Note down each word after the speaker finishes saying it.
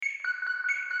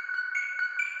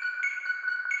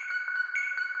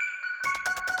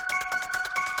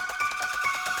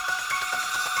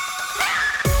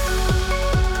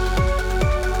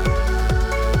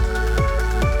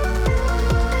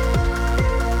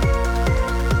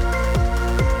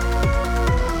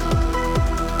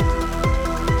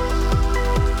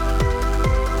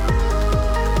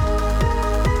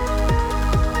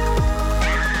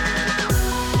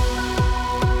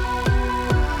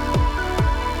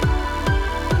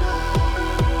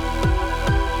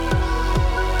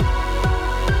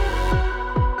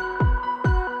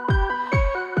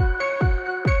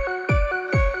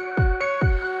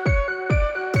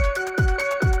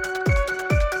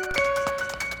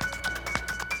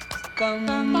Mr.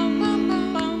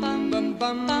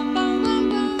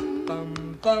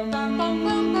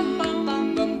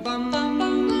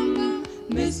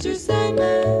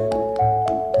 Sandman,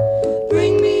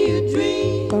 bring me a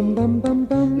dream.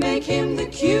 Make him the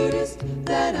cutest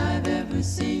that I've ever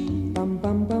seen.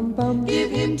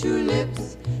 Give him two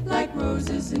lips like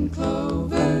roses and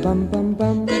clover.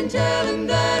 Then tell him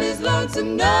that his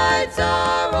lonesome nights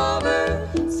are over.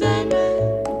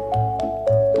 Sandman,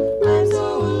 I'm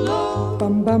so alone.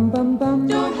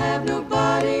 Don't have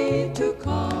nobody to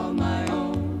call my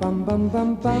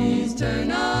own. Please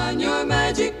turn on your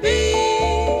magic beam.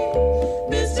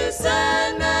 Mr.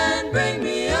 Sandman, bring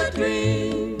me a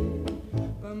dream.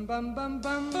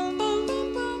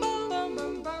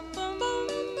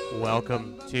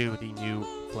 Welcome to the New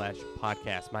Flesh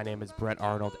Podcast. My name is Brett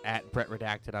Arnold, at Brett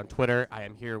Redacted on Twitter. I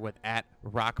am here with at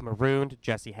Rock Marooned,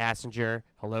 Jesse Hassinger.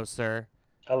 Hello, sir.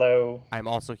 Hello. I'm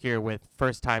also here with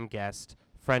first-time guest,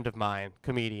 friend of mine,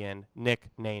 comedian, Nick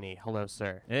Naney. Hello,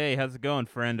 sir. Hey, how's it going,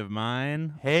 friend of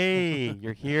mine? Hey,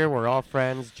 you're here. We're all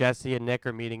friends. Jesse and Nick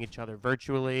are meeting each other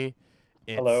virtually.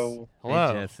 Hello. Hello.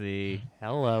 Hey, Jesse.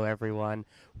 Hello, everyone.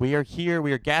 We are here.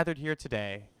 We are gathered here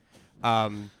today.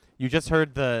 You just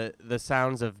heard the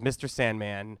sounds of Mr.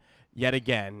 Sandman yet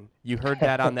again. You heard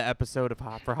that on the episode of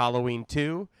for Halloween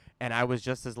 2, and I was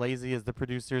just as lazy as the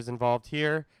producers involved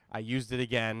here. I used it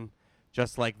again,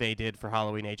 just like they did for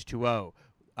Halloween H20.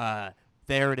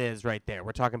 There it is right there.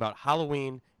 We're talking about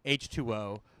Halloween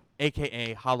H20,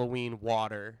 a.k.a. Halloween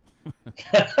Water,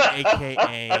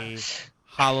 a.k.a.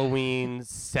 Halloween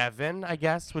 7, I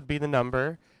guess, would be the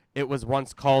number. It was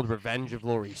once called Revenge of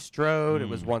Laurie Strode. It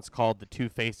was once called The Two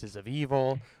Faces of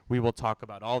Evil. We will talk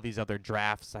about all these other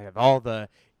drafts. I have all the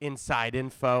inside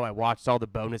info. I watched all the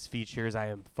bonus features. I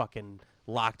am fucking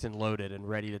locked and loaded and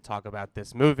ready to talk about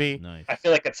this movie. Nice. I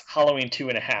feel like it's Halloween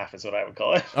 2.5 is what I would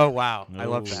call it. Oh, wow. I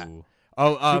love that. Ooh.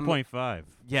 Oh, 2.5.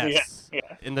 yes. Yeah.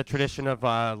 In the tradition of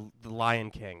The Lion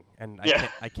King. And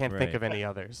I can't think Right. of any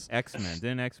others. X-Men.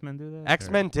 Didn't X-Men do that?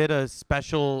 X-Men did a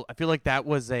special, I feel like that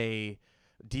was a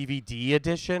DVD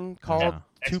edition called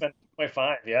X-Men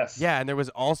 2.5, yes. Yeah, and there was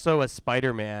also a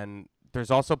Spider-Man.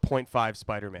 There's also 0.5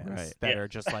 Spider-Mans Right. that are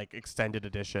just like extended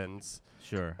editions.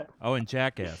 Sure. Oh, and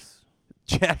Jackass.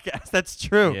 Jackass, that's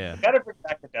true. Yeah. Gotta bring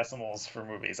back the decimals for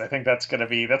movies. I think that's gonna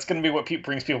be what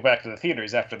brings people back to the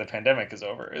theaters after the pandemic is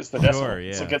over. Is the decimal? Sure,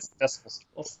 yeah. So it gets the decimal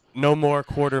skills. No more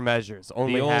quarter measures,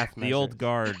 only half measures. The old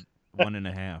guard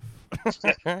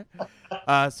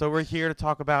 1.5. So we're here to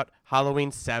talk about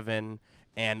Halloween 7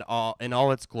 and in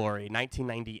all its glory.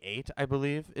 1998, I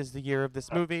believe, is the year of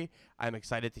this movie. I'm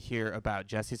excited to hear about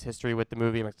Jesse's history with the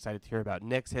movie. I'm excited to hear about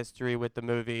Nick's history with the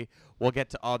movie. We'll get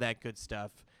to all that good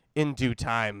stuff in due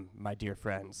time, my dear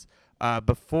friends.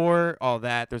 Before all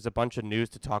that, there's a bunch of news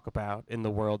to talk about in the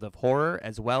world of horror,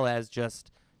 as well as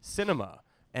just cinema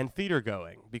and theater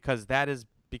going, because that has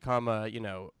become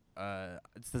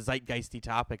it's the zeitgeisty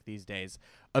topic these days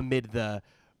amid the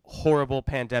horrible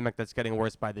pandemic that's getting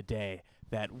worse by the day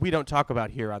that we don't talk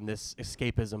about here on this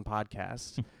escapism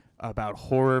podcast about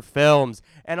horror films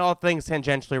and all things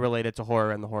tangentially related to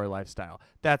horror and the horror lifestyle.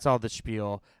 That's all the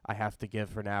spiel I have to give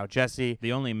for now. Jesse.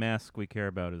 The only mask we care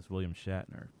about is William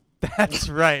Shatner. That's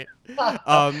right.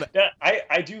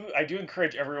 I do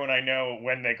encourage everyone I know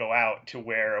when they go out to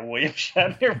wear a William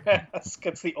Shatner mask.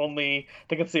 I think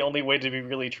it's the only way to be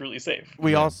really truly safe.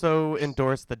 We also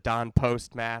endorse the Don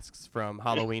Post masks from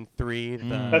Halloween 3,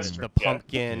 the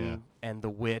pumpkin and the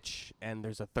witch, and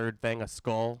there's a third thing, a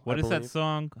skull. What is that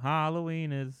song?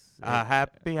 Halloween is...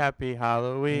 happy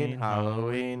Halloween,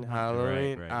 Halloween.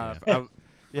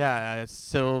 Right.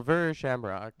 Silver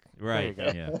Shamrock. Right, There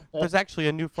you go. yeah. There's actually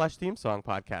a New Flesh theme song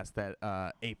podcast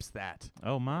that apes that.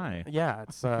 Oh, my. Yeah,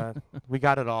 it's we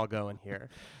got it all going here.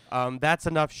 That's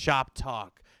enough shop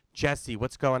talk. Jesse,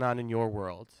 what's going on in your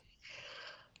world?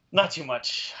 Not too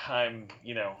much. I'm,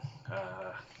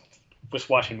 just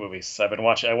watching movies.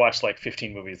 I watched like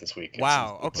 15 movies this week.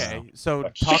 Wow. Okay. So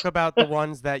talk about the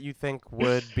ones that you think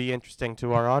would be interesting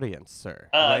to our audience, sir.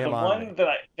 The one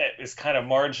that is kind of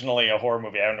marginally a horror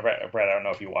movie. Brett, I don't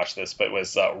know if you watched this, but it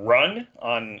was Run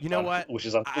on. You know what? Which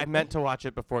is on. I meant to watch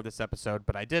it before this episode,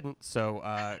 but I didn't.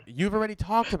 So you've already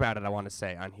talked about it. I want to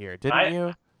say on here, didn't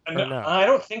you? No, I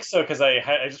don't think so because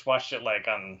I just watched it like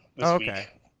on this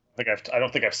week. I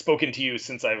don't think I've spoken to you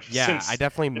since I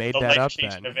definitely made that up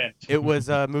then. Event. It was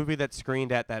a movie that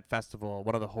screened at that festival,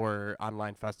 one of the horror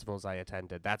online festivals I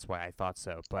attended. That's why I thought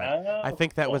so. But I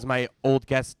think that was my old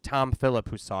guest Tom Phillip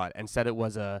who saw it and said it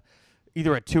was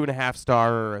either a 2.5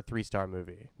 star or a 3-star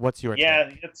movie. What's your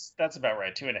take? That's about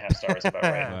right. 2.5 stars is about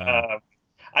right.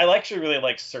 I actually really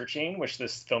like Searching, which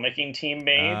this filmmaking team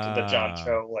made, the John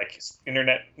Cho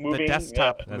internet movie. The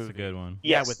desktop That's movie. a good one.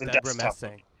 Yeah, Yes, with the Deborah desktop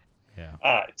Messing.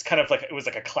 Yeah. It's kind of like it was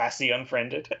like a classy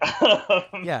Unfriended.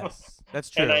 Yes, that's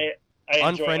true. And I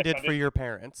Unfriended found for it, your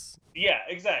parents. yeah,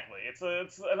 exactly. It's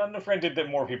an Unfriended that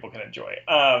more people can enjoy.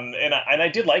 And I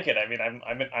did like it. I mean,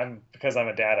 I'm because I'm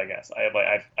a dad, I guess.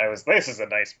 I was this is a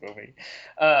nice movie,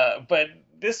 but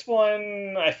this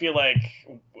one I feel like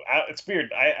it's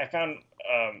weird. I found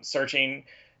Searching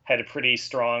had a pretty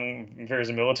strong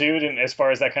verisimilitude, and as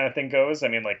far as that kind of thing goes, I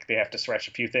mean, like they have to stretch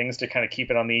a few things to kind of keep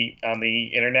it on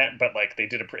the internet, but like they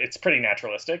did it's pretty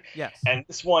naturalistic. Yes. And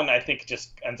this one, I think,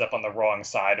 just ends up on the wrong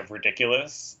side of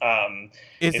ridiculous.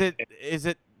 Is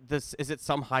it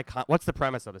some high what's the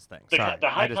premise of this thing? Sorry, The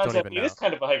high I just don't concept. even It know. is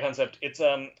kind of a high concept. It's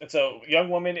a young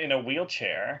woman in a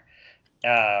wheelchair.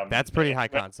 That's pretty high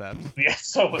concept. Yeah,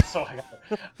 so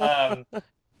high.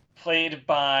 Played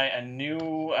by a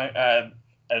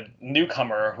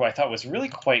newcomer who I thought was really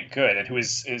quite good, and who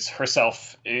is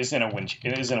herself is in a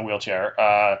wheelchair,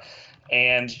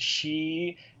 and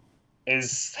she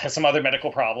has some other medical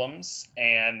problems,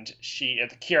 and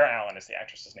Kiera Allen is the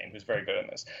actress's name, who's very good in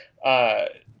this,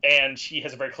 and she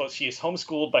is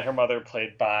homeschooled by her mother,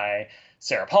 played by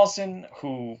Sarah Paulson,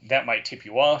 who that might tip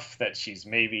you off that she's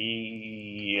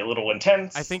maybe a little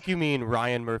intense. I think you mean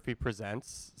Ryan Murphy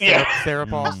Presents. Yeah. Sarah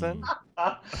Paulson.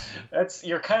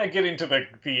 You're kind of getting to the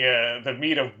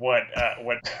meat of what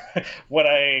what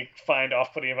I find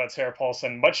off-putting about Sarah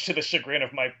Paulson, much to the chagrin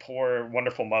of my poor,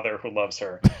 wonderful mother who loves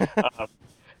her.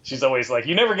 She's always like,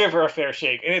 "You never give her a fair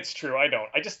shake," and it's true. I don't.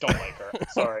 I just don't like her.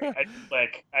 Sorry.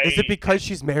 Is it because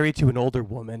she's married to an older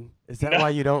woman? Is that why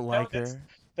you don't like her?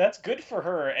 That's good for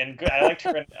her, and good. I liked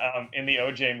her in the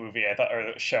OJ movie. I thought,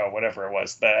 or the show, whatever it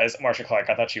was, as Marcia Clark.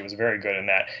 I thought she was very good in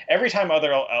that. Every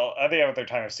other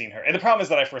time I've seen her, and the problem is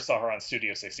that I first saw her on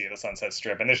Studio 60 at the Sunset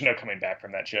Strip, and there's no coming back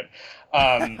from that shit.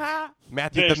 The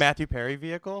Matthew Perry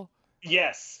vehicle.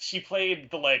 Yes, she played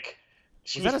the like.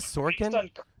 Was that a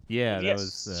Sorkin? Yeah, that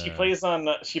yes, was. She plays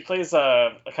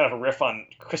a kind of a riff on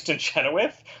Kristen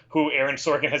Chenoweth, who Aaron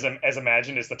Sorkin has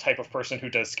imagined is the type of person who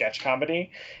does sketch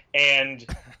comedy, and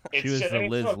she was the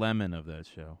Liz Lemon of that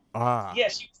show.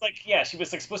 Yeah, she was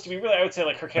supposed to be really. I would say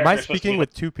like her character. Am I speaking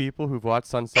with two people who've watched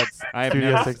Sunset's I've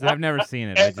never seen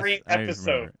it. Every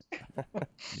episode.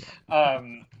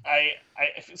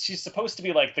 She's supposed to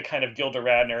be like the kind of Gilda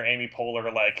Radner, Amy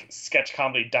Poehler like sketch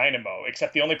comedy dynamo,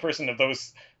 except the only person who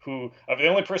is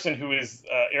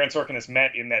Aaron Sorkin has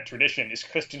met in that tradition is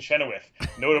Kristen Chenoweth,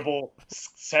 notable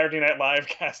Saturday Night Live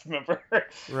cast member.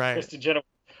 Right. Kristen Chenoweth.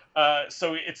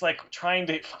 So it's like trying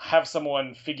to have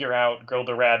someone figure out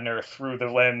Gilda Radner through the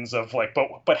lens of like,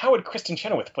 but how would Kristen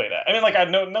Chenoweth play that? I mean, like, I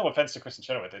no offense to Kristen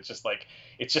Chenoweth, it's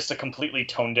just a completely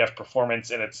tone deaf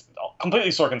performance, and it's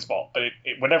completely Sorkin's fault. But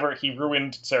whatever, he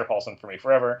ruined Sarah Paulson for me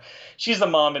forever. She's the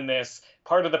mom in this.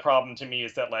 Part of the problem to me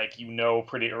is that like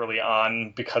pretty early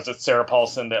on, because it's Sarah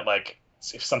Paulson, that like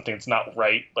if something's not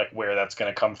right, like where that's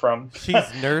going to come from. She's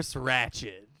Nurse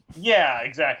Ratched. Yeah,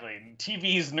 exactly.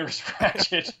 TV's Nurse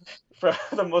Ratched for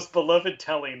the most beloved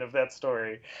telling of that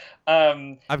story.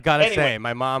 I've got to say,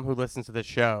 my mom, who listens to the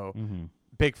show,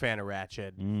 big fan of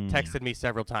Ratched, texted me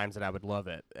several times that I would love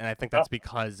it, and I think that's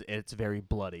because it's very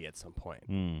bloody at some point.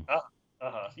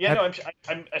 Yeah, no,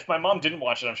 if my mom didn't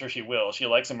watch it, I'm sure she will. She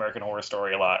likes American Horror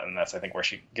Story a lot, and that's, I think, where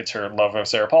she gets her love of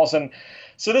Sarah Paulson.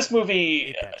 So this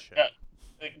movie,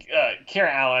 Kiera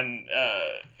Allen,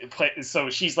 so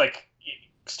she's like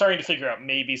starting to figure out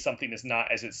maybe something is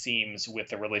not as it seems with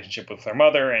the relationship with her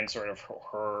mother and sort of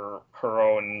her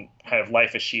own kind of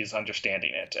life as she's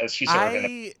understanding it, as she's sort of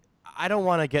I don't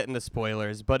want to get into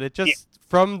spoilers, but it just,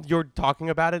 from your talking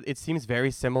about it, it seems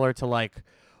very similar to like,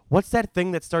 what's that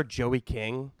thing that starred Joey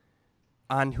King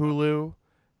on Hulu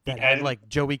that had like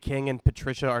Joey King and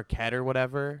Patricia Arquette or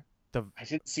whatever? I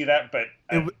didn't see that, but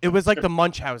it was like the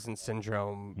Munchausen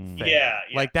syndrome thing. Yeah.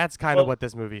 Like that's kind of what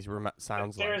this movie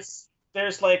sounds like.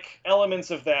 There's like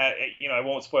elements of that. I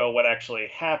won't spoil what actually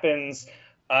happens.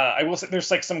 I will say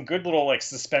there's like some good little like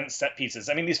suspense set pieces.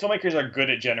 I mean, these filmmakers are good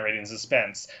at generating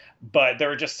suspense, but there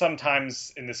were just some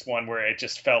times in this one where it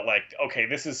just felt like, okay,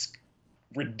 this is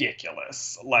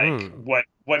ridiculous. Like what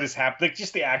is happening? Like,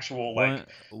 just the actual like.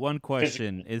 One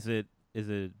question: is it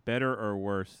better or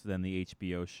worse than the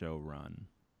HBO show Run?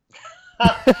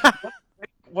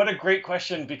 What a great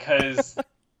question, because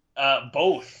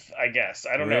both, I guess.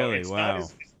 I don't know.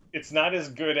 It's not as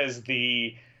good as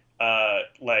the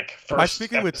first. Am I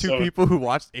speaking with two people who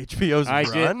watched HBO's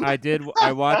Run?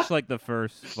 I watched like the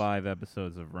first 5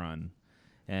 episodes of Run,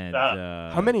 And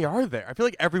How many are there? I feel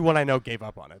like everyone I know gave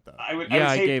up on it though. I would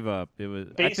I say gave up. It was.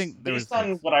 I think there was based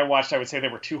on what I watched, I would say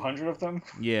there were 200 of them.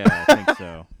 Yeah, I think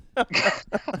so.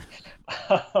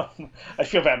 I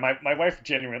feel bad. My wife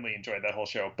genuinely enjoyed that whole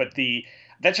show, but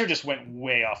that show just went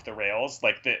way off the rails.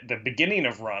 Like the beginning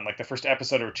of Run, like the first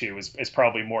episode or two, is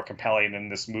probably more compelling than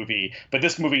this movie. But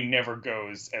this movie never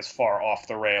goes as far off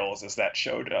the rails as that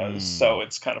show does. So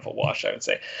it's kind of a wash, I would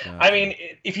say. Gotcha. I mean,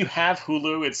 if you have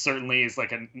Hulu, it certainly is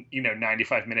like a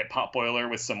 95-minute pot boiler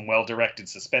with some well-directed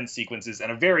suspense sequences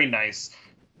and a very nice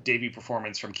debut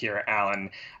performance from Kiera Allen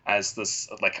as this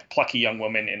like plucky young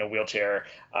woman in a wheelchair.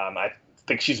 I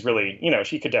think she's really,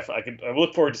 she could definitely. I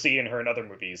look forward to seeing her in other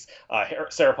movies.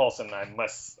 Sarah Paulson, I'm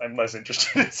less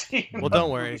interested in seeing. Well,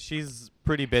 don't worry, she's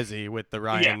pretty busy with the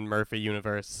Ryan Murphy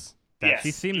universe. Yes.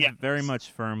 She seems very much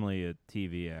firmly a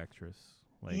TV actress.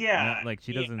 Like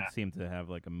she doesn't seem to have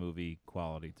like a movie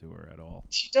quality to her at all.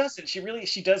 She doesn't.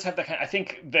 She does have that kind. I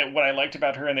think that what I liked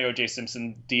about her in the O.J.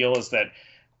 Simpson deal is that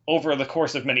over the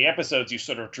course of many episodes, you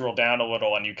sort of drill down a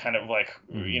little and you kind of like,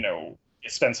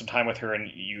 spend some time with her,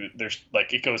 and there's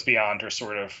like it goes beyond her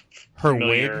sort of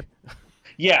familiar. Wig.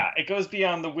 Yeah, it goes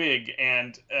beyond the wig,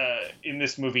 and in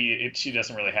this movie, she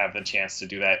doesn't really have the chance to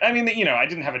do that. I mean, I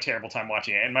didn't have a terrible time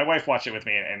watching it, and my wife watched it with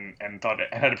me and thought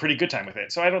and had a pretty good time with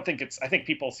it. So I don't think I think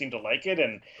people seem to like it,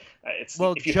 and it's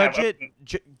well.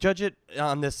 Judge it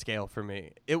on this scale for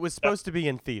me. It was supposed to be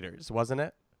in theaters, wasn't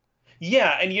it?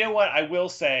 Yeah, and you know what? I will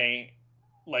say,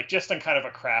 like, just on kind of a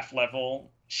craft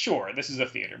level, sure, this is a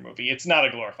theater movie. It's not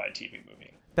a glorified TV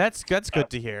movie. That's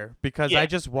good to hear, because I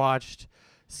just watched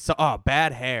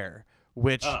Bad Hair,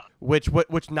 which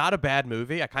not a bad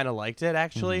movie. I kind of liked it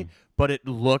actually, but it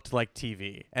looked like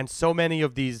TV. And so many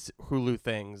of these Hulu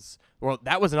things. Well,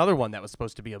 that was another one that was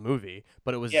supposed to be a movie,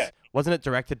 but it was wasn't it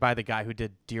directed by the guy who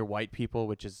did Dear White People,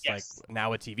 which is like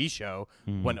now a TV show,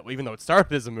 even though it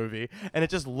started as a movie, and it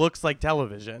just looks like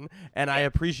television. And I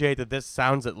appreciate that this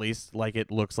sounds at least like it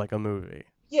looks like a movie.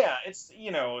 Yeah, it's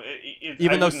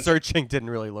even though Searching didn't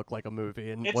really look like a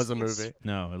movie and was a movie.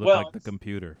 No, it looked like the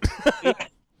computer.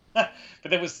 But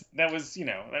that was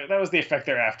the effect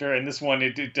thereafter, and this one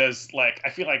it does, like,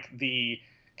 I feel like the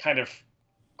kind of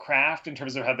craft in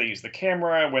terms of how they use the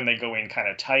camera when they go in kind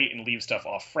of tight and leave stuff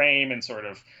off frame and sort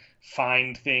of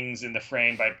find things in the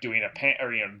frame by doing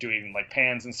doing like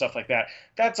pans and stuff like that.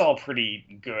 That's all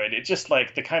pretty good. It's just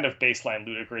like the kind of baseline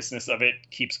ludicrousness of it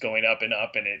keeps going up and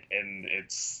up, and it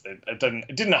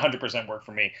didn't 100% work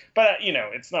for me. But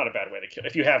it's not a bad way to kill.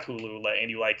 If you have Hulu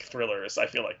and you like thrillers, I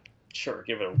feel like sure,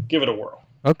 give it a whirl.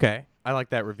 Okay, I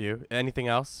like that review. Anything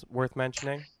else worth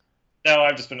mentioning? No,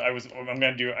 I'm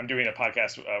doing a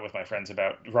podcast with my friends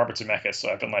about Robert Zemeckis, so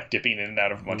I've been like dipping in and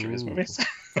out of a bunch of his movies.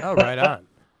 Oh, right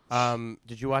on.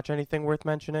 Did you watch anything worth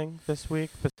mentioning this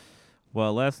week?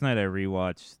 Well, last night I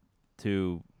rewatched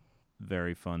two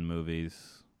very fun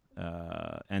movies,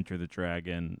 Enter the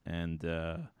Dragon and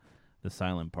The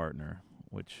Silent Partner,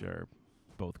 which are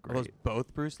both great. Are those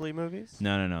both Bruce Lee movies?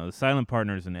 No. The Silent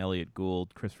Partner is an Elliot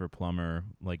Gould, Christopher Plummer,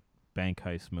 like bank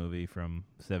heist movie from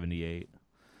 '78.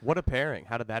 What a pairing!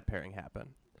 How did that pairing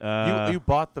happen? You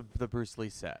bought the Bruce Lee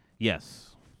set.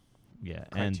 Yes. Yeah,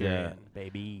 Criterion, and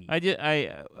baby. I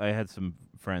had some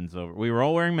friends over. We were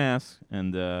all wearing masks,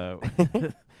 and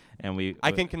and we.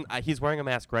 He's wearing a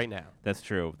mask right now. That's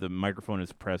true. The microphone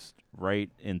is pressed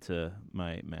right into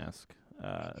my mask,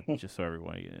 just so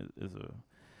everyone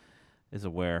is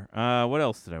aware. What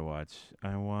else did I watch?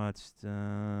 I watched.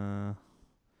 I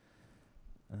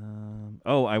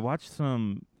watched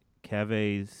some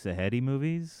Kaveh Sahedi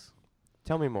movies.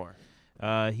 Tell me more.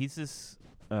 He's this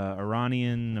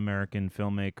Iranian American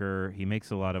filmmaker. He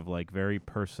makes a lot of like very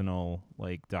personal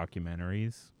like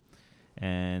documentaries,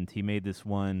 and he made this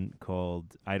one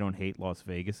called "I Don't Hate Las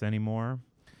Vegas Anymore,"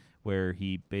 where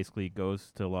he basically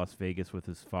goes to Las Vegas with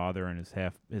his father and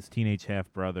his teenage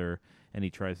half brother, and he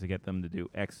tries to get them to do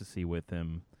ecstasy with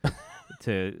him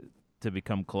to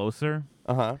become closer.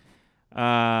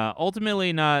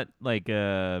 Ultimately not like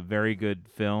a very good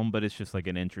film, but it's just like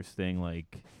an interesting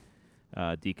like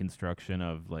deconstruction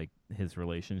of like his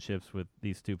relationships with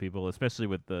these two people, especially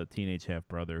with the teenage half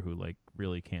brother who like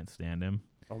really can't stand him.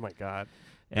 Oh my god.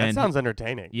 And that sounds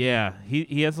entertaining. Yeah,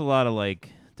 he has a lot of like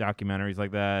documentaries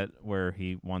like that where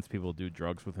he wants people to do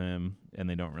drugs with him and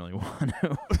they don't really want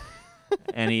to.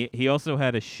 And he also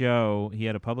had a show, he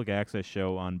had a public access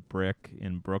show on Brick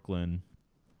in Brooklyn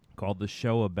called The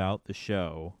Show About the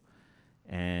Show,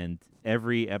 and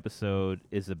every episode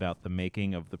is about the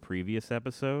making of the previous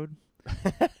episode.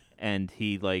 And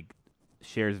he like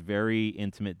shares very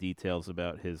intimate details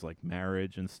about his like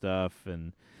marriage and stuff,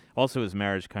 and also his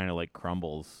marriage kind of like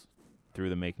crumbles through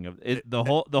the making of it. The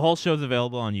whole show's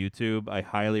available on YouTube. I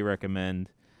highly recommend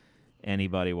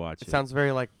anybody watch it. It sounds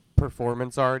very like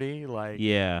performance arty. Like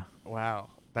Yeah. Wow,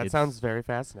 that It's- sounds very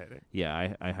fascinating.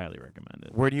 Yeah, I highly recommend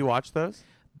it. Where do you watch those?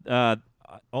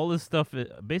 All this stuff,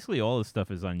 basically all this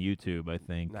stuff is on YouTube, I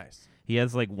think. Nice. He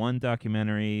has like one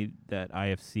documentary that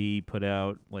IFC put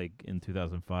out like in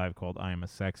 2005 called I Am a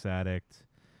Sex Addict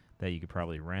that you could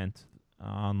probably rent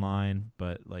online,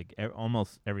 but like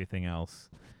almost everything else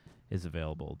is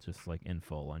available just like in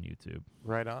full on YouTube.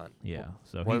 Right on. Yeah.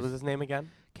 So What was his name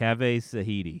again? Kaveh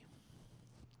Sahidi.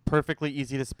 Perfectly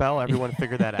easy to spell. Everyone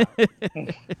figure that out.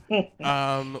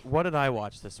 What did I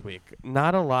watch this week?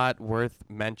 Not a lot worth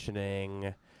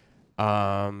mentioning,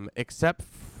 except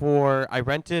for I've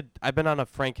been on a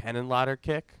Frank Henenlotter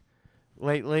kick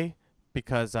lately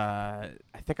because I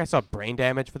think I saw Brain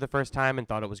Damage for the first time and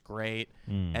thought it was great.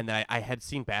 And then I had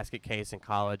seen Basket Case in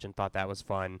college and thought that was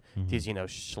fun. These,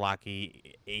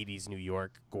 schlocky 80s New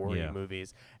York gory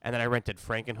movies. And then I rented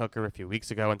Frankenhooker a few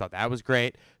weeks ago and thought that was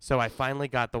great. So I finally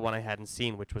got the one I hadn't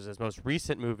seen, which was his most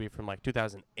recent movie from like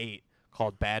 2008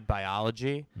 called Bad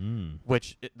Biology,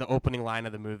 which the opening line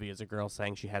of the movie is a girl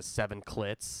saying she has 7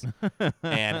 clits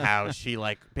and how she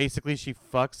basically she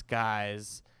fucks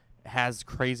guys, has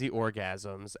crazy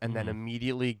orgasms, and then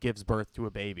immediately gives birth to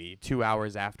a baby 2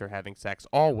 hours after having sex,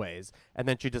 always, and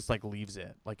then she just leaves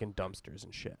it in dumpsters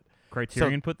and shit.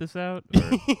 Criterion put this out?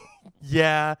 Or?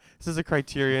 Yeah, this is a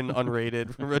Criterion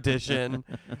unrated edition.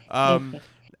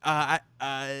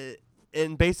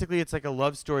 And basically it's like a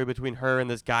love story between her and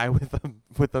this guy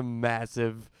with a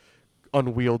massive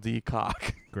unwieldy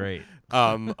cock. Great.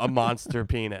 A monster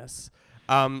penis.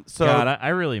 So God, I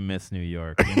really miss New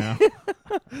York, yeah.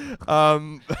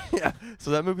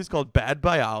 So that movie's called Bad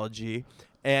Biology,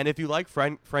 and if you like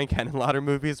Frank Henenlotter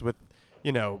movies with,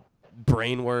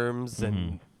 brainworms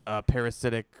and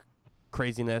parasitic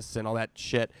craziness and all that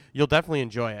shit, you'll definitely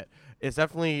enjoy it. It's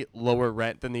definitely lower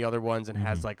rent than the other ones and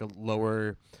has a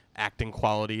lower acting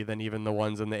quality than even the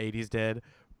ones in the 80s did,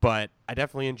 but I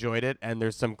definitely enjoyed it, and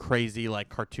there's some crazy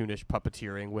cartoonish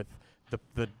puppeteering with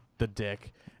the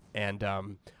dick. And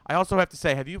I also have to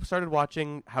say, have you started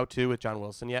watching How To with John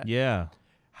Wilson yet? Yeah.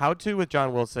 How To with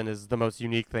John Wilson is the most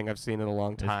unique thing I've seen in a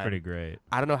long time. It's pretty great.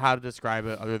 I don't know how to describe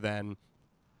it other than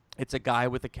it's a guy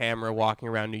with a camera walking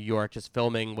around New York just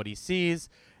filming what he sees,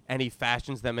 and he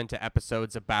fashions them into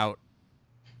episodes about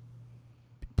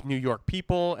New York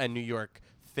people and New York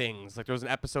things. There was an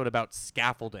episode about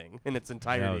scaffolding in its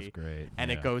entirety. That was great.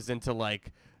 And it goes into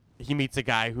he meets a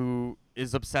guy who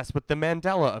is obsessed with the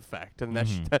Mandela effect, and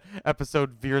that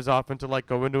episode veers off into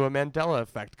going to a Mandela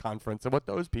effect conference and what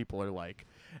those people are like.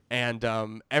 And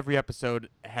every episode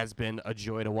has been a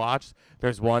joy to watch.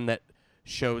 There's one that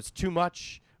shows too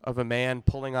much of a man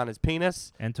pulling on his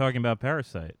penis and talking about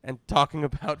Parasite.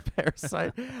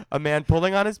 A man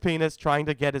pulling on his penis trying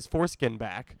to get his foreskin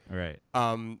back. Right.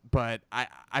 But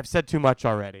I've said too much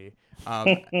already.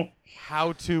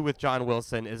 How To with John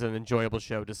Wilson is an enjoyable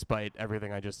show despite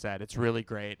everything I just said. It's really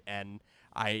great, and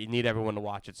I need everyone to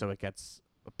watch it so it gets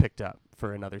picked up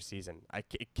for another season.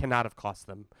 It cannot have cost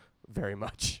them very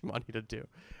much money to do.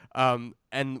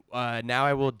 And now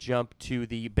I will jump to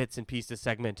the bits and pieces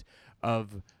segment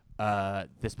of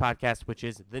this podcast, which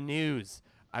is the news.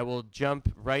 I will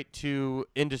jump right to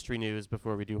industry news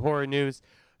before we do horror news.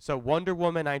 So Wonder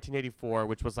Woman 1984,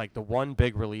 which was the one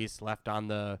big release left on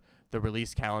the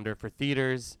release calendar for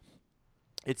theaters.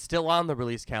 It's still on the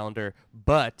release calendar,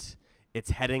 but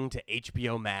it's heading to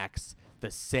HBO Max the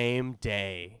same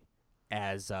day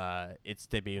as it's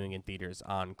debuting in theaters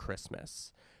on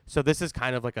Christmas. So this is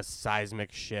kind of like a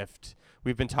seismic shift.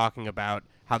 We've been talking about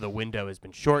how the window has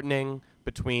been shortening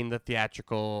between the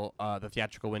theatrical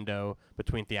window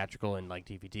between theatrical and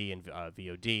DVD and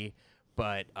VOD.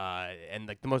 But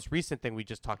the most recent thing we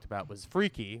just talked about was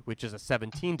Freaky, which is a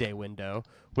 17-day window,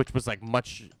 which was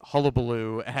much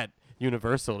hullabaloo at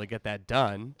Universal to get that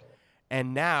done.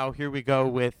 And now here we go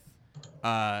with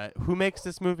who makes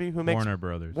this movie? Warner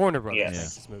Brothers. Warner Brothers Yes.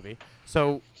 makes this movie.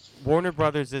 So Warner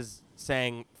Brothers is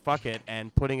saying fuck it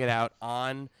and putting it out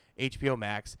on HBO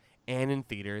Max and in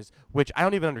theaters, which I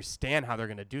don't even understand how they're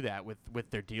going to do that with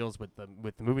their deals with the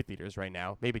movie theaters right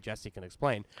now. Maybe Jesse can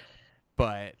explain.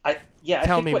 But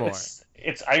tell me more.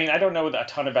 It's I mean, I don't know a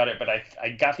ton about it, but I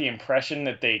got the impression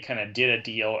that they kind of did a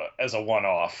deal as a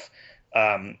one-off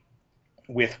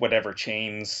with whatever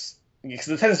chains, because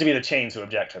it tends to be the chains who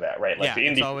object to that, right?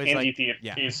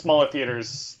 The smaller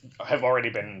theaters have already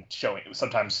been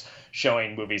sometimes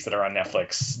showing movies that are on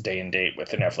Netflix day and date with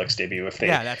the Netflix debut.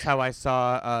 That's how I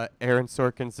saw Aaron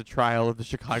Sorkin's The Trial of the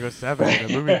Chicago 7 in a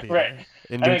movie theater right.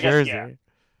 in New Jersey.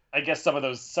 I guess some of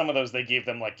those they gave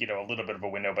them like a little bit of a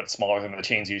window, but smaller than the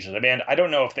chains usually demand. I don't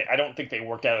know if I don't think they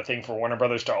worked out a thing for Warner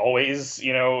Brothers to always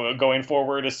going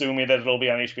forward assuming that it'll be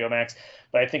on HBO Max,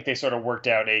 but I think they sort of worked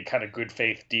out a kind of good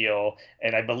faith deal,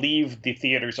 and I believe the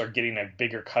theaters are getting a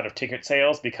bigger cut of ticket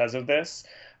sales because of this.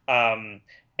 Um,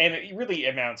 and it really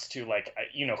amounts to like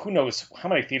who knows how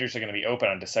many theaters are going to be open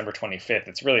on December 25th.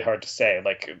 It's really hard to say.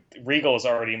 Like Regal is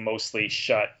already mostly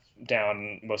shut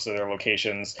down most of their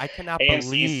locations. I cannot AMC's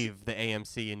believe the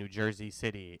AMC in New Jersey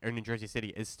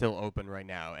City is still open right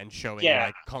now and showing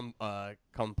Yeah. like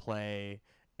come play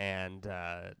and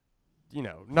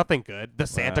nothing good. The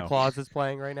Santa Wow. Claus is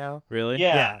playing right now. Really?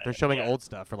 Yeah, They're showing yeah. old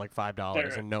stuff for like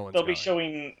 $5 and no one's They'll going.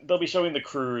 be showing the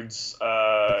Croods.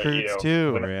 The Croods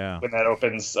too. When, Yeah. when that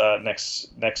opens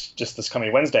next just this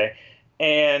coming Wednesday,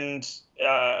 and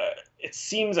it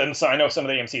seems, and so I know some of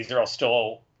the AMC's they're all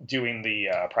still doing the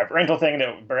private rental thing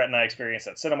that Brett and I experienced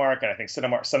at Cinemark, and I think some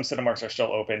Cinemarks are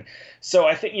still open. So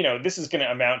I think this is going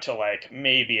to amount to like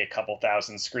maybe a couple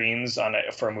thousand screens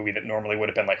for a movie that normally would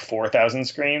have been like 4,000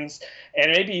 screens,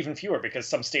 and maybe even fewer because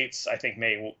some states I think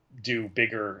may do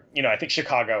bigger. I think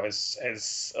Chicago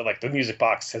has like the Music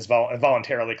Box has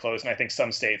voluntarily closed, and I think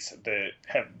some states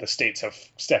the states have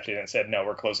stepped in and said no,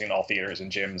 we're closing all theaters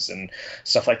and gyms and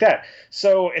stuff like that.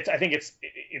 So I think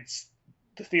it's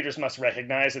the theaters must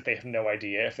recognize that they have no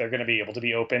idea if they're going to be able to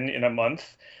be open in a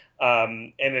month.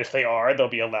 And if they are, they'll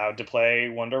be allowed to play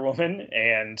Wonder Woman.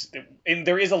 And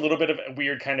there is a little bit of a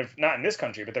weird kind of, not in this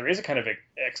country, but there is a kind of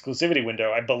exclusivity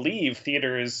window. I believe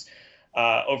theaters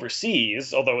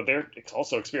overseas, although they're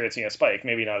also experiencing a spike,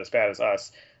 maybe not as bad as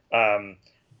us,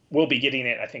 we'll be getting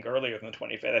it, I think, earlier than the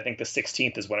 25th. I think the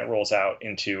 16th is when it rolls out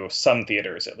into some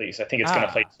theaters, at least. I think it's going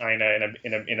to play China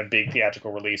in a big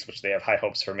theatrical release, which they have high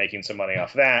hopes for making some money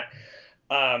off that.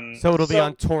 So it'll be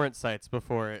on torrent sites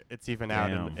before it's even out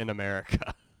Damn. in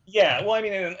America. Yeah, well, I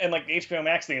mean, and like the HBO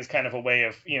Max thing is kind of a way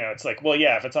of, it's like, well,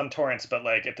 yeah, if it's on torrents, but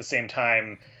like at the same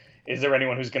time, is there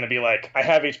anyone who's going to be like, I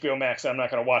have HBO Max, I'm not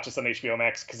going to watch this on HBO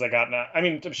Max because I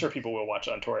mean, I'm sure people will watch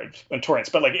it on torrents,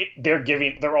 but like they're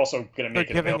also going to make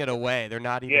They're giving it away. They're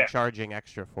not even charging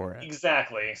extra for it.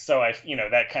 Exactly. So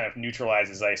that kind of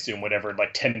neutralizes, I assume, whatever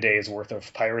like 10 days worth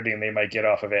of pirating they might get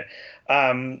off of it.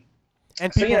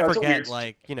 And people forget,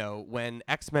 like, when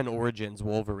X-Men Origins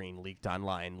Wolverine leaked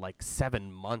online, like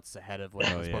 7 months ahead of when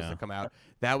it was supposed to come out,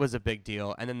 that was a big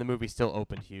deal. And then the movie still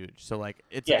opened huge. So, like,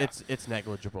 it's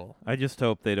negligible. I just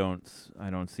hope I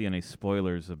don't see any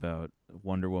spoilers about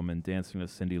Wonder Woman dancing to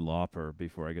Cyndi Lauper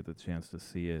before I get the chance to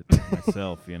see it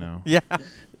myself, Yeah,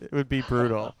 it would be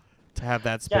brutal to have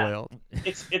that spoiled.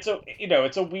 Yeah.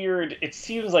 It's a weird, it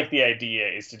seems like the idea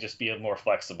is to just be more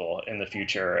flexible in the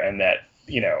future, and that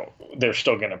they're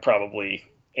still going to probably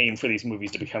aim for these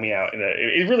movies to be coming out. And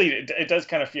it does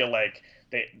kind of feel like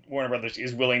Warner Brothers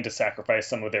is willing to sacrifice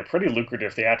some of their pretty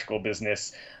lucrative theatrical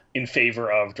business in favor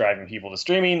of driving people to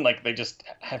streaming. Like they just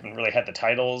haven't really had the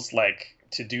titles like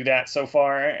to do that so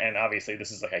far, and obviously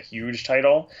this is like a huge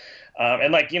title.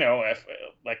 And like if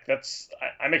like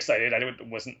I'm excited. I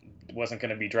wasn't going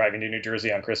to be driving to New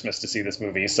Jersey on Christmas to see this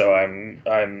movie, so I'm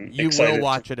you excited. You will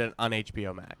watch it on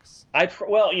HBO Max.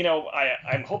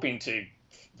 I'm hoping to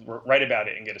write about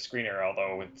it and get a screener,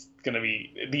 although it's going to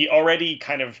be the already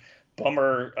kind of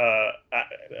bummer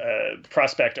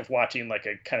prospect of watching like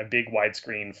a kind of big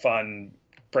widescreen, fun,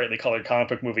 brightly colored comic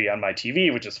book movie on my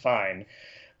TV, which is fine,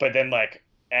 but then like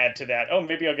add to that,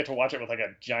 maybe I'll get to watch it with like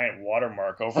a giant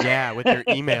watermark over with your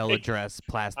email address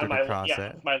plastered across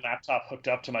it. With my laptop hooked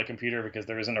up to my computer because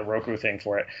there isn't a Roku thing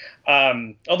for it.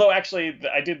 Although actually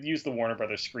I did use the Warner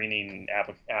Brothers screening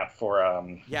app for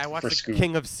I watched the Scoop.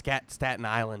 King of Staten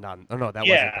Island on. Oh no, that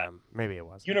wasn't them. Maybe it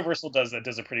was. Universal does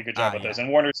a pretty good job with those, and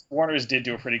Warner's did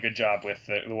do a pretty good job with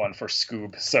the one for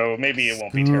Scoob. So maybe it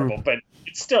won't be terrible, but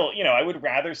it's still I would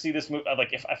rather see this movie.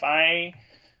 Like if I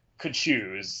could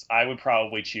choose, I would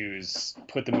probably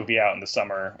put the movie out in the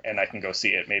summer and I can go see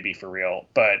it maybe for real.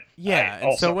 But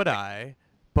so would I.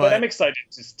 But I'm excited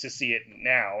to see it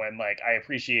now, and like I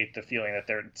appreciate the feeling that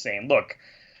they're saying, look,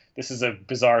 this is a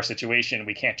bizarre situation.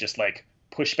 We can't just like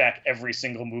push back every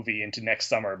single movie into next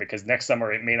summer because next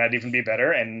summer it may not even be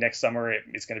better, and next summer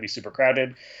it's going to be super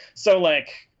crowded. So like,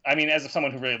 I mean, as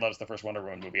someone who really loves the first Wonder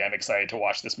Woman movie, I'm excited to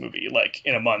watch this movie like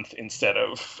in a month instead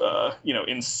of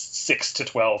in 6 to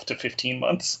 12 to 15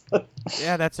 months.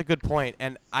 Yeah, that's a good point.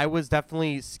 And I was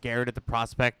definitely scared at the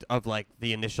prospect of like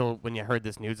the initial when you heard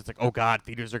this news. It's like, oh God,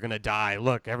 theaters are gonna die.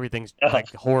 Look, everything's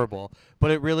like horrible. But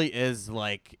it really is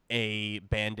like a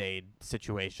Band-Aid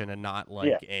situation and not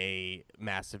like a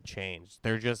massive change.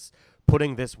 They're just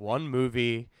putting this one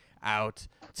movie out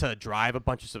to drive a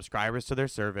bunch of subscribers to their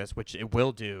service, which it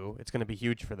will do. It's going to be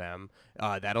huge for them.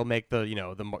 That'll make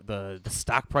the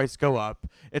stock price go up.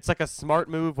 It's like a smart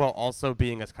move while also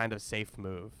being a kind of safe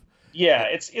move. Yeah,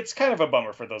 it's kind of a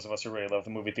bummer for those of us who really love the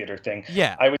movie theater thing.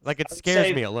 Yeah, I would like it I would scares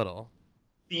say me a little.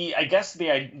 I guess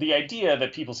the idea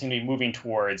that people seem to be moving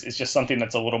towards is just something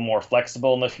that's a little more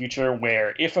flexible in the future,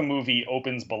 where if a movie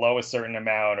opens below a certain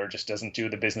amount or just doesn't do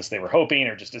the business they were hoping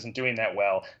or just isn't doing that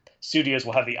well, studios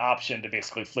will have the option to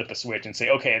basically flip a switch and say,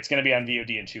 okay, it's going to be on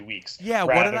VOD in 2 weeks. Yeah,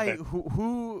 rather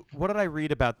what did I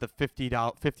read about the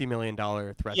 $50 million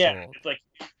threshold? Yeah, it's like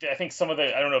I think some of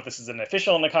the I don't know if this is an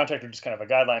official in the contract or just kind of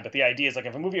a guideline, but the idea is like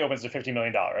if a movie opens to $50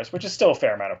 million, which is still a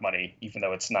fair amount of money, even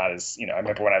though it's not as I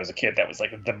remember when I was a kid that was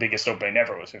like the biggest opening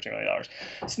ever was $50 million.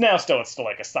 So now it's still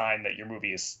like a sign that your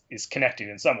movie is connecting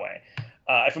in some way.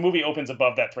 If a movie opens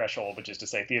above that threshold, which is to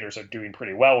say theaters are doing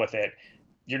pretty well with it,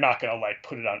 you're not going to like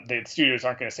put it on. The studios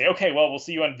aren't going to say, okay, well, we'll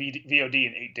see you on VOD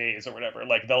in 8 days or whatever.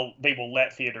 Like they will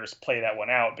let theaters play that one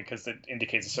out because it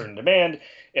indicates a certain demand.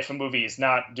 If a movie is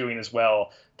not doing as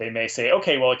well, they may say,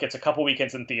 okay, well, it gets a couple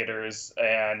weekends in theaters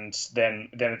and then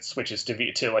it switches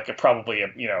to like probably a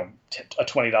 $20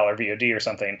 VOD or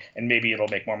something, and maybe it'll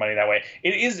make more money that way.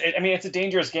 It is. I mean, it's a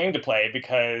dangerous game to play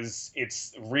because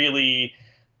it's really.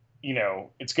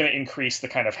 It's going to increase the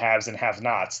kind of haves and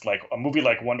have-nots. Like a movie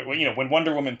like when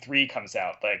Wonder Woman 3 comes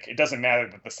out, like it doesn't matter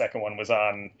that the second one was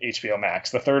on HBO Max.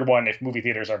 The third one, if movie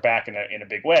theaters are back in a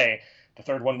big way, the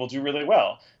third one will do really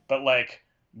well. But like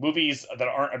movies that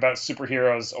aren't about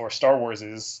superheroes or Star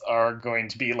Warses are going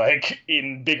to be like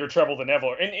in bigger trouble than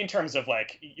ever in terms of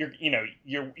like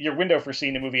your window for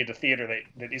seeing a movie at the theater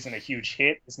that isn't a huge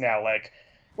hit is now like,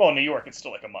 well, in New York it's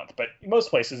still like a month, but in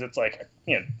most places it's like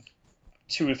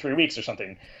 2 or 3 weeks or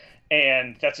something,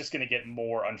 and that's just going to get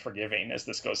more unforgiving as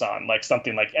this goes on. Like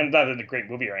something like, and not a great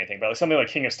movie or anything, but like something like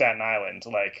King of Staten Island,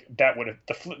 like that would have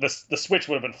the switch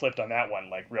would have been flipped on that one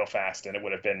like real fast, and it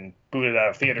would have been booted out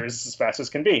of theaters as fast as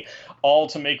can be, all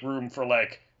to make room for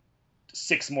like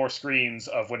 6 more screens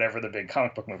of whatever the big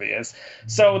comic book movie is.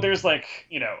 So there's like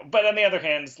but on the other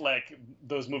hand, like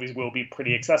those movies will be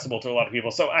pretty accessible to a lot of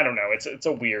people. So I don't know, it's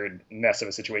a weird mess of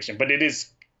a situation, but it is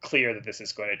clear that this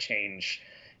is going to change.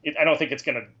 I don't think it's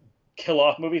going to kill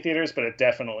off movie theaters, but it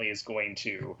definitely is going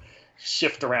to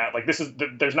shift around. Like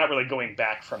there's not really going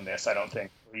back from this, I don't think,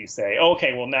 where you say, oh,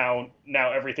 okay, well now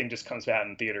everything just comes out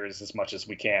in theaters as much as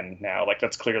we can now. Like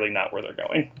that's clearly not where they're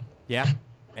going. Yeah.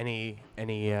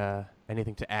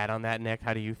 Anything to add on that, Nick?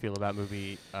 How do you feel about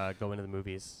going to the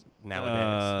movies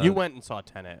nowadays? You went and saw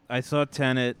Tenet. I saw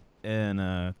Tenet in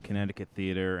a Connecticut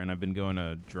theater, and I've been going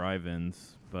to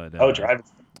drive-ins. But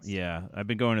drive-ins. Yeah, I've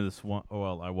been going to this one.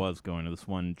 Well, I was going to this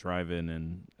one drive-in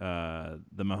in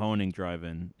the Mahoning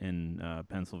Drive-In in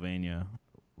Pennsylvania,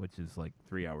 which is like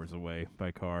 3 hours away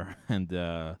by car. And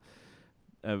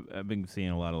I've been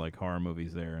seeing a lot of like horror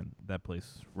movies there, and that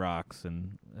place rocks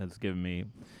and has given me,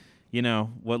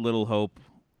 what little hope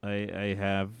I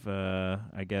have,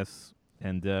 I guess.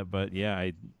 And but yeah,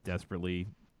 I desperately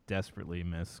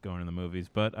miss going to the movies.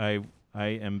 But I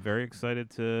am very excited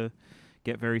to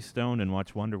get very stoned and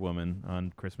watch Wonder Woman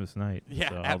on Christmas night. Yeah,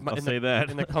 so I'll say that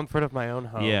in the comfort of my own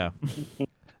home. Yeah,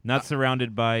 not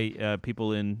surrounded by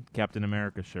people in Captain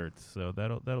America shirts. So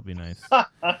that'll be nice.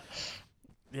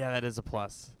 Yeah, that is a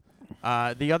plus.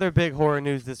 The other big horror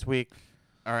news this week,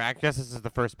 or I guess this is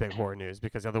the first big horror news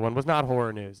because the other one was not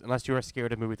horror news, unless you are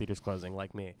scared of movie theaters closing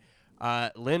like me.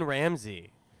 Lynn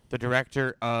Ramsey, the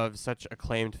director of such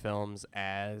acclaimed films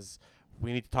as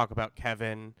We Need to Talk About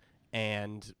Kevin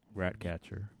and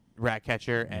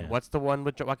Ratcatcher, and what's the one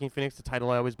with Joaquin Phoenix, the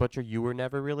title I always butcher, You Were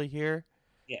Never Really Here?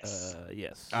 Yes.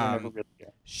 Yes.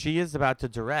 She is about to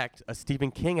direct a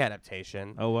Stephen King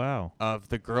adaptation. Oh, wow. Of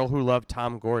The Girl Who Loved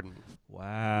Tom Gordon.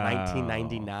 Wow.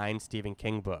 1999 Stephen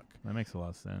King book. That makes a lot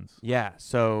of sense. Yeah,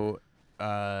 so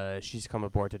she's come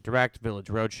aboard to direct. Village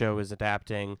Roadshow is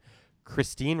adapting.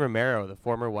 Christine Romero, the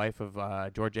former wife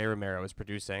of George A. Romero, is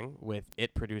producing with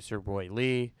It producer Roy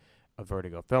Lee of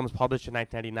Vertigo Films. Published in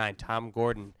 1999, Tom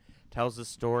Gordon tells the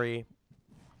story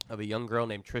of a young girl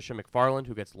named Trisha McFarland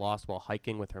who gets lost while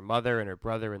hiking with her mother and her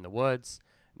brother in the woods.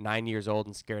 9 years old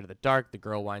and scared of the dark, the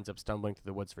girl winds up stumbling through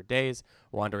the woods for days,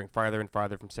 wandering farther and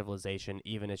farther from civilization,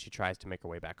 even as she tries to make her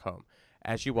way back home.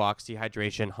 As she walks,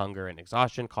 dehydration, hunger, and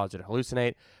exhaustion cause her to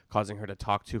hallucinate, causing her to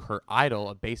talk to her idol,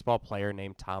 a baseball player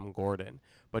named Tom Gordon.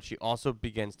 But she also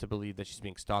begins to believe that she's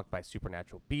being stalked by a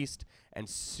supernatural beast, and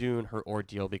soon her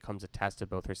ordeal becomes a test of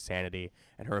both her sanity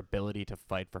and her ability to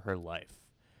fight for her life.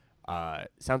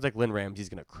 Sounds like Lynn Ramsey's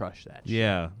gonna crush that shit.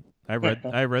 Yeah, I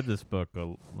read this book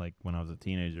like when I was a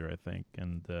teenager, I think,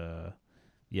 and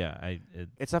yeah,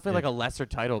 It's definitely like a lesser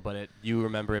title, but you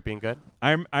remember it being good?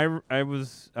 I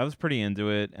was pretty into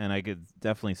it, and I could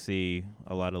definitely see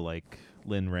a lot of like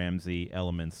Lynn Ramsey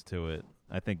elements to it.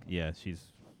 I think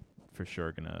she's for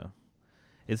sure gonna.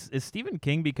 Is Stephen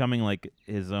King becoming like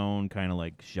his own kind of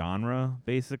like genre,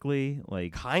 basically?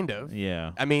 Like Kind of.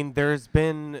 Yeah. I mean,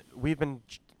 we've been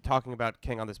talking about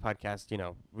King on this podcast.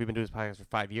 We've been doing this podcast for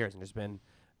 5 years, and there's been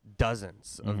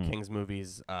dozens of King's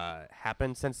movies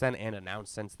happened since then and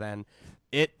announced since then.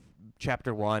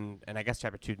 Chapter 1 and I guess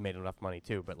Chapter 2 made enough money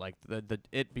too, but like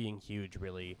it being huge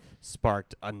really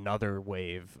sparked another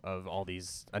wave of all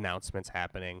these announcements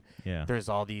happening. Yeah. There's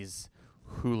all these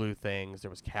Hulu things.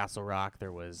 There was Castle Rock.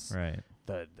 There was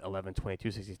the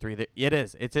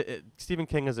 11/22/63. Stephen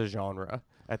King is a genre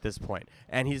at this point,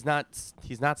 and he's not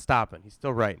stopping. He's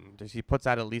still writing. He puts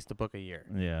out at least a book a year.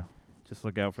 Yeah. Just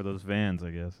look out for those vans, I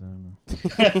guess.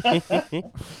 I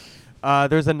don't know.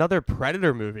 There's another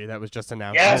Predator movie that was just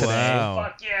announced Yes. today. Wow.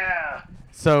 Fuck yeah.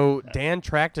 So Dan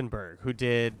Trachtenberg, who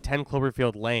did 10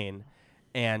 Cloverfield Lane,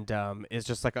 and is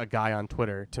just like a guy on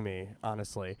Twitter to me,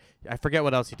 honestly. I forget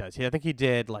what else he does. I think he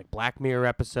did like Black Mirror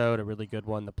episode, a really good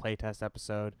one, the Playtest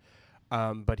episode.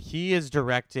 But he is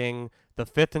directing the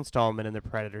 5th installment in the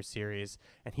Predator series,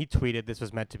 and he tweeted this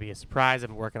was meant to be a surprise. I've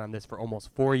been working on this for almost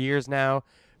 4 years now.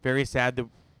 Very sad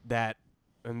that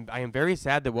I am very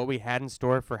sad that what we had in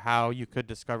store for how you could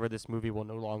discover this movie will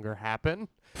no longer happen.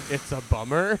 It's a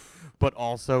bummer, but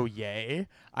also yay.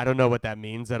 I don't know what that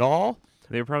means at all.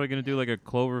 They were probably going to do like a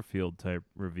Cloverfield type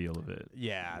reveal of it.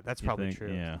 Yeah, that's You probably think?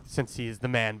 true. Yeah. Since he's the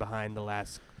man behind the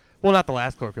last... Well, not the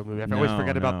last Cloverfield movie. I always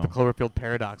forget about the Cloverfield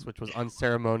Paradox, which was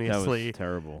unceremoniously... That was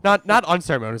terrible. Not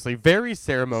unceremoniously, very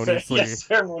ceremoniously... Yes,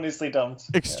 ceremoniously dumped.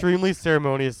 Extremely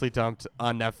ceremoniously dumped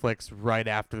on Netflix right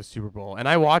after the Super Bowl. And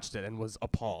I watched it and was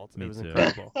appalled. Me It was too.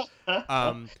 incredible.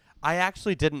 I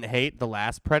actually didn't hate the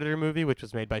last Predator movie, which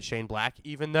was made by Shane Black,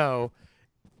 even though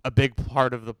a big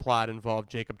part of the plot involved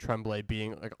Jacob Tremblay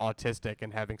being like autistic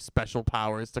and having special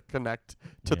powers to connect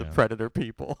to the Predator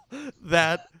people.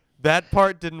 That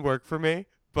part didn't work for me.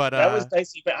 But that was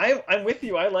dicey, but I'm with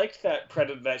you. I liked that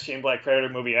Shane Black Predator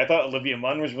movie. I thought Olivia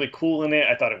Munn was really cool in it.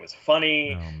 I thought it was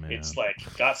funny. Oh, man. It's like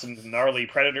got some gnarly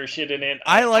Predator shit in it.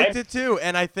 I liked it too,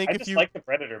 and I think I if just you like the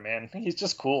Predator, man. He's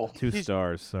just cool. 2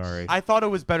 stars, sorry. I thought it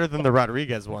was better than the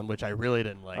Rodriguez one, which I really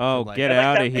didn't like. Oh, Like, get I like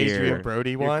out that of here. Adrian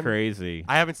Brody You're one. crazy.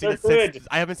 I haven't seen They're it since good.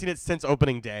 I haven't seen it since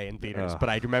opening day in theaters, Ugh. but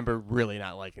I remember really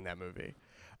not liking that movie.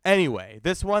 Anyway,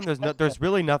 this one there's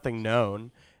really nothing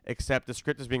known except the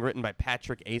script is being written by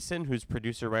Patrick Asen, whose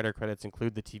producer-writer credits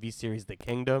include the TV series The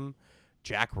Kingdom,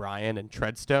 Jack Ryan, and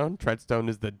Treadstone. Treadstone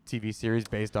is the TV series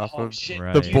based off of Shit.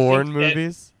 Right. the Do you Bourne think that-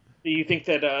 movies. Do you think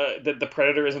that that the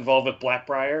Predator is involved with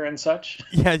Blackbriar and such?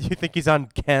 Yeah, you think he's on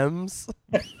Chems?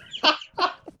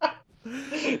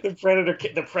 the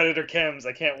Predator Chems.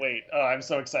 I can't wait. Oh, I'm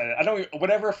so excited. I don't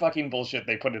whatever fucking bullshit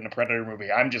they put in a Predator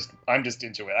movie. I'm just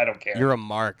into it. I don't care. You're a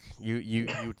mark. You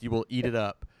will eat it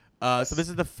up. So this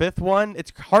is the 5th one.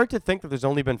 It's hard to think that there's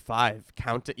only been 5.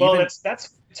 Count it. Well, even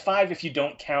it's 5 if you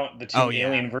don't count the 2 Oh, yeah.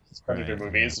 Alien versus Predator Right,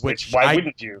 movies. yeah. Which Which why I-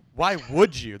 wouldn't you? Why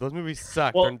would you? Those movies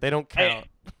suck. Well, They don't count.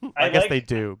 I I guess like- they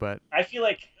do, but I feel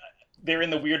like they're in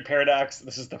the weird paradox.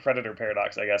 This is the Predator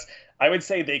paradox, I guess. I would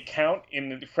say they count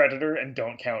in Predator and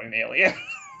don't count in Alien.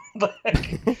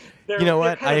 Like, you know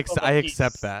what? kind of I both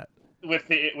accept piece that. with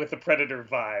the Predator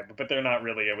vibe, but they're not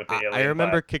really with the Alien. I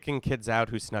remember vibe. kicking kids out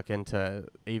who snuck into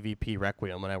AVP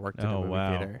Requiem when I worked in a Oh, movie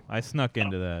wow. theater. I snuck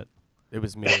into that. It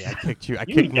was me. I kicked you. I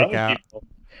You kicked young Nick out. people.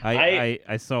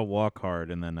 I saw Walk Hard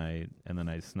and then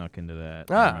I snuck into that.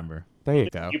 Ah. I remember. There you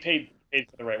go. You paid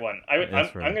for the right one.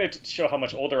 That's right. I'm going to show how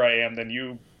much older I am than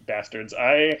you bastards.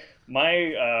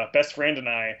 My best friend and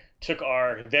I took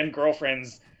our then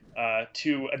girlfriends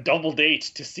to a double date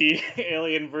to see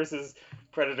Alien versus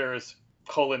Predators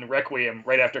Requiem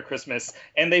right after Christmas,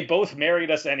 and they both married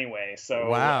us anyway. So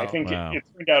Wow. I think Wow. it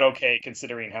turned out okay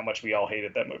considering how much we all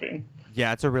hated that movie.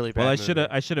 Yeah, it's a really bad Well, movie.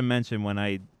 I should have mentioned when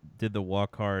I did the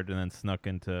Walk Hard and then snuck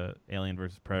into Alien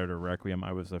vs Predator Requiem,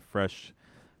 I was a fresh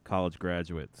college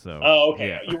graduate. So Oh, okay.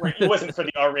 yeah. It wasn't for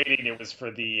the R rating. It was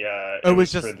for the. It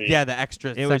was just for the, the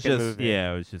extra It second was just movie.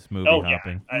 it was just movie Oh, yeah.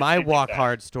 hopping. I My did walk that.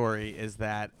 hard story is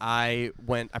that I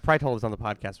probably told this on the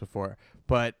podcast before,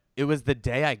 but it was the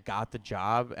day I got the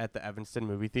job at the Evanston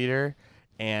movie theater,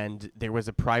 and there was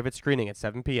a private screening at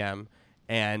 7 p.m.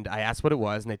 And I asked what it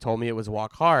was, and they told me it was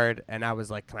Walk Hard, and I was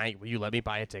like, will you let me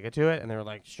buy a ticket to it? And they were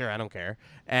like, sure, I don't care.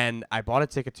 And I bought a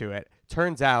ticket to it.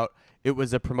 Turns out it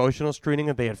was a promotional screening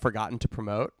that they had forgotten to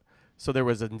promote. so there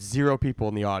was 0 people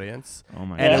in the audience. Oh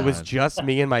my And god. it was just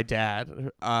me and my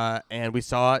dad, and we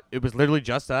saw it. It was literally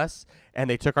just us, and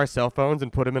they took our cell phones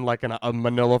and put them in like a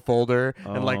manila folder,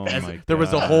 and like Oh my there was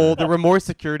a God. whole. There were more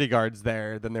security guards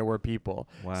there than there were people.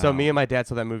 So Wow. me and my dad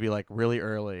saw that movie like really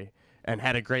early, and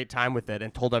had a great time with it,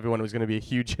 and told everyone it was going to be a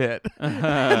huge hit. And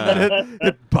then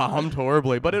it bombed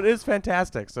horribly, but it is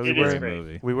fantastic. So It we is were great.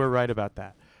 movie. we were right about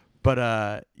that.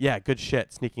 But yeah, good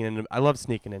shit. Sneaking into. I love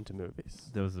sneaking into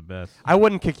movies. That was the best. I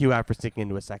wouldn't kick you out for sneaking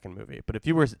into a second movie, but if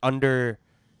you were under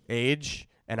age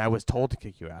and I was told to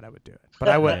kick you out, I would do it. But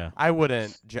I would. Yeah. I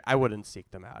wouldn't seek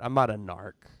them out. I'm not a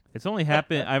narc. It's only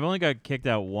happened. I've only got kicked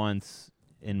out once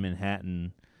in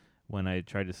Manhattan when I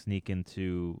tried to sneak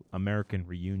into American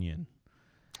Reunion.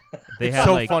 They It's had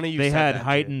so like funny you they said had that, dude.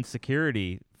 heightened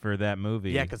security for that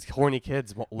movie. Yeah, because horny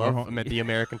kids love hor- them at the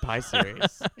American Pie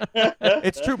series.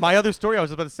 It's true. My other story I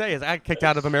was about to say is I got kicked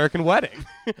out of American Wedding.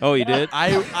 Oh, you did?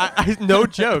 I no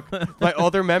joke. My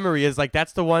other memory is like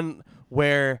that's the one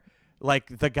where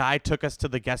like the guy took us to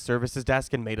the guest services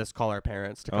desk and made us call our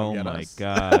parents to come Oh get my us.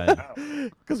 god.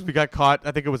 Because we got caught.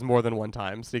 I think it was more than one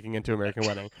time sneaking into American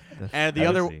Wedding. And the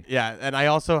other, Heresy. yeah, and I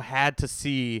also had to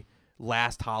see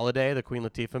Last Holiday, the Queen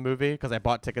Latifah movie, because I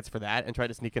bought tickets for that and tried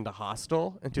to sneak into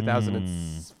Hostel in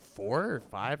 2004 or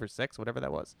 5 or 6, whatever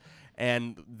that was.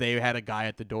 And they had a guy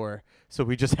at the door, so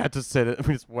we just had to sit.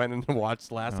 We just went and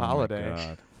watched Last Oh my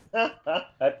Holiday.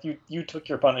 God. You took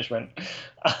your punishment.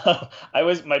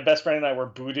 My best friend and I were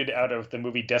booted out of the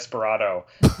movie Desperado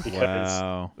because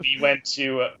Wow. we went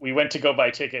to go buy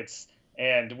tickets,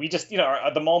 and we just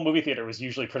the mall movie theater was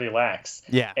usually pretty lax,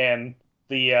 Yeah. and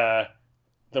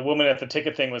the woman at the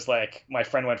ticket thing was like, my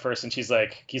friend went first, and he's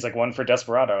like, one for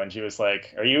Desperado, and she was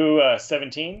like, are you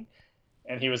 17?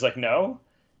 And he was like, no.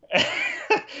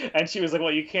 And she was like,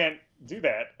 well, you can't do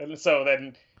that. And so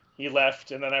then he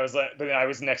left, and then I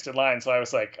was next in line, so I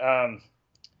was like,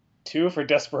 2 for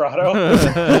Desperado.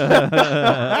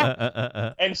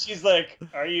 And she's like,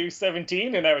 are you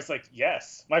 17? And I was like,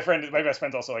 yes. My best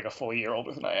friend's also like a full year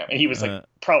older than I am, and he was like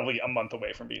probably a month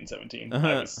away from being 17.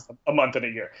 I was a month and a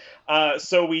year.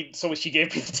 So she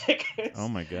gave me the tickets. Oh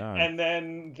my god. And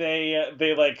then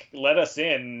they like let us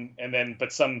in,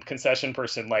 but some concession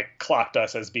person like clocked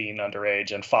us as being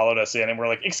underage and followed us in, and we're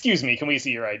like, excuse me, can we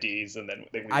see your IDs? And then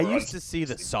I used to see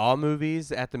the Saw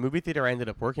movies at the movie theater I ended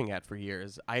up working at for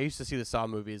years. I used to see the Saw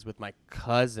movies with my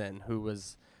cousin who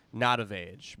was not of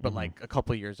age, but like a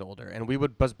couple years older. And we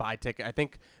would just buy tickets. I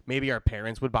think maybe our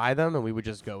parents would buy them and we would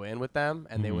just go in with them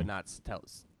and they would not tell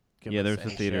us. Yeah, there's a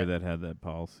any theater shit. that had that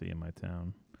policy in my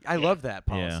town. I love that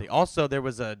Yeah. policy. Also, there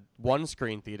was a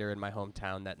one-screen theater in my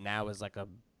hometown that now is like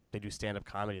they do stand-up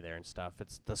comedy there and stuff.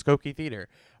 It's the Skokie Theater.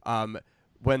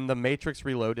 When The Matrix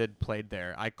Reloaded played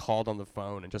there, I called on the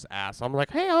phone and just asked. I'm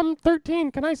like, hey, I'm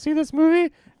 13. Can I see this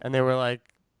movie? And they were like,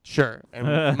 sure. And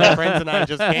my friends and I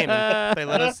just came and they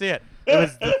let us see it. It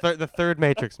was the third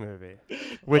Matrix movie,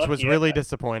 which was really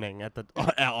disappointing at the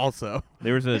also.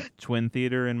 There was a twin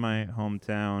theater in my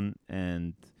hometown,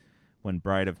 and when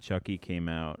Bride of Chucky came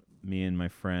out, me and my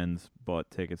friends bought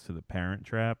tickets to The Parent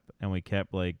Trap, and we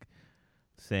kept like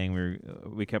saying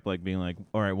we kept like being like,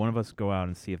 all right, one of us go out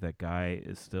and see if that guy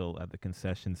is still at the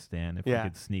concession stand, if we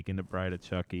could sneak into Bride of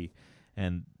Chucky.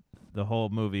 And the whole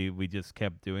movie we just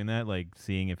kept doing that, like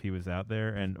seeing if he was out there,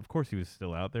 and of course he was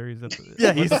still out there. He's at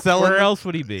the, He's selling. where else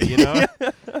would he be, you know?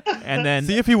 And then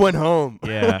See if he went home.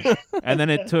 yeah. And then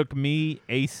it took me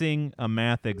acing a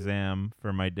math exam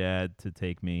for my dad to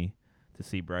take me to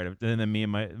see Bride of... And then me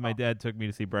and my dad took me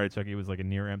to see Bride of Chucky. It was like a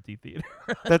near empty theater.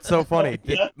 That's so funny.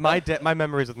 My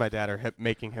memories with my dad are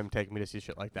making him take me to see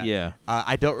shit like that. Yeah.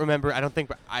 I don't remember. I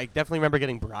definitely remember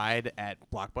getting Bride at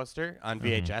Blockbuster on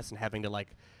VHS and having to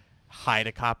like hide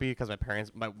a copy because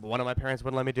one of my parents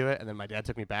wouldn't let me do it, and then my dad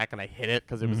took me back and I hid it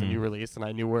because it was a new release and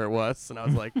I knew where it was, and I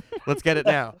was like, let's get it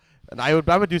now. And I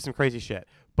would do some crazy shit.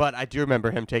 But I do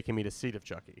remember him taking me to Seed of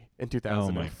Chucky in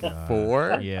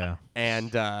 2004. Yeah.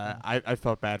 And I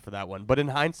felt bad for that one. But in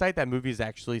hindsight, that movie is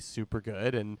actually super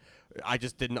good. And I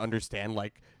just didn't understand.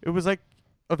 Like, it was like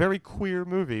a very queer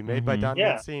movie made by Don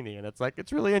Mancini. And it's like,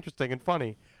 it's really interesting and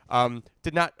funny.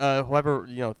 Did not, however,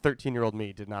 13-year-old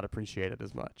me did not appreciate it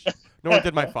as much. Nor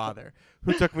did my father,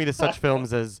 who took me to such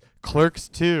films as Clerks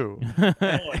 2. Oh,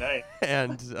 nice.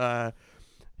 And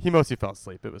he mostly fell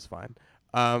asleep. It was fine.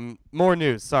 More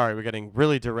news. Sorry, we're getting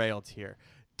really derailed here.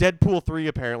 Deadpool 3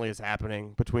 apparently is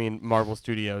happening between Marvel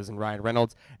Studios and Ryan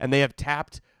Reynolds, and they have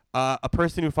tapped a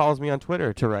person who follows me on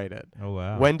Twitter to write it. Oh,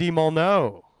 wow. Wendy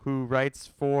Molyneux, who writes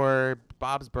for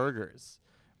Bob's Burgers,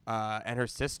 and her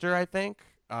sister, I think,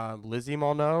 Lizzie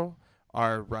Molyneux,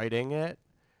 are writing it.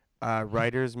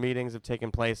 Writers' meetings have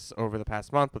taken place over the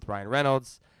past month with Ryan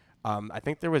Reynolds. I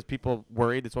think there was people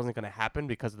worried this wasn't going to happen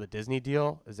because of the Disney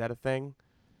deal. Is that a thing?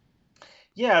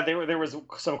 Yeah, there was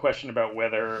some question about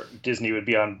whether Disney would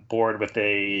be on board with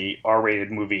a R-rated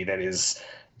movie that is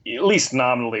at least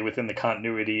nominally within the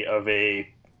continuity of a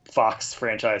Fox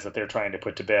franchise that they're trying to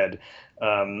put to bed.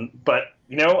 But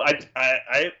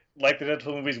I like the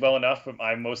Deadpool movies well enough. But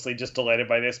I'm mostly just delighted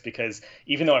by this because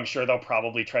even though I'm sure they'll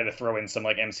probably try to throw in some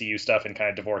like MCU stuff and kind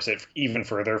of divorce it even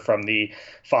further from the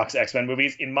Fox X-Men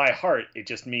movies, in my heart it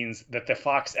just means that the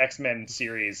Fox X-Men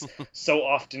series, so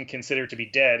often considered to be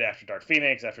dead after Dark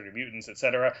Phoenix, after New Mutants,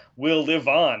 etc., will live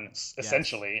on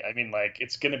essentially. Yes. I mean, like,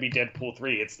 it's going to be Deadpool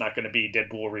 3. It's not going to be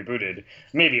Deadpool rebooted.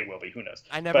 Maybe it will be. Who knows?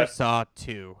 I never saw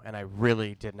 2, and I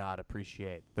really did not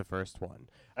appreciate the first one.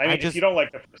 I mean, if you don't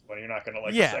like the first one, you're not going to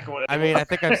like the second one. I mean, I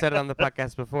think I've said it on the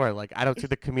podcast before. Like, I don't see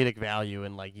the comedic value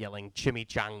in like yelling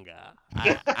chimichanga.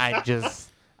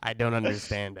 I don't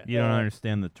understand it. You don't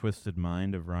understand the twisted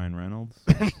mind of Ryan Reynolds?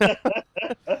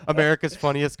 America's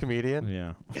funniest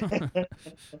comedian.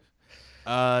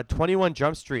 Yeah. 21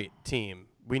 Jump Street team.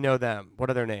 We know them. What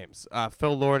are their names?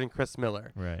 Phil Lord and Chris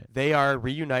Miller. Right. They are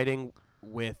reuniting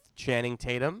with Channing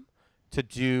Tatum to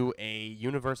do a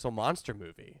Universal monster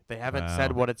movie. They haven't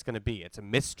said what it's going to be. It's a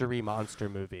mystery monster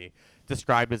movie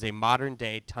described as a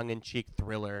modern-day tongue-in-cheek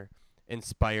thriller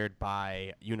inspired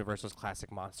by Universal's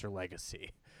classic monster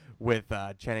legacy. With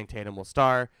Channing Tatum will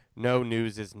star. No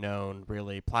news is known,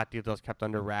 really. Plot details kept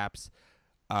under wraps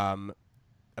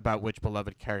about which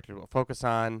beloved character will focus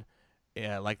on.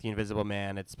 Like The Invisible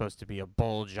Man, it's supposed to be a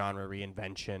bold genre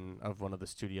reinvention of one of the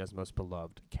studio's most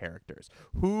beloved characters.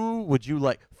 Who would you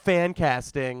like? Fan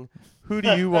casting. Who do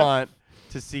you want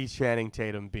to see Channing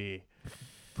Tatum be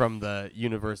from the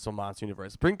Universal Monster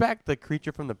Universe? Bring back the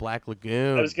creature from the Black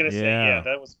Lagoon. I was gonna say,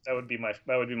 that would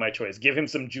be my choice. Give him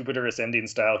some Jupiter Ascending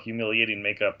style humiliating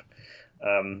makeup.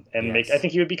 I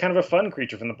think he would be kind of a fun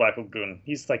creature from the Black Lagoon.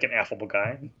 He's like an affable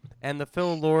guy. And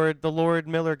the Lord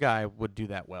Miller guy would do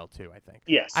that well too, I think.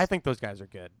 Yes. I think those guys are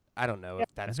good. I don't know if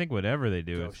that's I think whatever they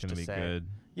do is going to be good.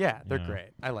 Yeah, they're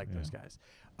great. I like those guys.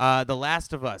 The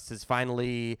Last of Us is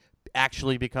finally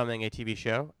actually becoming a TV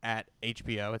show at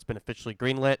HBO. It's been officially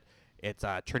greenlit. It's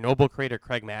Chernobyl creator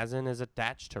Craig Mazin is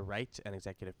attached to write and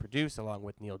executive produce, along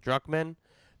with Neil Druckmann,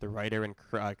 the writer and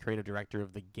creative director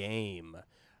of the game.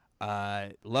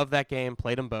 Love that game.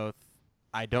 Played them both.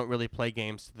 I don't really play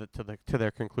games to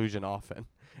their conclusion often,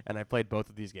 and I played both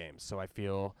of these games, so I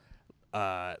feel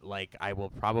like I will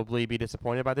probably be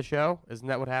disappointed by the show. Isn't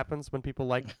that what happens when people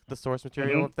like the source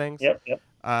material of things? Yep.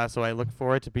 So I look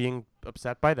forward to being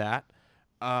upset by that.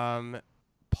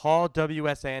 Paul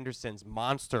W.S. Anderson's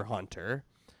Monster Hunter,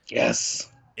 is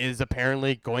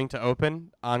apparently going to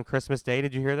open on Christmas Day.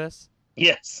 Did you hear this?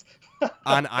 Yes.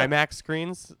 On IMAX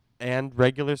screens and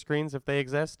regular screens if they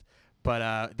exist.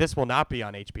 But this will not be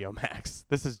on HBO Max.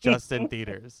 This is just in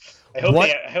theaters. I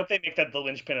hope they make that the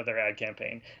linchpin of their ad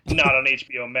campaign. Not on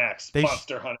HBO Max.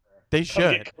 Monster Hunter. They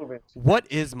should. What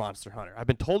is Monster Hunter? I've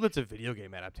been told it's a video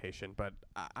game adaptation, but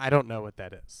I don't know what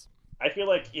that is. I feel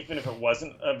like even if it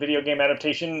wasn't a video game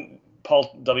adaptation,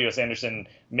 Paul W.S. Anderson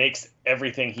makes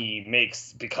everything he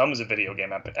makes becomes a video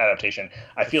game adaptation.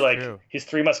 I feel like his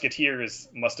Three Musketeers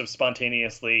must have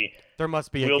spontaneously... There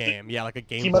must be a game. Yeah, like a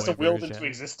Game Boy He must have willed version. into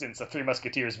existence a Three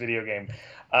Musketeers video game.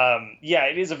 Yeah,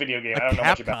 it is a video game. I don't know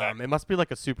much about that. It must be like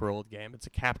a super old game. It's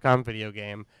a Capcom video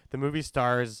game. The movie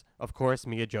stars, of course,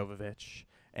 Mia Jovovich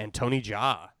and Tony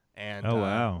Jaa and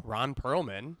Ron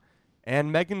Perlman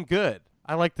and Megan Good.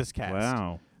 I like this cast.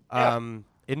 Wow.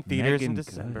 In theaters in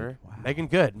December. Wow. Megan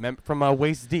Good from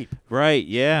Waist Deep. Right,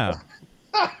 yeah.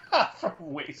 From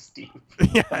Waist Deep.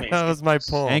 Yeah, that was my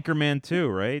pull. Anchorman 2,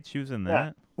 right? She was in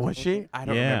that. Was she? I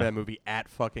don't remember that movie at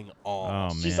fucking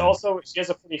all. Oh, she has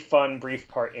a pretty fun brief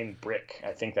part in Brick.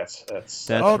 I think that's that's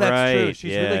right. true.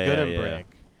 She's really good in Brick.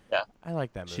 Yeah. I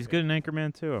like that movie. She's good in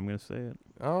Anchorman 2, I'm going to say it.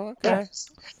 Oh, okay.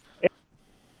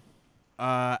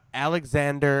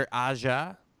 Alexander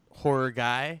Aja, horror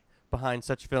guy behind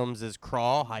such films as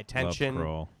Crawl, High Tension. Love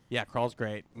Crawl. Yeah, Crawl's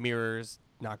great. Mirrors,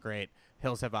 not great.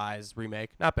 Hills Have Eyes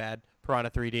remake, not bad. Piranha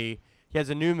 3D. He has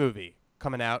a new movie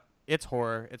coming out. It's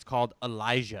horror. It's called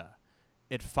Elijah.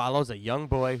 It follows a young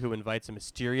boy who invites a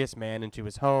mysterious man into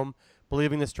his home,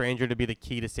 believing the stranger to be the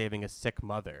key to saving a sick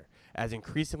mother. As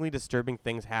increasingly disturbing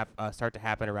things start to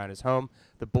happen around his home,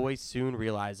 the boy soon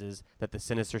realizes that the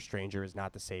sinister stranger is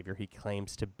not the savior he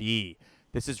claims to be.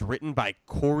 This is written by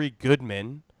Corey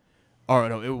Goodman. Oh,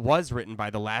 no, it was written by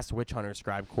the last Witch Hunter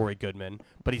scribe, Corey Goodman,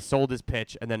 but he sold his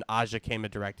pitch, and then Aja came to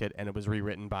direct it, and it was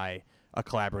rewritten by a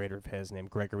collaborator of his named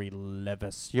Gregory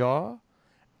Levasseur.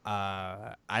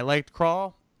 I liked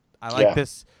Crawl. I like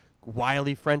this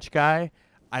wily French guy.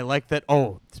 I like that.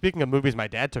 Oh, speaking of movies my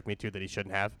dad took me to that he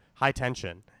shouldn't have, High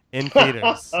Tension in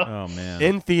theaters. Oh man.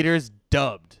 In theaters,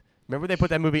 dubbed. Remember they put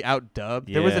that movie out dubbed?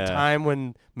 Yeah. There was a time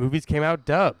when movies came out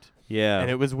dubbed. Yeah. And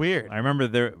it was weird. I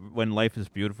remember when Life is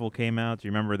Beautiful came out. Do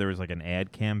you remember there was like an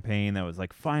ad campaign that was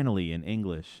like finally in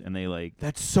English, and they like.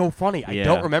 That's so funny. I Yeah.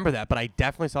 don't remember that, but I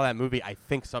definitely saw that movie. I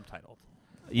think subtitled.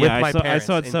 Yeah, with my I saw it parents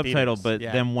in subtitled, theaters. but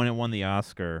Yeah. then when it won the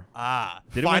Oscar,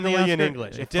 Did it win the finally in Oscar?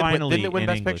 English. It Finally didn't it win in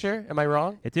Best English. Picture? Am I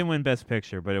wrong? It didn't win Best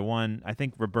Picture, but it won. I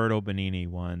think Roberto Benigni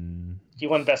won He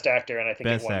won Best Actor, and I think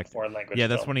Best he won Actor. Foreign Language. Yeah,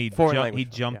 that's film. when he Foreign he language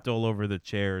film, jumped all over the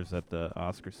chairs at the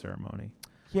Oscar ceremony.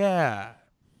 Yeah.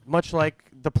 Much like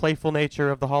the playful nature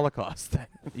of the Holocaust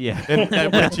Yeah.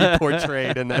 and which he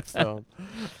portrayed in that film.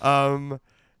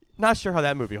 Not sure how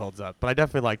that movie holds up, but I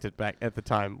definitely liked it back at the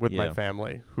time with my Yeah.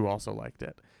 family, who also liked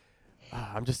it.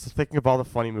 I'm just thinking of all the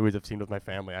funny movies I've seen with my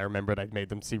family. I remembered I made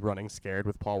them see Running Scared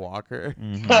with Paul Walker.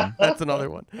 Mhm. That's another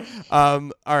one. All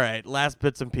right, last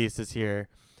bits and pieces here.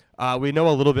 We know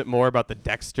a little bit more about the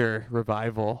Dexter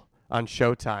revival on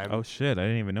Showtime. Oh shit! I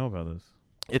didn't even know about this.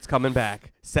 It's coming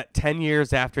back. Set 10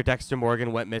 years after Dexter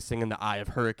Morgan went missing in the eye of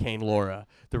Hurricane Laura,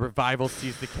 the revival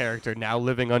sees the character now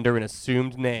living under an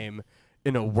assumed name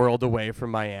in a world away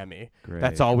from Miami. Great.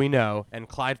 That's all we know. And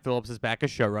Clyde Phillips is back as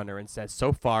showrunner and says,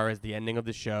 so far as the ending of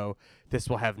the show, this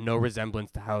will have no resemblance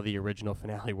to how the original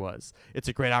finale was. It's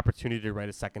a great opportunity to write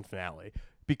a second finale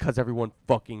because everyone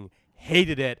fucking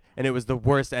hated it, and it was the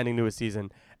worst ending to a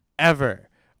season ever.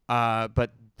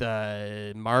 But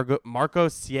the Marco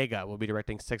Siega will be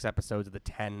directing 6 episodes of the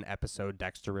 10-episode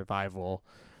Dexter revival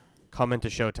coming to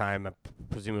Showtime,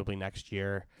 presumably next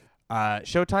year.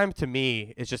 Showtime, to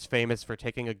me, is just famous for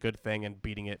taking a good thing and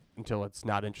beating it until it's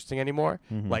not interesting anymore.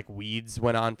 Mhm. Like Weeds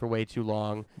went on for way too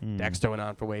long. Mm. Dexter went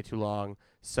on for way too long.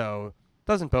 So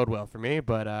doesn't bode well for me,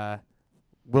 but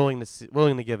willing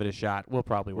to give it a shot. We'll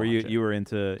probably Were watch you it.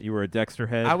 you were a Dexter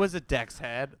head? I was a Dex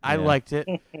head. I Yeah. liked it.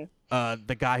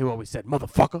 The guy who always said,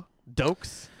 motherfucker,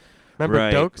 Dokes. Remember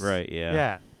right, Dokes? Right. Yeah.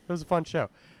 Yeah. It was a fun show.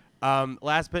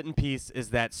 Last bit and piece is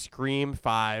that Scream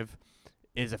 5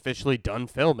 is officially done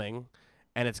filming,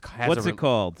 and What's it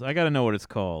called? I got to know what it's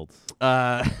called.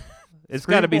 It's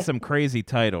Scream- got to be some crazy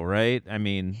title, right? I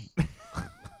mean,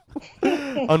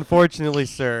 Unfortunately,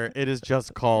 sir, it is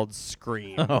just called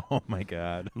Scream. oh my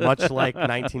God. Much like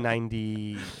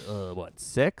 1990,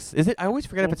 six? Is it? I always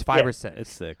forget if it's 5 or 6.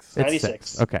 It's 6. It's 96.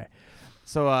 6. Okay.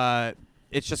 So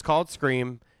it's just called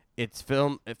Scream. It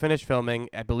finished filming.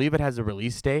 I believe it has a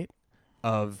release date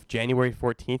of January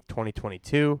 14th,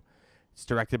 2022. It's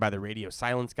directed by the Radio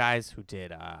Silence guys who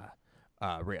did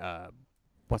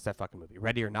what's that fucking movie?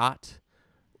 Ready or Not,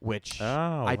 which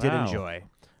I did wow. enjoy.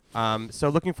 So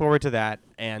looking forward to that.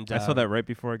 And I saw that right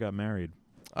before I got married.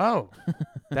 Oh,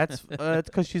 that's it's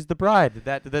because she's the bride. Did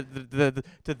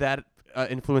that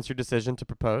influence your decision to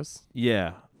propose?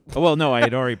 Yeah. Oh, well, no, I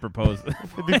had already proposed.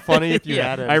 It'd be funny if you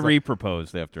Yeah, had it. I It's like,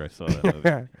 re-proposed after I saw that movie.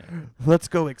 Yeah. let's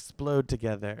go explode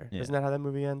together. Yeah. Isn't that how that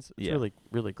movie ends? It's Yeah. really,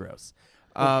 really gross.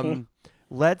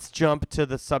 Let's jump to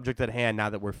the subject at hand now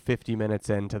that we're 50 minutes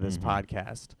into this Mhm.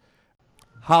 podcast.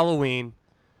 Halloween,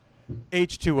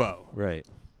 H2O. Right.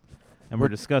 And we're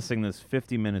discussing this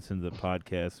 50 minutes into the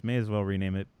podcast. May as well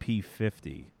rename it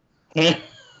P50.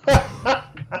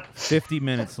 50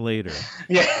 minutes later.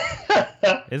 Yeah.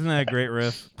 Isn't that a great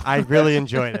riff? I really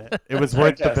enjoyed it. It was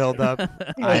worth the Fantastic.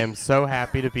 build-up. I am so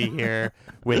happy to be here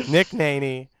with Nick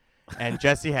Naney and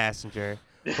Jesse Hassinger.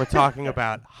 We're talking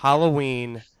about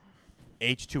Halloween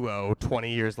H2O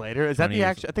 20 years later. Is that 20 the years-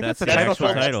 actual? I think that's that's the the actual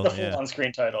actual title, That's the yeah. full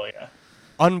on-screen title, yeah.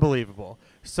 Unbelievable.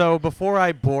 So before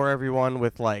I bore everyone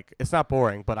with it's not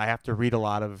boring, but I have to read a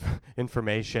lot of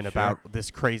information about this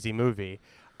crazy movie.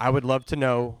 I would love to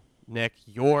know, Nick,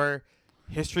 your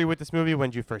history with this movie.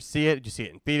 When did you first see it? Did you see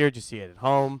it in theater? Did you see it at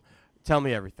home? Tell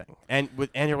me everything, and your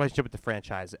relationship with the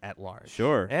franchise at large.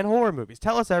 Sure. And horror movies.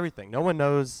 Tell us everything. No one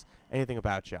knows anything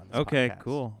about you on this Okay, podcast.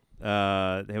 cool.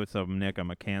 Hey, what's up, Nick? I'm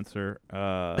a Cancer.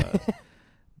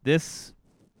 This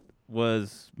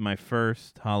was my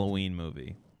first Halloween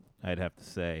movie, I'd have to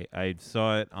say. I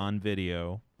saw it on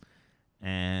video,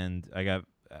 and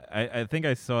I think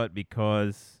I saw it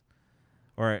because,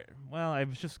 I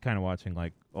was just kind of watching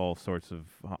like all sorts of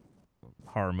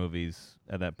horror movies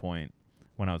at that point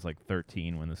when I was like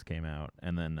 13 when this came out,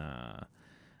 and then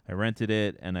I rented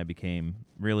it and I became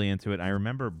really into it. I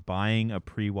remember buying a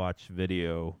pre-watch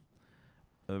video.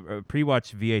 A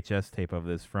pre-watch VHS tape of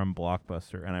this from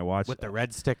Blockbuster, and I watched With the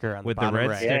red sticker on with the bottom red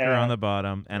right. sticker Yeah. on the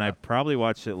bottom, and I Yeah. probably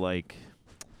watched it like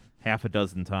half a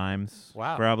dozen times.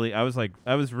 Wow. Probably I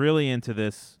was really into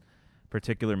this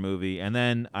particular movie. And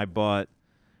then I bought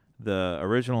the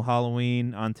original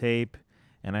Halloween on tape,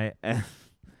 and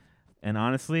and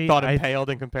honestly, Thought it paled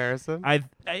in comparison.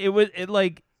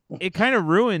 It kind of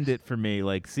ruined it for me,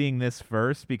 like seeing this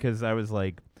first, because I was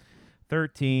like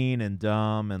 13 and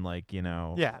dumb and like,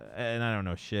 Yeah. and I don't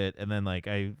know shit. And then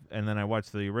I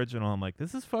watched the original. I'm like,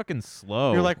 this is fucking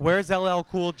slow. You're like, where's LL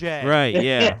Cool J? Right,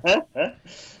 yeah.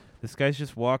 This guy's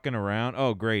just walking around.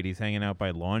 Oh, great, he's hanging out by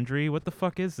laundry. What the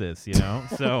fuck is this?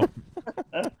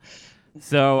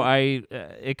 So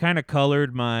it kind of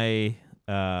colored my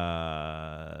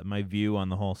my view on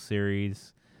the whole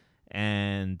series,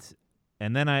 and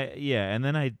then I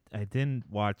didn't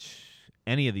watch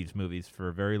any of these movies for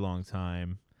a very long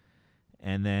time.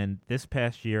 And then this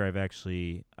past year,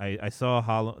 I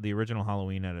saw the original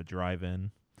Halloween at a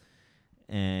drive-in,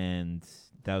 and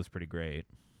that was pretty great.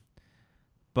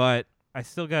 But I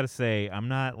still got to say, I'm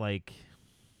not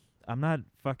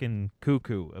fucking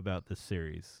cuckoo about this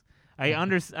series. I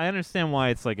understand why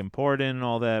it's like important and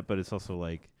all that, but it's also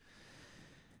like,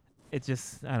 it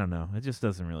just, I don't know, it just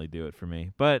doesn't really do it for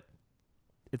me. But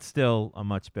it's still a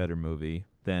much better movie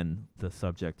than the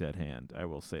subject at hand. I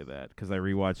will say that, because I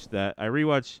rewatched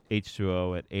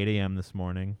H20 at 8 a.m. this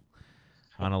morning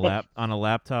on a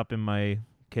laptop in my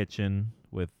kitchen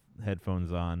with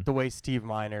headphones on. The way Steve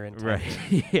Miner intended.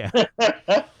 Right.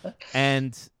 Yeah.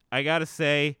 And I gotta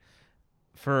say,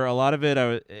 for a lot of it,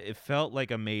 it felt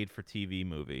like a made-for-TV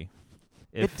movie.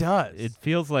 It does. It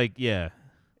feels like, yeah.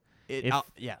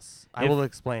 Yes, I will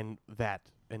explain that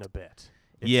in a bit.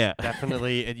 Yeah.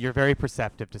 Definitely, you're very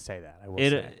perceptive to say that. I will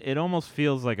say. It almost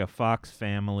feels like a Fox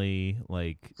Family,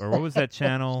 or what was that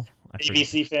channel?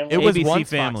 ABC Family. It was ABC once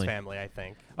Family. Fox Family, I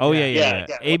think. Oh yeah. Yeah.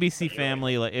 ABC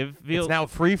Family, like it feels It's now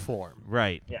Freeform.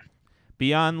 right. Yeah.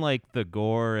 Beyond like the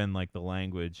gore and like the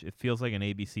language, it feels like an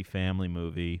ABC Family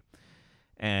movie,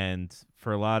 and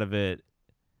for a lot of it,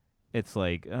 it's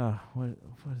like, what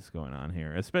is going on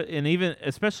here?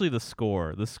 Especially the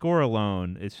score. The score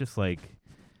alone, it's just like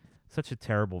such a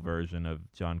terrible version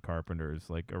of John Carpenter's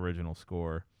like original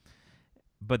score.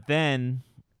 But then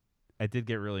I did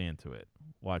get really into it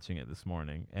watching it this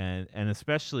morning, and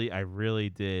especially I really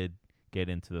did get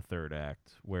into the third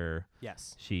act where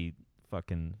Yes. she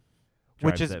fucking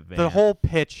Which drives is that van. the whole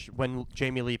pitch when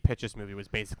Jamie Lee pitched this movie was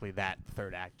basically that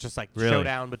third act, just like Really?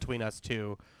 showdown between us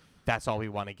two. That's all we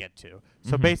want to get to.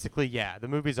 So Mhm. basically, yeah, the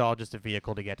movie's all just a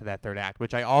vehicle to get to that third act,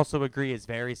 which I also agree is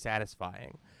very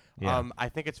satisfying. Yeah. I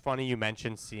think it's funny you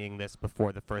mentioned seeing this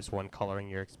before the first one, coloring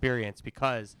your experience,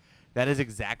 because that is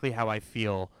exactly how I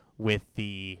feel with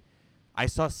I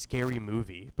saw Scary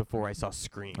Movie before I saw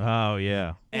Scream. Oh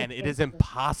yeah. And it is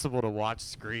impossible to watch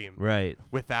Scream Right.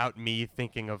 without me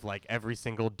thinking of like every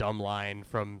single dumb line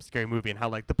from Scary Movie and how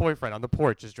like the boyfriend on the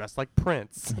porch is dressed like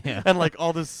Prince Yeah. and like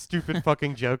all the stupid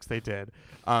fucking jokes they did.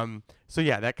 So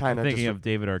yeah, that kind I'm of thinking of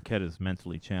David Arquette as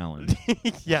mentally challenged.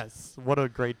 yes, what a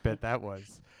great bit that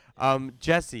was.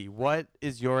 Jesse, what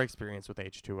is your experience with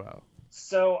H2O?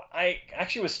 So I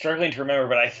actually was struggling to remember,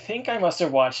 but I think I must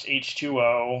have watched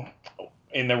H2O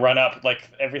in the run-up, like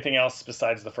everything else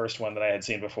besides the first one that I had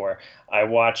seen before. I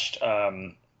watched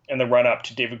in the run-up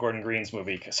to David Gordon Green's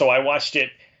movie. So I watched it,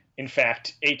 in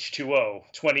fact, H2O,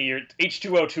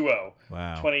 H2O20,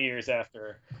 Wow. 20 years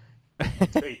after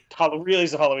the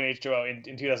release of Halloween H2O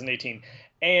in 2018.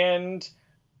 And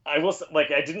I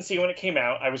didn't see it when it came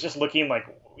out. I was just looking like,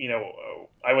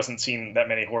 I wasn't seeing that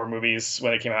many horror movies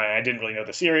when it came out. I didn't really know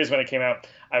the series when it came out.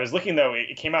 I was looking, though.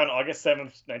 It came out on August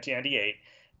 7th, 1998.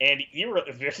 And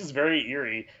this is very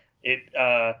eerie. It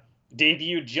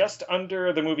debuted just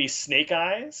under the movie Snake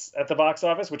Eyes at the box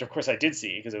office, which, of course, I did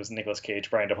see because it was a Nicolas Cage,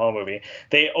 Brian De Palma movie.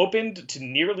 They opened to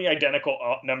nearly identical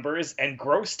numbers and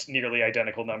grossed nearly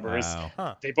identical numbers. Wow.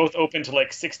 Huh. They both opened to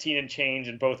like 16 and change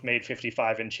and both made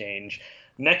 55 and change.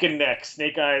 Neck and neck,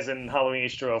 Snake Eyes and Halloween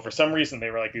H2O. For some reason, they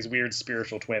were like these weird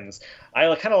spiritual twins. I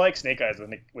kind of like Snake Eyes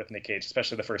with Nick Cage,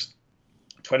 especially the first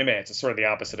 20 minutes. It's sort of the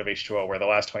opposite of H2O, where the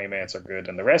last 20 minutes are good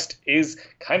and the rest is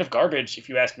kind of garbage, if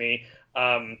you ask me.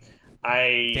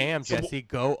 Jesse,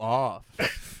 go off.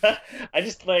 I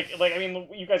just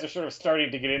you guys are sort of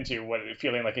starting to get into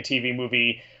feeling like a TV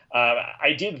movie.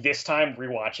 I did this time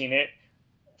rewatching it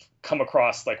come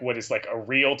across like what is like a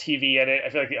real TV edit. I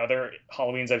feel like the other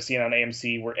Halloweens I've seen on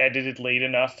AMC were edited late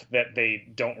enough that they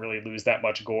don't really lose that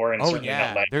much gore. And certainly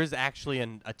not like, there's actually a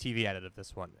TV edit of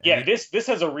this one. Yeah, this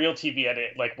has a real TV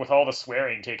edit, like with all the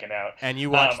swearing taken out. And you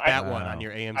watched that one Wow. on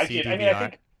your AMC I did. DVR. I mean, I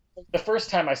think the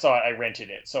first time I saw it, I rented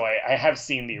it, so I have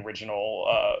seen the original,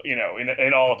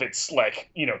 in all of its like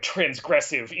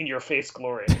transgressive, in your face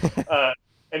glory.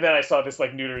 And then I saw this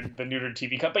like neutered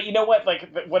TV cut. But you know what? Like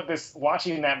what this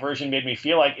watching that version made me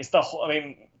feel like is the whole. I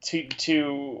mean,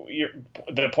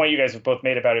 the point you guys have both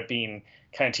made about it being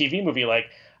kind of TV movie, like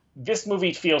this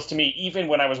movie feels to me, even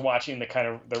when I was watching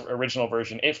the original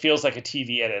version, it feels like a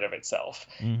TV edit of itself.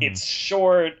 Mm-hmm. It's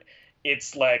short.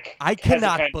 It's like I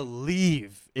cannot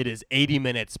believe it is 80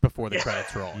 minutes before the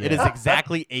credits roll. Yeah. It is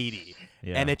exactly 80.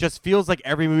 Yeah. And it just feels like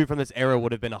every movie from this era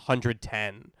would have been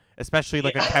 110, especially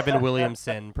like a Kevin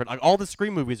Williamson. Like all the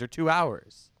Scream movies are 2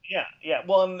 hours. Yeah.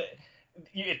 Well,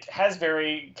 it has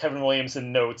very Kevin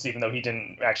Williamson notes, even though he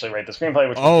didn't actually write the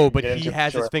screenplay. But he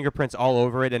has his fingerprints all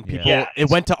over it, and people. Yeah, it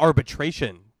went to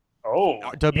arbitration.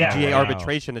 WGA wow.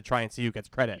 arbitration to try and see who gets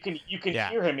credit. You can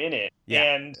hear him in it,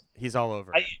 and he's all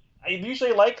over. I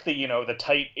usually like the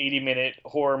tight 80-minute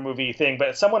horror movie thing,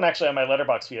 but someone actually on my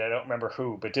Letterboxd feed, I don't remember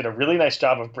who, but did a really nice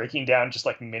job of breaking down just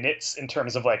like minutes in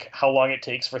terms of like how long it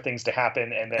takes for things to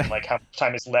happen, and then like how much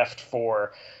time is left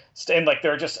for, and like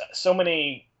there are just so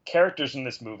many characters in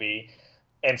this movie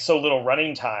and so little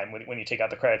running time when you take out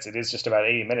the credits. It is just about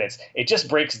 80 minutes. It just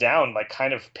breaks down like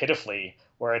kind of pitifully,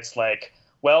 where it's like,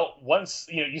 well, once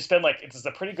you spend like, it's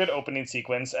a pretty good opening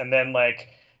sequence, and then like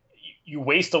you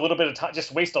waste a little bit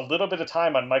of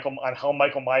time on how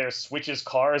Michael Myers switches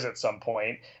cars at some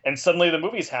point, and suddenly the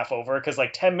movie's half over, because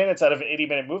like 10 minutes out of an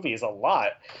 80-minute movie is a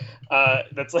lot.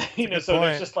 That's like, so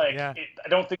there's just like, I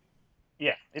don't think,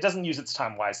 it doesn't use its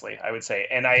time wisely, I would say.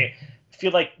 And I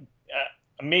feel like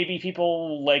maybe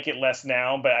people like it less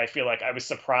now, but I feel like I was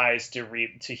surprised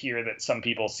to hear that some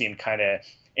people seemed kind of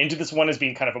into this one as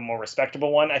being kind of a more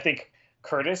respectable one. I think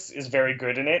Curtis is very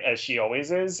good in it, as she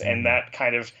always is, and that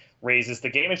kind of raises the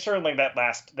game. And certainly that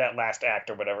last act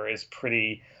or whatever is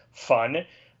pretty fun,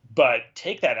 but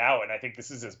take that out, and I think this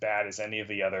is as bad as any of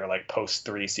the other like post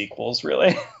 3 sequels,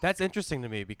 really. That's interesting to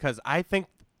me, because I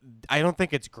don't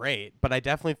think it's great, but I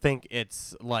definitely think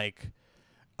it's like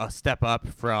a step up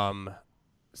from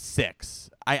 6.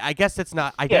 I guess it's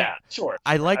not. Sure.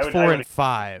 I like 4 and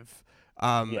 5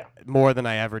 more than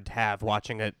I ever have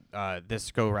watching it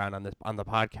this go around on the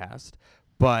podcast,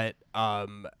 but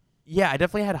I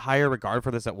definitely had higher regard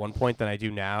for this at one point than I do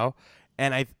now,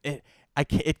 and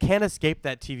it can't escape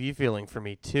that TV feeling for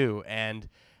me too, and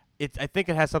I think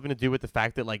it has something to do with the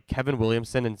fact that like Kevin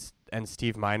Williamson and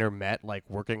Steve Miner met like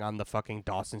working on the fucking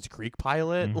Dawson's Creek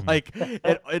pilot. Mm-hmm. Like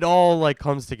it all like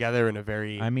comes together in a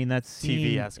very that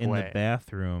scene TV-esque in way. the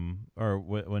bathroom, or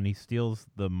when he steals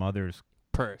the mother's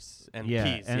purse and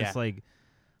keys. And it's like,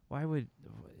 why would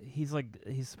he's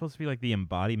supposed to be like the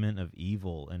embodiment of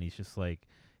evil, and he's just like,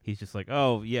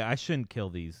 oh yeah, I shouldn't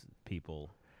kill these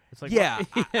people. It's like,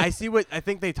 I see what I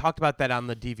think they talked about that on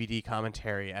the DVD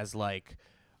commentary as like,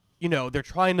 they're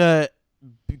trying to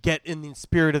get in the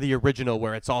spirit of the original,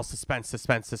 where it's all suspense,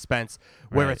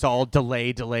 where Right. it's all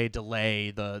delay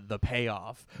the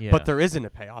payoff. Yeah. But there isn't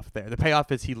a payoff there. The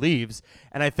payoff is he leaves,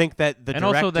 and I think that the and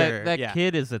director, also that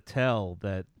kid is a tell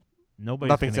that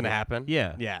nothing's gonna happen.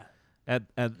 Yeah.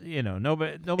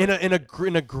 Nobody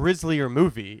In a grislier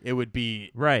movie, it would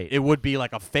be right. It would be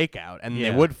like a fake out, and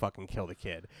they would fucking kill the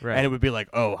kid, Right. and it would be like,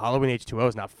 oh, Halloween H2O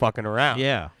is not fucking around.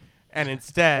 Yeah. And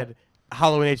instead,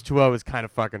 Halloween H2O is kind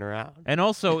of fucking around. And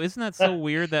also, isn't that so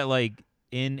weird that like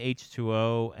in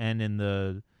H2O and in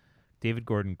the David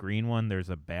Gordon Green one, there's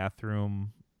a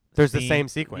bathroom. There's scene? the same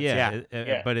sequence.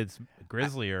 Yeah. But it's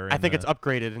grislier. I think it's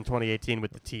upgraded in 2018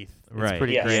 with the teeth. It's Right.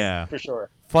 pretty Yes, great. Yeah. for sure.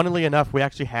 Funnily enough, we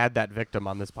actually had that victim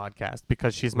on this podcast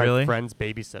because she's my Really? friend's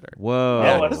babysitter. Whoa.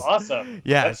 Oh, that's awesome.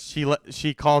 Yeah, That's-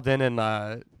 she called in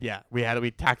and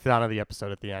we tacked it on to the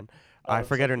episode at the end. I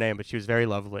forget her name, but she was very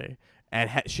lovely, and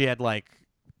she had like,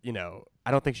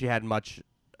 I don't think she had much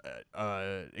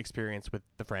experience with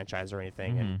the franchise or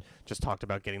anything, and just talked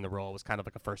about getting the role. It was kind of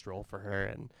like a first role for her,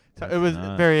 and so it was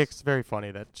nuts. very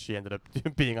funny that she ended up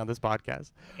being on this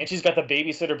podcast. And she's got the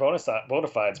babysitter bona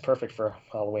fides, perfect for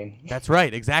Halloween. That's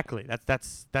right, exactly.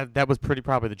 That was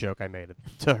probably the joke I made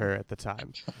to her at the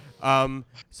time.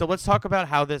 So let's talk about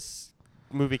how this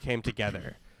movie came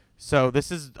together. So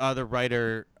this is the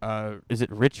writer. Is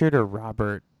it Richard or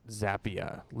Robert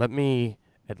Zappia? Let me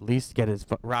at least get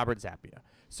Robert Zappia.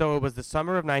 So it was the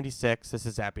summer of '96. This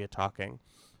is Zappia talking.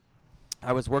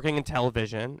 I was working in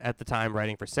television at the time,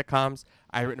 writing for sitcoms.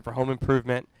 I had written for Home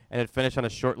Improvement and had finished on a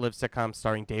short-lived sitcom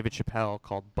starring David Chappelle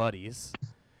called Buddies.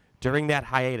 During that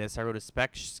hiatus, I wrote a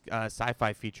spec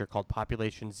sci-fi feature called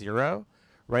Population Zero.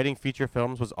 Writing feature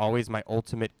films was always my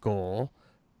ultimate goal.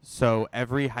 So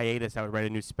every hiatus, I would write a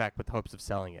new spec with hopes of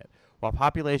selling it. While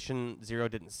Population Zero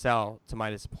didn't sell, to my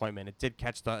disappointment, it did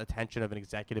catch the attention of an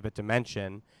executive at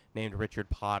Dimension named Richard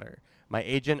Potter. My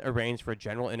agent arranged for a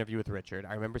general interview with Richard.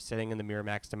 I remember sitting in the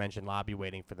Miramax Dimension lobby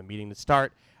waiting for the meeting to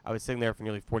start. I was sitting there for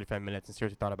nearly 45 minutes and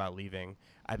seriously thought about leaving.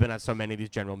 I've been at so many of these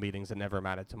general meetings that never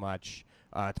amounted to much.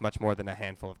 It's much more than a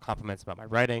handful of compliments about my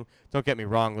writing. Don't get me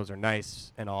wrong, those are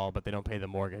nice and all, but they don't pay the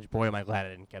mortgage. Boy, am I glad I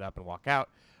didn't get up and walk out.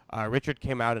 Richard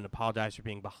came out and apologized for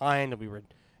being behind,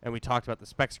 and we talked about the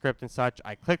spec script and such.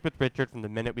 I clicked with Richard from the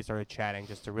minute we started chatting,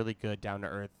 just a really good,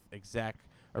 down-to-earth exec,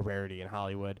 a rarity in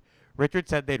Hollywood. Richard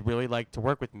said they'd really like to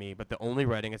work with me, but the only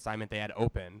writing assignment they had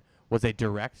open was a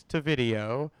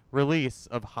direct-to-video release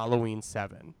of Halloween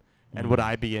 7, and would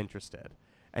I be interested?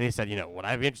 And he said, would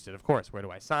I be interested? Of course. Where do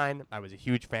I sign? I was a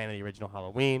huge fan of the original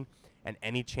Halloween, and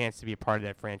any chance to be a part of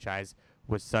that franchise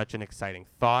was such an exciting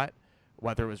thought,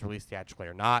 whether it was released theatrically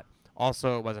or not.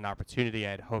 Also, it was an opportunity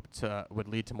I had hoped would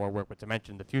lead to more work with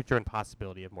Dimension in the future and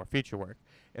possibility of more feature work.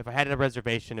 If I had a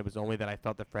reservation, it was only that I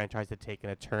felt the franchise had taken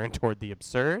a turn toward the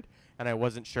absurd, and I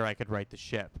wasn't sure I could right the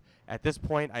ship. At this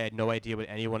point, I had no idea what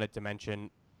anyone at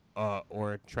Dimension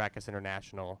or Trackus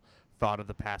International thought of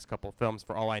the past couple films.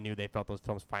 For all I knew, they felt those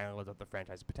films finally lived up the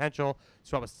franchise potential,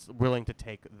 so I was willing to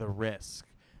take the risk.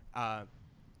 And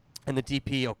the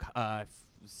DP,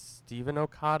 Stephen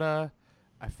Okada,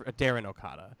 Darren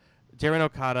Okada. Darren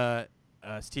Okada,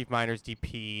 Steve Miner's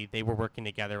DP, they were working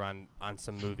together on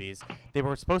some movies. They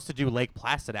were supposed to do Lake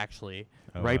Placid, actually,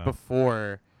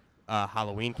 before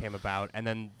Halloween came about. And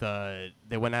then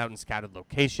they went out and scouted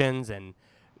locations, and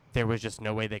there was just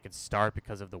no way they could start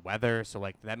because of the weather. So,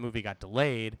 that movie got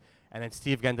delayed. And then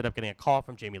Steve ended up getting a call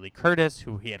from Jamie Lee Curtis,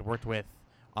 who he had worked with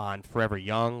on Forever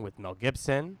Young with Mel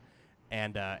Gibson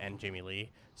and Jamie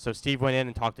Lee. So Steve went in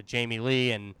and talked to Jamie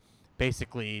Lee, and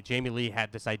basically, Jamie Lee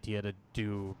had this idea to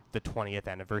do the 20th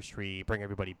anniversary, bring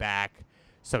everybody back.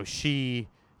 So she,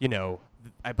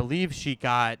 I believe she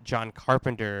got John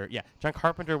Carpenter. Yeah, John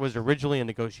Carpenter was originally in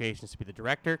negotiations to be the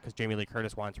director because Jamie Lee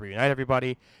Curtis wanted to reunite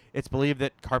everybody. It's believed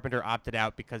that Carpenter opted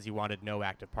out because he wanted no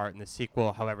active part in the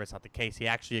sequel. However, it's not the case. He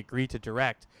actually agreed to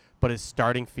direct, but his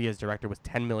starting fee as director was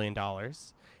 $10 million,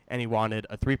 and he wanted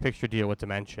a 3-picture deal with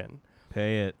Dimension.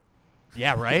 Pay it.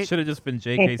 Yeah, right? Should have just been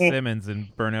J.K. Simmons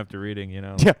and Burn After Reading,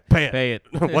 Yeah, pay it.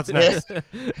 What's next?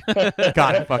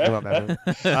 God, I fucking love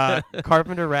that movie.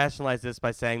 Carpenter rationalized this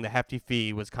by saying the hefty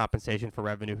fee was compensation for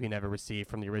revenue he never received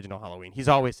from the original Halloween. He's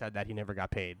always said that he never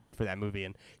got paid for that movie,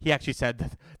 and he actually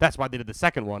said that's why they did the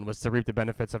second one, was to reap the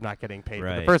benefits of not getting paid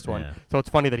for the first one. So it's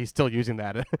funny that he's still using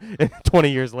that 20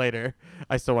 years later.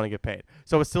 I still want to get paid.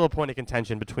 So it's still a point of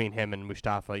contention between him and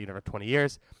Mustafa, for 20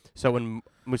 years. So when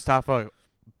Mustafa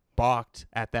balked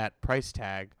at that price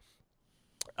tag,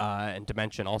 and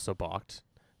Dimension also balked,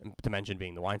 Dimension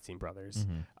being the Weinstein brothers,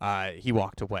 he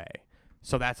walked away.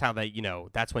 So that's how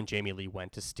that's when Jamie Lee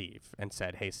went to Steve and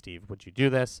said, hey, Steve, would you do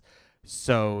this?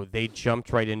 So they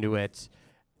jumped right into it.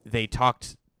 They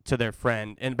talked to their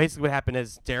friend, and basically what happened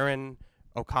is Darren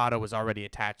Okada was already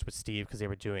attached with Steve because they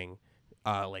were doing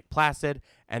Lake Placid,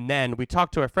 and then we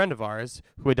talked to a friend of ours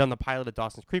who had done the pilot of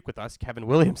Dawson's Creek with us, Kevin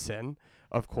Williamson,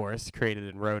 of course, created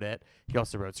and wrote it. He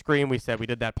also wrote Scream. We said, we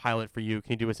did that pilot for you.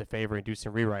 Can you do us a favor and do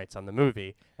some rewrites on the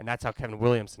movie? And that's how Kevin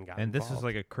Williamson got involved. And this was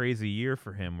a crazy year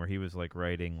for him where he was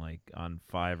writing on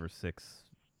 5 or 6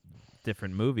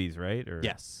 different movies, right? Or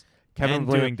yes. Kevin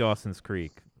doing Dawson's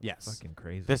Creek. Yes. Fucking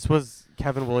crazy. This was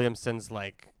Kevin Williamson's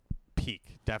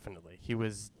peak, definitely. He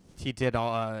wrote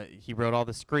all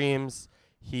the Screams.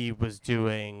 He was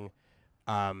doing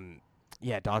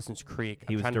Dawson's Creek.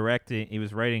 He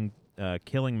was writing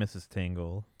Killing Mrs.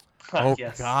 Tingle. Oh,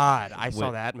 yes. God. I saw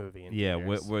that movie.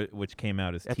 Which came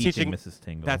out as Teaching Mrs.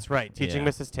 Tingle. That's right. Teaching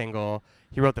Mrs. Tingle.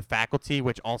 He wrote The Faculty,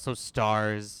 which also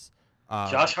stars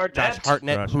Josh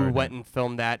Hartnett. Who went and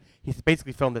filmed that. He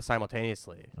basically filmed it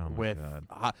simultaneously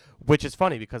which is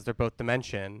funny because they're both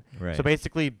Dimension. Right. So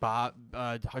basically,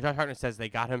 Josh Hartnett says they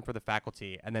got him for The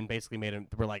Faculty, and then basically made him.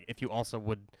 We're like, if you also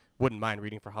wouldn't mind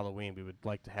reading for Halloween, we would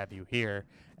like to have you here.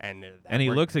 And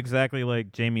he looks exactly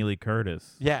like Jamie Lee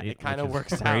Curtis. Yeah, it kind of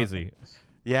works crazy. out.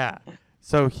 Yeah.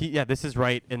 So this is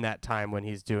right in that time when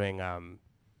he's doing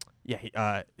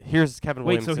here's Kevin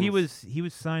Williamson. Wait, so he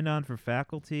was signed on for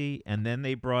Faculty, and then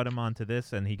they brought him onto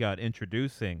this, and he got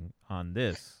introducing on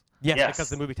this. Yes, because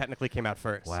the movie technically came out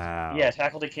first. Wow. Yeah,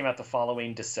 Faculty came out the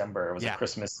following December. It was a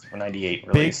Christmas 98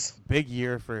 release. Big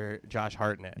year for Josh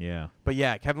Hartnett. Yeah. But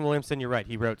yeah, Kevin Williamson, you're right.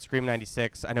 He wrote Scream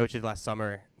 96, I Know What You Did Last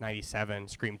Summer 97,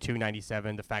 Scream 2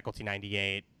 97, The Faculty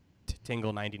 98,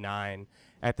 Tingle 99.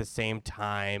 At the same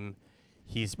time,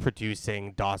 he's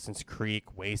producing Dawson's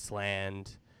Creek,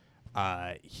 Wasteland.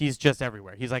 He's just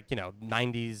everywhere. He's late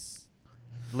 90s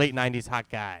hot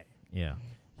guy. Yeah.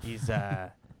 He's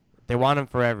they want him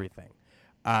for everything.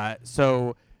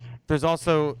 So there's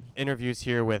also interviews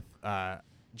here with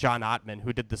John Ottman,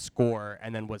 who did the score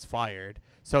and then was fired.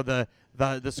 So the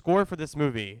score for this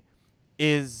movie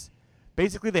is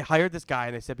basically they hired this guy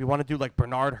and they said we want to do like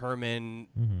Bernard Herrmann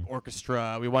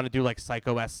orchestra, we want to do like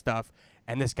Psycho-esque stuff,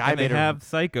 and this guy And they made have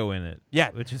Psycho in it. Yeah.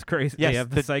 Which is crazy. Yes, they have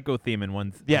the Psycho theme in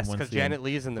one. Yes, because because Janet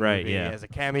Leigh's in the Right, movie yeah. as a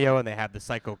cameo, and they have the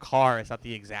Psycho car. It's not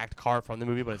the exact car from the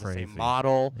movie, but it's the same Crazy.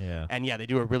 model. Yeah. And yeah, they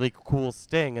do a really cool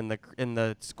sting in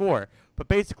the score. But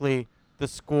basically, the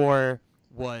score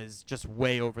was just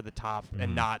way over the top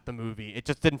and not the movie. It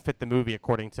just didn't fit the movie,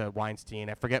 according to Weinstein.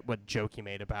 I forget what joke he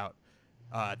made about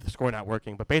the score not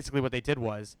working. But basically, what they did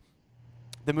was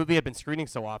the movie had been screening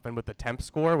so often with the temp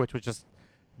score, which was just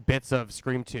bits of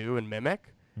Scream 2 and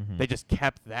Mimic. They just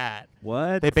kept that.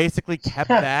 What? They basically kept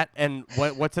that, and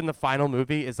what's in the final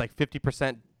movie is like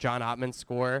 50% John Ottman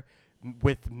score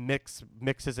with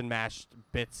mixes and mashed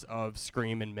bits of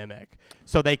Scream and Mimic.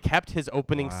 So they kept his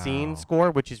opening scene score,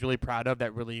 which he's really proud of,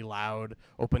 that really loud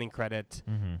opening credit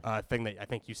thing that I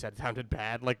think you said sounded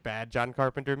bad, like bad John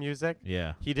Carpenter music.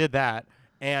 Yeah. He did that,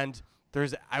 and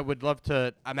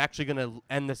I'm actually going to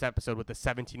end this episode with a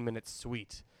 17-minute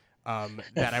suite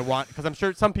that I want, because I'm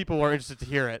sure some people are interested to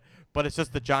hear it, but it's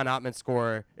just the John Ottman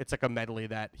score. It's like a medley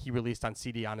that he released on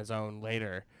CD on his own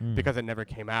later because it never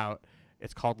came out.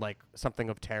 It's called like something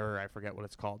of terror. I forget what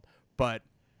it's called, but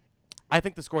I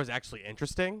think the score is actually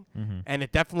interesting, and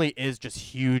it definitely is just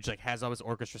huge, like has all this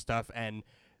orchestra stuff, and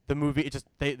the movie, it just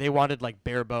they wanted like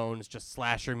bare bones, just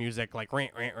slasher music, like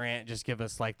rant rant rant, just give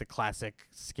us like the classic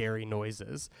scary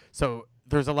noises. So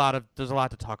there's a lot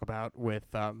to talk about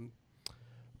with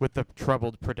the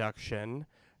troubled production,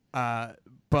 but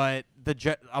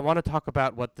I want to talk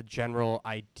about what the general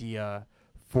idea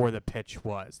for the pitch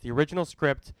was. The original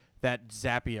script that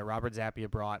Robert Zappia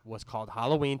brought was called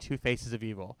Halloween: Two Faces of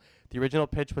Evil. The original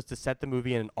pitch was to set the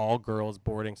movie in an all-girls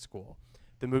boarding school.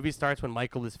 The movie starts when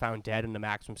Michael is found dead in the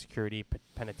maximum security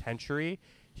penitentiary.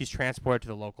 He's transported to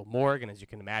the local morgue, and as you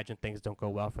can imagine, things don't go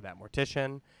well for that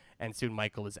mortician, and soon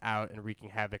Michael is out and wreaking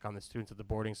havoc on the students of the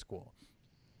boarding school.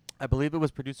 I believe it was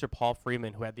producer Paul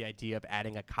Freeman who had the idea of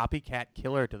adding a copycat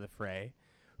killer to the fray,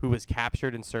 who was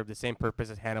captured and served the same purpose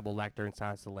as Hannibal Lecter in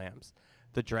Silence of the Lambs.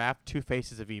 The draft Two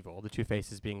Faces of Evil, the two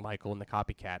faces being Michael and the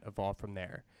copycat, evolved from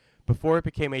there. Before it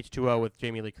became H2O with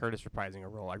Jamie Lee Curtis reprising a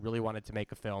role, I really wanted to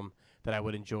make a film that I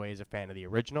would enjoy as a fan of the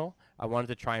original. I wanted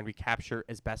to try and recapture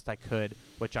as best I could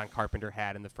what John Carpenter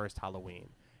had in the first Halloween.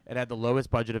 It had the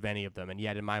lowest budget of any of them, and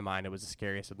yet in my mind it was the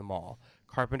scariest of them all.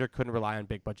 Carpenter couldn't rely on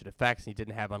big budget effects, and he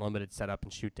didn't have unlimited setup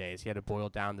and shoot days. He had to boil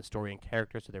down the story and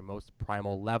characters to their most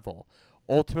primal level.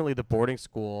 Ultimately, the boarding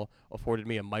school afforded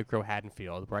me a micro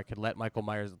Haddonfield where I could let Michael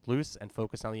Myers loose and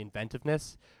focus on the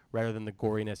inventiveness rather than the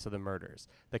goriness of the murders.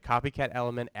 The copycat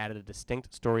element added a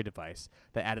distinct story device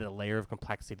that added a layer of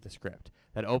complexity to the script.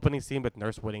 That opening scene with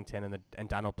Nurse Whittington and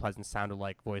Donald Pleasance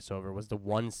sound-alike voiceover was the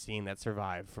one scene that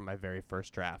survived from my very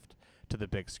first draft to the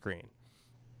big screen.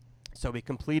 So we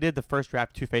completed the first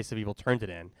draft, Two Faces of Evil, turned it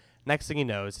in. Next thing he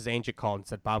knows, his agent called and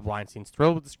said Bob Weinstein's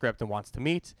thrilled with the script and wants to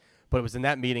meet. But it was in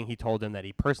that meeting he told him that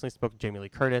he personally spoke to Jamie Lee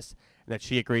Curtis and that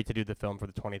she agreed to do the film for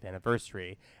the 20th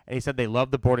anniversary. And he said they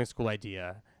loved the boarding school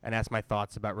idea and asked my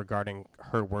thoughts about regarding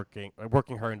her working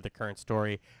her into the current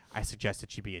story. I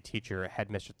suggested she be a teacher, a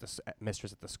headmistress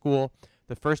mistress at the school.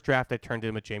 The first draft I turned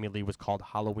in with Jamie Lee was called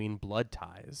Halloween Blood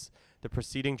Ties. The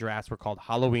preceding drafts were called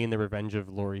Halloween: The Revenge of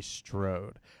Laurie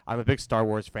Strode. I'm a big Star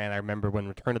Wars fan. I remember when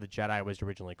Return of the Jedi was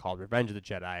originally called Revenge of the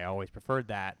Jedi. I always preferred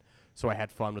that. So I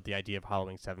had fun with the idea of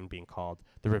Halloween 7 being called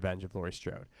The Revenge of Laurie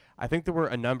Strode. I think there were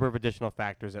a number of additional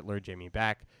factors that lured Jamie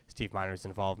back. Steve Miner's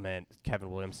involvement,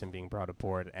 Kevin Williamson being brought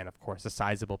aboard, and of course a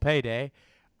sizable payday.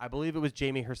 I believe it was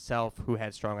Jamie herself who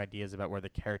had strong ideas about where the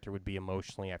character would be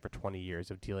emotionally after 20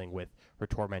 years of dealing with her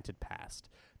tormented past.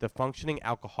 The functioning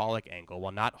alcoholic angle,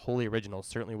 while not wholly original,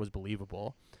 certainly was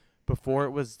believable. Before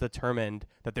it was determined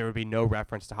that there would be no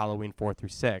reference to Halloween 4 through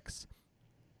 6,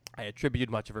 I attributed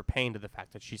much of her pain to the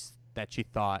fact that she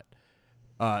thought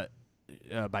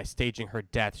by staging her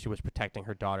death, she was protecting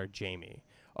her daughter, Jamie.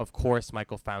 Of course,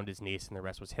 Michael found his niece, and the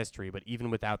rest was history, but even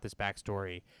without this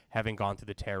backstory, having gone through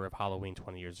the terror of Halloween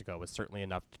 20 years ago was certainly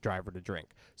enough to drive her to drink.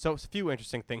 So, a few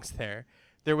interesting things there.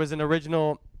 There was an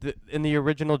original, in the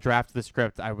original draft of the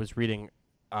script I was reading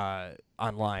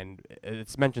online,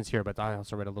 it's mentions here, but I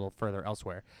also read a little further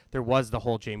elsewhere, there was the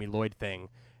whole Jamie Lloyd thing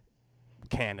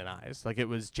canonized. Like, it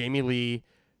was Jamie Lee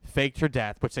faked her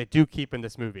death, which they do keep in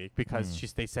this movie because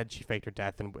they said she faked her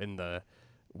death in the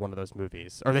one of those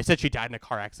movies, or they said she died in a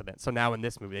car accident. So now in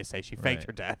this movie they say she faked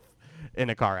her death in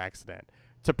a car accident.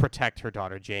 to protect her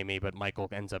daughter Jamie, but Michael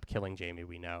ends up killing Jamie,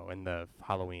 we know, in the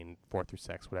Halloween 4 through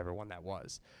 6, whatever one that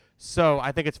was. So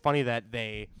I think it's funny that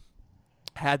they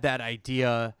had that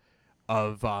idea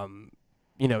of,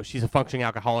 she's a functioning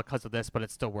alcoholic because of this, but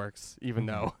it still works, even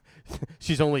though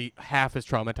she's only half as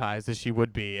traumatized as she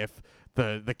would be if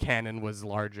the canon was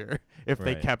larger, if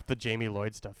they kept the Jamie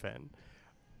Lloyd stuff in.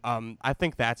 I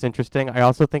think that's interesting. I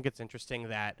also think it's interesting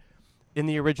that in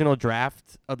the original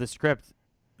draft of the script,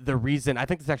 the reason I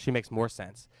think this actually makes more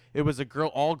sense. It was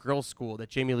all girls school that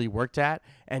Jamie Lee worked at,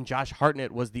 and Josh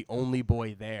Hartnett was the only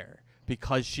boy there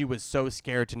because she was so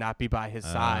scared to not be by his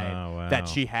side that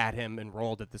she had him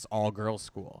enrolled at this all girls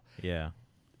school. Yeah.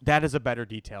 That is a better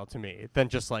detail to me than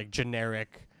just like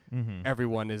generic.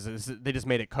 Everyone is they just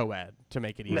made it co-ed to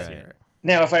make it easier.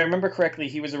 Now, if I remember correctly,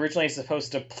 he was originally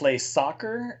supposed to play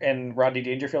soccer, and Rodney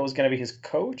Dangerfield was going to be his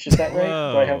coach. Is that right?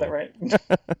 Do I have that right?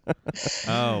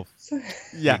 Oh,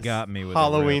 yes. You got me with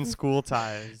Halloween school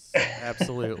ties.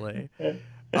 Absolutely.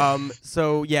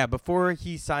 So yeah, before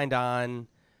he signed on,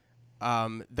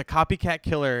 the copycat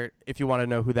killer, if you want to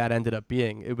know who that ended up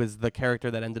being, it was the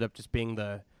character that ended up just being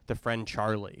the friend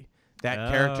Charlie.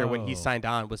 That character, when he signed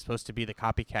on, was supposed to be the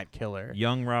copycat killer.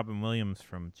 Young Robin Williams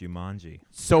from Jumanji.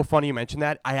 So funny you mentioned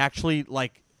that. I actually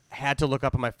had to look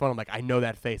up on my phone. I'm like, I know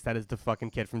that face. That is the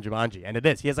fucking kid from Jumanji, and it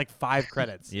is. He has like 5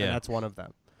 credits, and that's one of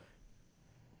them.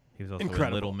 He was also Incredible.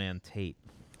 in Little Man Tate.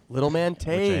 Little Man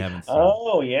Tate. Which I haven't seen.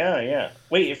 Oh yeah.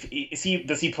 Wait,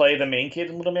 does he play the main kid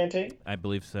in Little Man Tate? I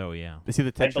believe so. Yeah. Is he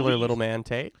the titular Little Man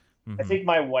Tate? I think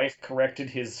my wife corrected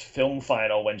his film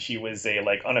final when she was a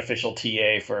unofficial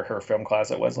TA for her film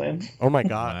class at Wesleyan. Oh my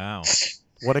God! Wow.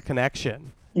 What a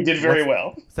connection! He did very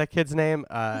well. What's that kid's name?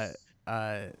 God,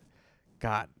 I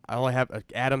only have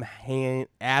Adam Hainbird.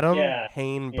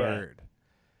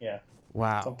 Yeah.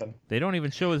 Wow. Something. They don't even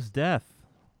show his death.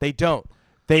 They don't.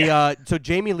 They so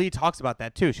Jamie Lee talks about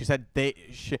that too. She said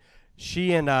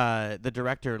she and the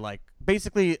director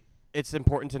basically it's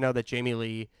important to know that Jamie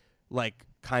Lee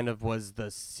kind of was the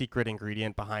secret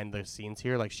ingredient behind the scenes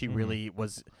here. She really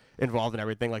was involved in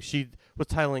everything. She was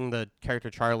telling the character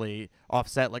Charlie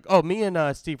offset, oh, me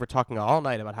and Steve were talking all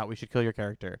night about how we should kill your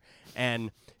character.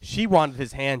 And she wanted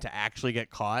his hand to actually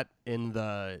get caught in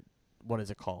the, what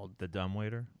is it called? The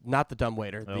dumbwaiter? Not the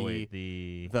dumbwaiter. Oh,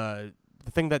 the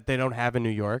thing that they don't have in New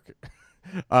York.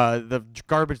 The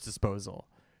garbage disposal.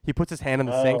 He puts his hand in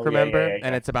the sink, remember? Yeah.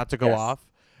 And it's about to go off.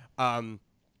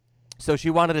 So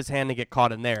she wanted his hand to get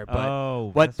caught in there,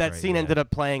 but what that scene ended up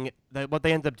playing, what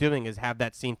they ended up doing is have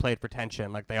that scene played for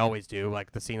tension, like they always do,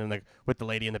 like the scene with the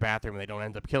lady in the bathroom, and they don't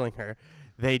end up killing her.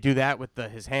 They do that with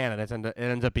his hand, and it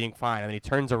ends up being fine. And then he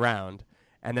turns around,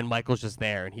 and then Michael's just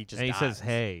there, and he dies. says,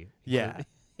 "Hey." Yeah.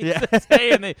 He says,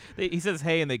 "Hey," and he says,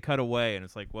 "Hey," and they cut away, and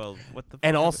it's like, well, what the?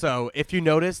 And also, if you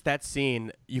notice that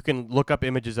scene, you can look up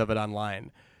images of it online.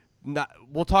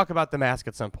 We'll talk about the mask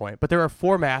at some point, but there are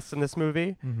 4 masks in this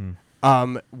movie. Mm-hmm.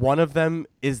 One of them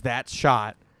is that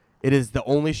shot. It is the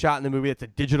only shot in the movie that's a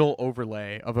digital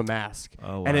overlay of a mask,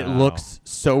 and it looks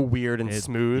so weird and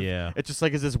smooth. Yeah, it's just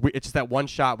it's just that one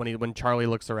shot when Charlie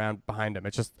looks around behind him.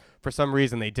 It's just for some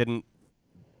reason they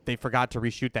forgot to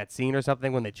reshoot that scene or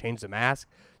something when they changed the mask,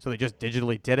 so they just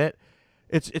digitally did it.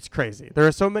 It's crazy. There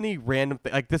are so many random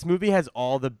this movie has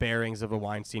all the bearings of a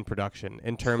Weinstein production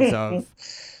in terms of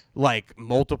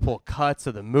multiple cuts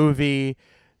of the movie.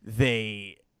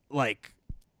 They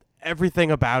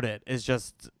everything about it is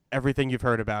just everything you've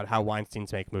heard about how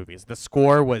Weinsteins make movies. The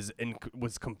score was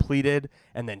completed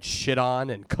and then shit on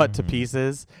and cut to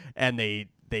pieces, and they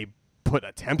put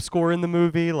a temp score in the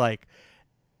movie.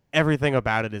 Everything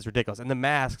about it is ridiculous, and the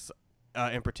masks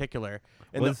in particular.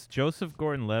 Was Joseph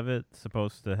Gordon-Levitt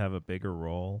supposed to have a bigger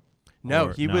role? No,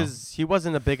 he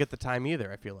wasn't a big at the time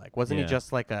either. I feel like wasn't he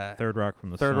just a Third Rock from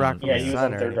the Third Sun? Rock from the he was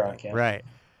Sun on Third Rock. Yeah. Right.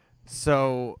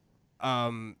 So.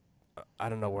 I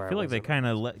don't know where I feel like they kind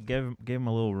of gave him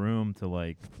a little room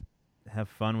to have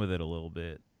fun with it a little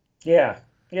bit. Yeah.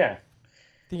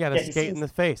 He got a skate in the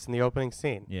face in the opening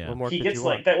scene. Yeah. What more He could gets you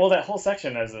want? that. Well, that whole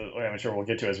section, I'm sure we'll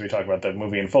get to as we talk about the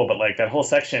movie in full, but that whole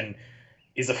section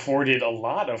is afforded a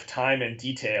lot of time and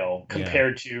detail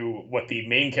compared to what the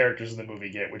main characters in the movie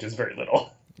get, which is very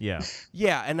little. Yeah.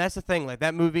 Yeah, and that's the thing.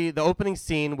 That movie, the opening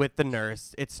scene with the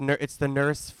nurse, it's the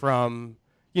nurse from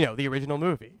the original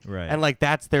movie. Right. And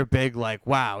that's their big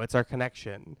wow, it's our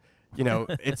connection.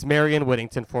 It's Marion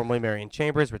Whittington, formerly Marion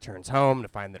Chambers, returns home to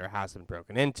find that her house has been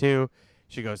broken into.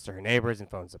 She goes to her neighbors and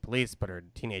phones the police, but her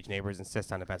teenage neighbors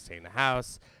insist on investigating the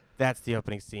house. That's the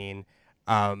opening scene.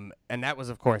 And that was,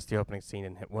 of course, the opening scene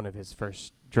in one of his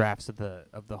first drafts of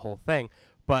the whole thing.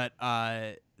 But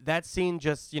that scene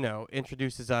just,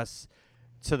 introduces us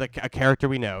to a character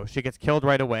we know. She gets killed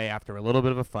right away after a little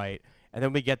bit of a fight, and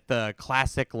then we get the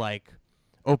classic like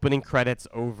opening credits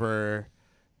over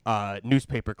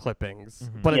newspaper clippings.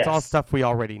 But it's all Yes. stuff we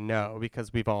already know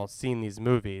because we've all seen these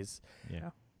movies.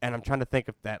 Yeah. And I'm trying to think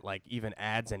if that like even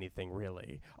adds anything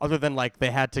really, other than like they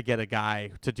had to get a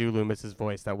guy to do Loomis's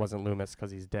voice that wasn't Loomis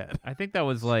because he's dead. I think that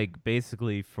was like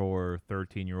basically for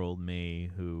 13-year-old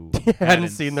me who Hadn't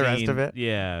seen the rest of it.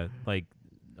 Yeah, like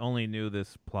only knew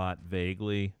this plot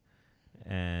vaguely,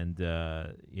 and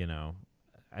you know,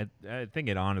 I think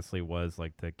it honestly was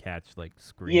like to catch like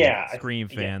Scream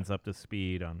fans up to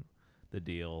speed on the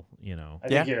deal. You know, I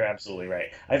think you're absolutely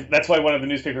right. That's why one of the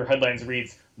newspaper headlines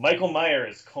reads, Michael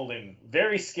Myers,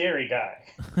 very scary guy.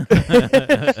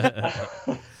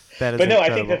 That is but no, incredible. I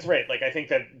think that's right. Like, I think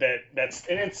that's,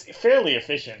 and it's fairly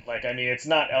efficient. Like, I mean, it's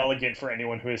not elegant for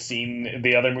anyone who has seen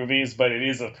the other movies, but it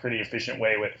is a pretty efficient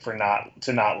way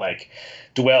to not like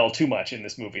dwell too much in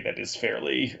this movie that is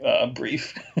fairly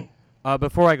brief.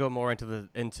 Before I go more into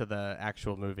the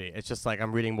actual movie, it's just like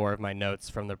I'm reading more of my notes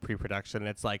from the pre-production. And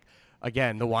it's like,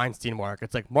 again, the Weinstein mark.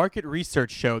 It's like market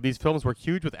research showed these films were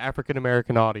huge with African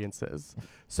American audiences.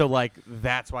 So like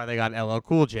that's why they got LL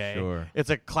Cool J. Sure.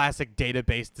 It's a classic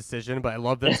database decision, but I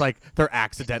love that it's like they're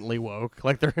accidentally woke,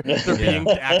 like they're being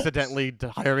accidentally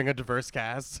hiring a diverse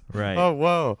cast. Right. Oh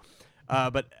whoa.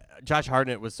 But Josh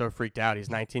Hartnett was so freaked out. He's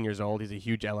 19 years old. He's a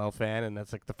huge LL fan, and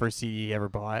that's like the first CD he ever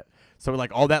bought. So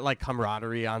like all that like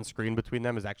camaraderie on screen between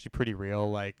them is actually pretty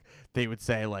real. Like they would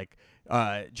say like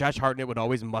Josh Hartnett would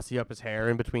always mussy up his hair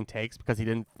in between takes because he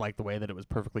didn't like the way that it was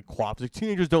perfectly coiffed. Like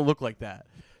teenagers don't look like that.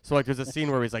 So like there's a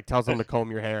scene where he's like tells him to comb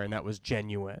your hair, and that was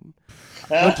genuine.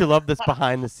 Don't you love this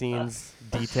behind the scenes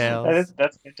details?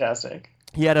 That's fantastic.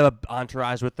 He had a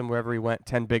entourage with him wherever he went,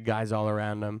 10 big guys all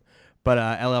around him. But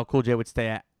LL Cool J would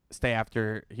stay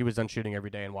after he was done shooting every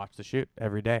day and watch the shoot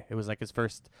every day. It was like his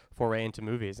first foray into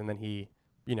movies, and then he,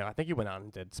 I think he went on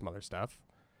and did some other stuff.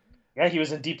 Yeah, he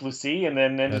was in Deep Blue Sea, and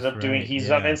then ended up doing.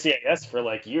 He's on NCIS for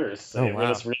like years. So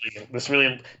wow.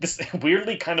 This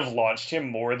weirdly kind of launched him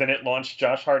more than it launched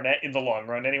Josh Hartnett in the long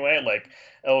run. Anyway, like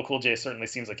LL Cool J certainly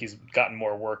seems like he's gotten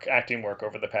more acting work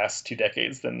over the past 2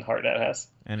 decades than Hartnett has.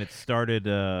 And it started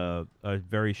a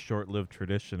very short-lived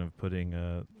tradition of putting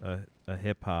a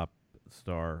hip hop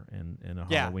star in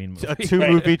a Halloween movie. A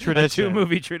two-movie tradition. A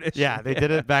two-movie tradition. Yeah, they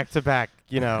did it back to back.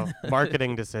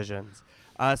 Marketing decisions.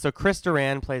 So Chris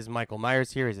Duran plays Michael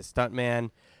Myers here. He's a stuntman.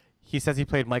 He says he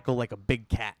played Michael like a big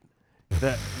cat.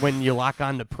 When you lock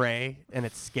on to prey and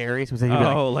it's scary.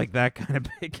 So like that kind of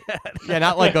big cat. Yeah,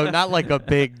 not like a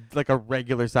big like a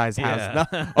regular size house, not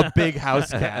a big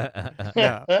house cat.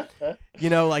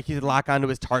 No. Like he'd lock onto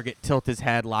his target, tilt his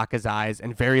head, lock his eyes,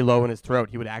 and very low in his throat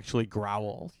he would actually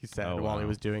growl. He said while he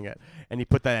was doing it, and he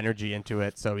put that energy into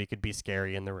it so he could be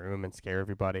scary in the room and scare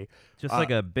everybody. Just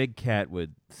like a big cat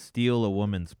would steal a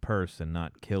woman's purse and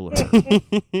not kill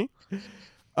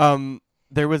her.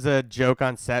 There was a joke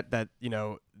on set that,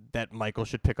 that Michael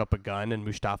should pick up a gun, and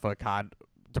Mustafa Akkad,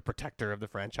 the protector of the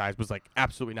franchise, was like,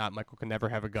 absolutely not. Michael can never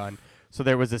have a gun. So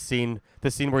there was the scene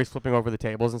where he's flipping over the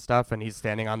tables and stuff, and he's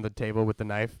standing on the table with the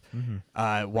knife.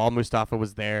 Mm-hmm. While Mustafa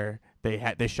was there,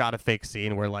 they shot a fake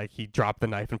scene where like he dropped the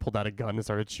knife and pulled out a gun and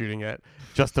started shooting it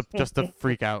just to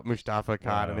freak out Mustafa Akkad.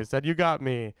 Wow. And they said, "You got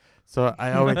me." So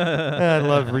I always I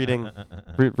love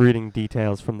reading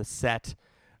details from the set.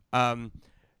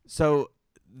 So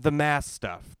the mask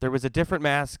stuff. There was a different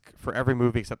mask for every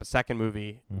movie except the second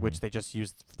movie, which they just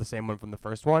used the same one from the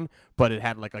first one, but it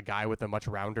had like a guy with a much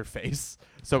rounder face,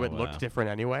 so it looked different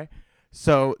anyway.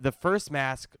 So the first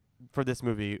mask for this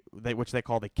movie, which they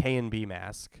call the K&B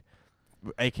mask,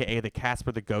 aka the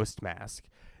Casper the Ghost mask,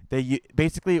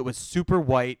 basically it was super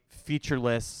white,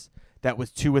 featureless, that was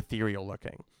too ethereal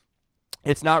looking.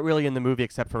 It's not really in the movie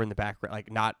except for in the background, like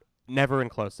never in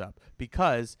close-up,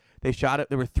 because they shot it.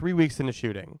 There were 3 weeks into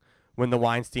shooting when the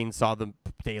Weinstein saw the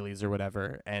dailies or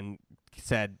whatever and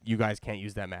said, you guys can't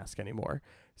use that mask anymore.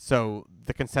 So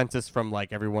the consensus from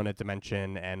like everyone at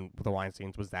Dimension and the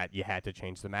Weinsteins was that you had to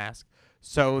change the mask.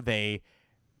 So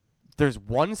there's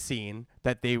one scene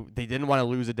that they didn't want to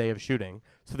lose a day of shooting,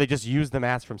 so they just used the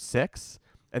mask from 6,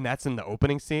 and that's in the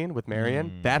opening scene with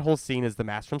Marion. That whole scene is the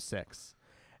mask from 6.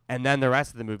 And then the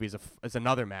rest of the movie is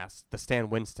another mask, the Stan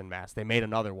Winston mask. They made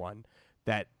another one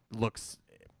that looks...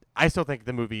 I still think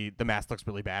the mask looks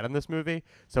really bad in this movie,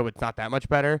 so it's not that much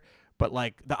better. But,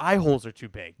 like, the eye holes are too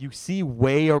big. You see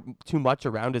way too much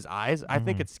around his eyes. I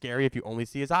think it's scary if you only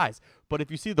see his eyes. But if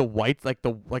you see the white,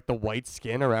 the white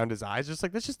skin around his eyes, just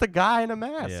like, that's just a guy in a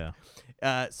mask.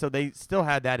 Yeah. So they still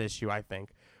had that issue, I think.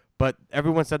 But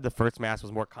everyone said the first mask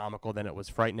was more comical than it was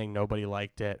frightening. Nobody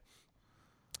liked it.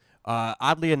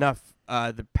 Oddly enough,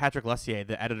 the Patrick Lussier,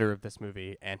 the editor of this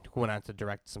movie, and who went on to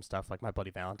direct some stuff like My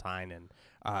Bloody Valentine,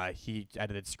 and he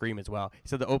edited Scream as well. He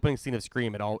said the opening scene of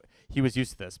Scream, he was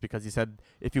used to this because he said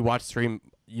if you watch Scream,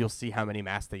 you'll see how many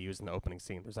masks they use in the opening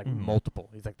scene. There's like multiple.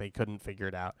 He's like they couldn't figure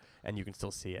it out, and you can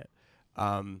still see it.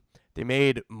 They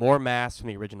made more masks from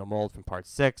the original mold from Part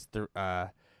 6. The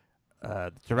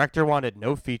director wanted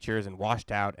no features and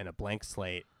washed out and a blank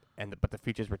slate, but the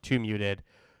features were too muted.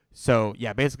 So,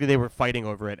 yeah, basically they were fighting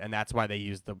over it, and that's why they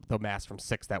used the mask from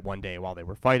 6 that one day while they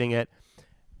were fighting it.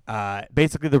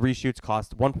 Basically, the reshoots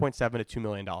cost $1.7 to $2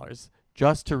 million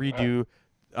just to redo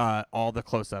all the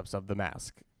close-ups of the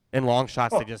mask. In long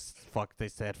shots, they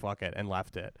said fuck it and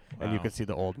left it, and you could see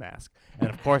the old mask. And,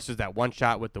 of course, there's that one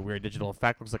shot with the weird digital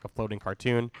effect. Looks like a floating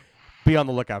cartoon. Be on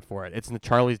the lookout for it. It's in the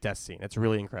Charlie's death scene. It's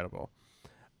really incredible.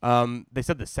 They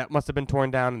said the set must have been torn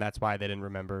down, and that's why they didn't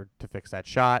remember to fix that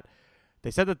shot. They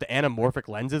said that the anamorphic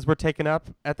lenses were taken up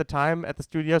at the time at the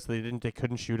studio, so they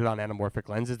couldn't shoot it on anamorphic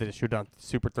lenses. They just shoot it on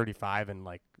Super 35 and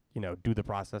do the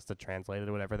process to translate it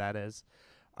or whatever that is.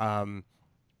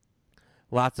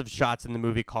 Lots of shots in the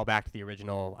movie call back to the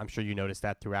original. I'm sure you noticed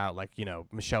that throughout.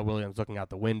 Michelle Williams looking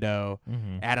out the window.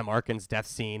 Mm-hmm. Adam Arkin's death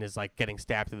scene is getting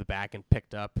stabbed through the back and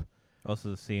picked up. Also,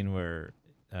 the scene where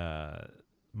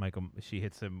she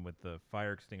hits him with the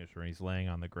fire extinguisher and he's laying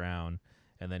on the ground.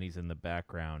 And then he's in the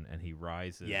background, and he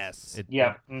rises. Yes.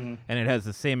 And it has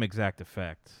the same exact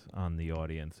effect on the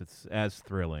audience. It's as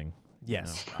thrilling.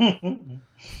 Yes.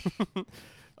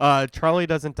 Charlie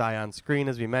doesn't die on screen,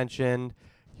 as we mentioned,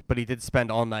 but he did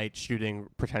spend all night shooting,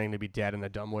 pretending to be dead in a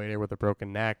dumbwaiter with a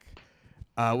broken neck.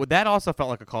 That also felt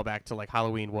like a callback to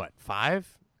Halloween,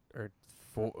 5 or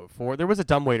 4? There was a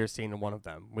dumbwaiter scene in one of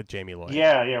them with Jamie Lloyd.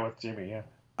 Yeah, with Jamie.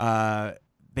 Yeah.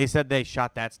 They said they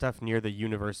shot that stuff near the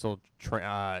Universal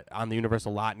on the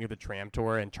Universal lot near the tram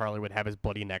tour, and Charlie would have his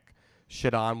bloody neck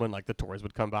shit on when the tours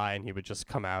would come by, and he would just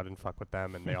come out and fuck with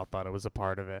them, and they all thought it was a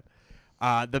part of it.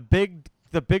 The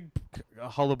big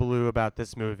hullabaloo about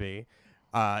this movie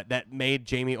that made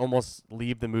Jamie almost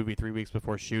leave the movie 3 weeks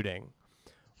before shooting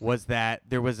was that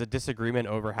there was a disagreement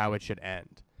over how it should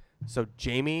end. So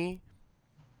Jamie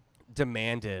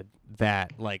demanded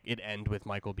that it end with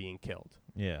Michael being killed.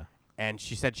 Yeah. And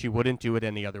she said she wouldn't do it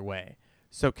any other way.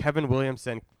 So Kevin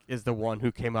Williamson is the one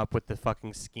who came up with the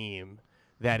fucking scheme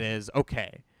that is,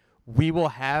 okay, we will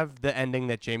have the ending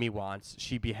that Jamie wants.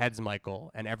 She beheads Michael,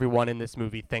 and everyone in this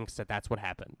movie thinks that that's what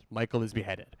happened. Michael is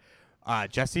beheaded.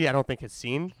 Jesse, I don't think has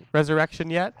seen Resurrection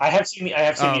yet. I have seen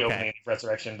the opening of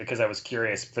Resurrection because I was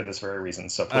curious for this very reason.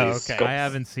 So please. Okay. I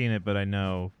haven't seen it, but I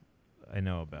know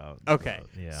about. Okay.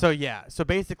 Yeah. So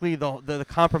basically, the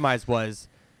compromise was,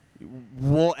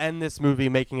 we'll end this movie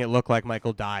making it look like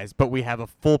Michael dies, but we have a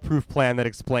foolproof plan that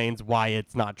explains why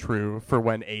it's not true for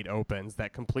when 8 opens,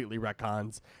 that completely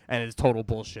retcons and is total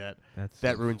bullshit.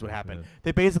 That ruins what happened.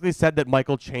 They basically said that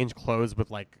Michael changed clothes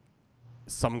with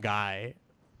some guy,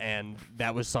 and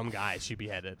that was some guy she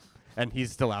beheaded, and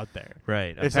he's still out there.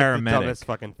 Right, a it's paramedic. The dumbest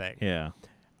fucking thing. Yeah.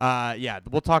 Yeah,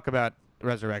 we'll talk about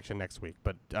Resurrection next week,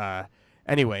 but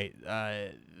anyway,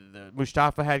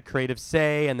 Mustafa had creative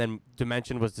say, and then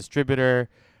Dimension was distributor.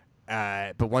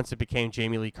 But once it became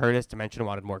Jamie Lee Curtis, Dimension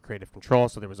wanted more creative control,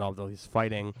 so there was all these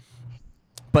fighting.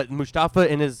 But Mustafa,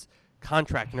 in his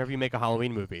contract, whenever you make a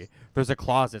Halloween movie, there's a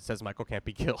clause that says Michael can't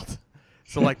be killed.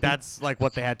 So that's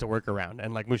what they had to work around,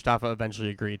 and Mustafa eventually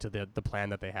agreed to the plan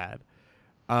that they had.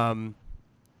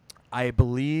 I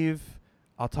believe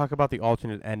I'll talk about the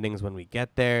alternate endings when we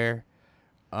get there.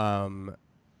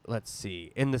 Let's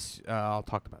see. In this, I'll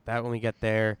talk about that when we get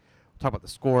there. We'll talk about the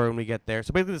score when we get there.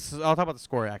 So basically, I'll talk about the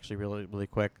score actually really, really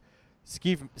quick.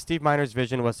 Steve Miner's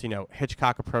vision was,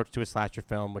 Hitchcock approach to a slasher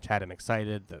film, which had him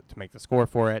excited to make the score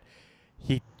for it.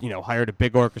 He, hired a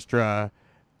big orchestra,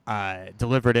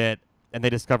 delivered it, and they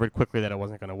discovered quickly that it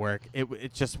wasn't going to work.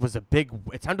 It just was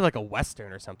it sounded like a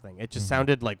Western or something. It just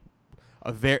sounded like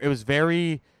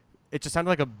it just sounded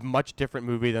like a much different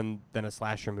movie than a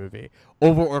slasher movie.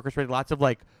 Over orchestrated, lots of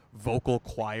vocal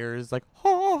choirs, ha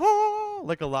ha,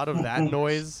 a lot of that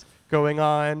noise going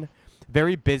on.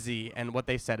 Very busy, and what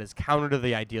they said is counter to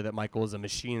the idea that Michael is a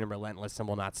machine and relentless and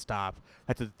will not stop.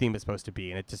 That's what the theme is supposed to be,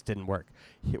 and it just didn't work.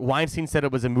 Weinstein said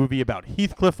it was a movie about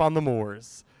Heathcliff on the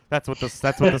moors. That's what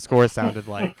the score sounded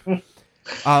like.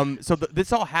 So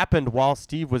this all happened while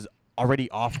Steve was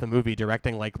already off the movie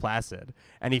directing Lake Placid,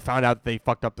 and he found out they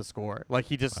fucked up the score.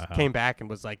 He just came back and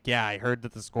was like, yeah, I heard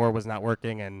that the score was not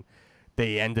working, and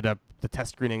they ended up the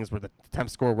test screenings where the temp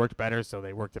score worked better, so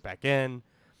they worked it back in.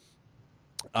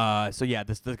 So yeah,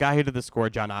 the guy who did the score,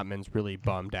 John Ottman's really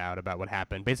bummed out about what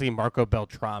happened. Basically, Marco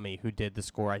Beltrami, who did the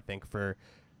score, I think, for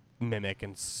Mimic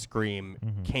and Scream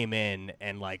Mhm. came in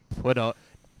and like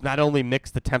not only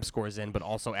mixed the temp scores in, but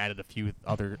also added a few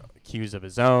other cues of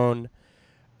his own.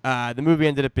 The movie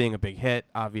ended up being a big hit,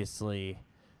 obviously.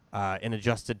 In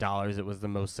adjusted dollars, it was the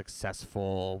most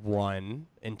successful one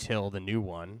until the new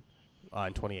one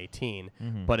in 2018.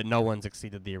 Mhm. But no one's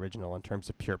exceeded the original in terms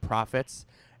of pure profits.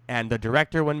 And the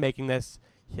director, when making this,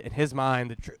 in his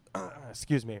mind,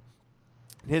 excuse me,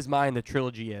 in his mind, the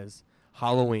trilogy is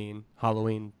Halloween,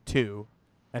 Halloween 2,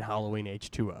 and Halloween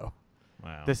H2O.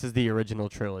 Wow. This is the original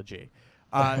trilogy.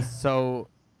 So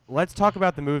let's talk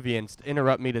about the movie and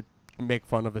interrupt me to make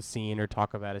fun of a scene or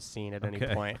talk about a scene at any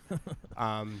Okay. point.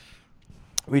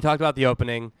 We talked about the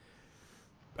opening.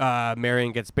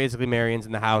 Marion's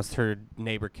in the house. Her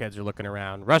neighbor kids are looking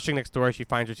around. Rushing next door, she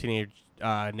finds her teenage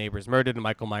neighbors murdered, and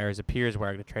Michael Myers appears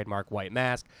wearing the trademark white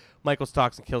mask. Michael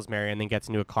stalks and kills Marion, then gets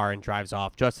into a car and drives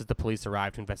off just as the police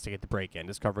arrive to investigate the break-in,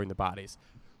 discovering the bodies.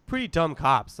 Pretty dumb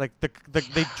cops. Like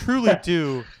they truly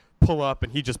do pull up,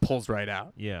 and he just pulls right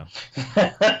out. Yeah.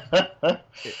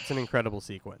 It's an incredible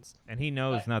sequence. And he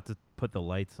knows not to put the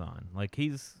lights on. Like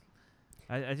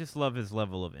I just love his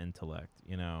level of intellect,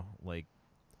 like.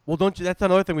 Well, don't you? That's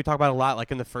another thing we talk about a lot.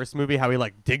 Like in the first movie, how he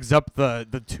like digs up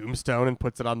the tombstone and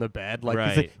puts it on the bed. Like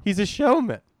Right. he's a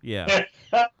showman. Yeah.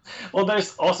 Well,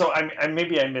 there's also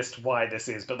maybe I missed why this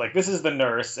is, but like this is the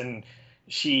nurse, and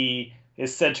she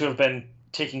is said to have been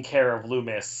taking care of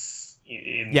Loomis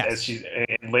as she's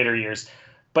in later years.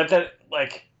 But that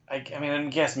like I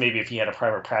guess maybe if he had a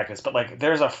private practice, but like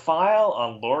there's a file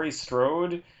on Laurie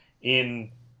Strode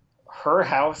in her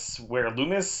house where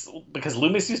because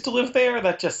Loomis used to live there.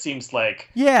 That just seems like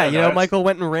Michael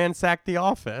went and ransacked the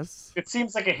office. It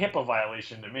seems like a HIPAA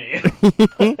violation to me.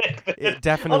 It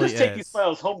definitely I'll just take is. these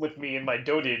files home with me in my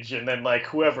dotage, and then like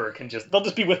whoever they'll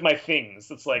just be with my things.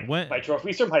 It's like my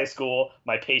trophies from high school,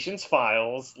 my patients'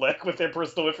 files, like with their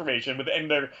personal information,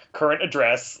 and their current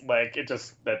address. Like it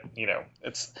just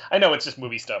it's. I know it's just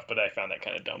movie stuff, but I found that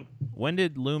kind of dumb. When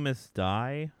did Loomis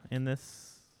die in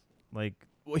this? Like.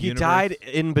 Well, he universe? died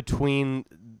in between.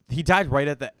 He died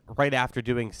right after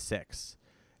doing 6,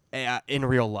 in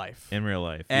real life. In real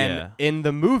life, and yeah. in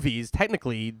the movies,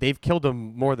 technically, they've killed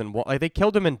him more than one. Like they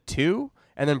killed him in 2,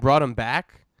 and then brought him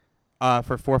back,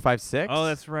 for 4, 5, 6. Oh,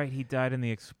 that's right. He died in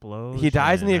the explosion. He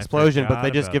dies in the explosion, but I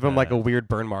they just forgot give him about like a that. weird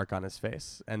burn mark on his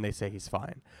face, and they say he's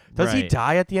fine. Does he Right.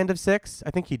 die at the end of 6? I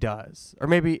think he does, or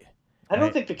maybe. I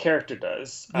don't think the character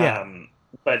does. Yeah.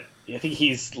 But I think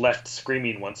he's left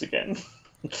screaming once again.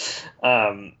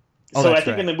 Oh, so I that's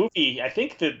think in right. the movie, I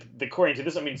think that according to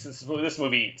this, since this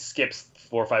movie skips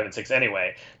 4, 5, and 6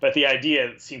 anyway, but the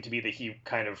idea seemed to be that he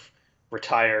kind of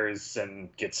retires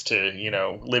and gets to,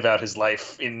 live out his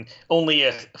life in only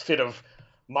a fit of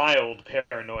mild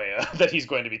paranoia that he's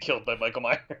going to be killed by Michael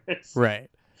Myers. Right.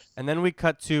 And then we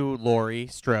cut to Laurie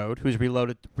Strode, who's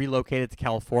relocated to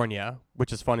California,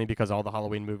 which is funny because all the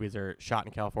Halloween movies are shot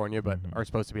in California but are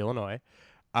supposed to be Illinois.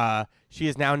 She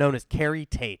is now known as Carrie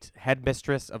Tate,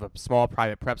 headmistress of a small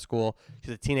private prep school. She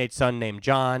has a teenage son named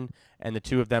John, and the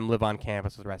two of them live on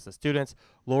campus with the rest of the students.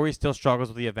 Laurie still struggles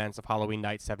with the events of Halloween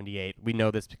Night 78. We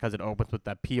know this because it opens with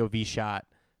that POV shot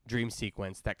dream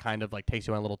sequence that kind of like takes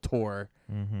you on a little tour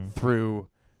through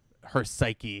her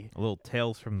psyche. A little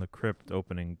Tales from the Crypt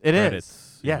opening It credits.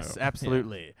 is. you Yes, know.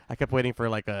 absolutely. Yeah. I kept waiting for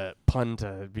like a pun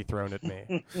to be thrown at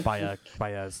me by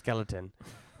a skeleton.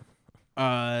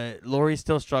 Laurie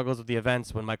still struggles with the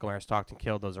events when Michael Myers stalked and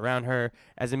killed those around her.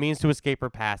 As a means to escape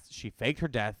her past, she faked her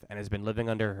death and has been living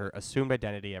under her assumed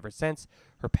identity ever since.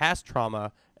 Her past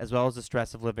trauma, as well as the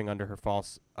stress of living under her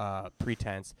false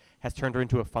pretense, has turned her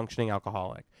into a functioning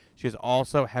alcoholic. She is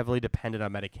also heavily dependent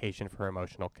on medication for her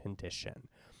emotional condition.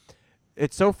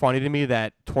 It's so funny to me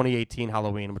that 2018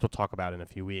 Halloween, which we'll talk about in a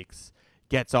few weeks,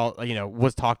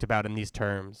 was talked about in these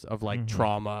terms of like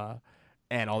trauma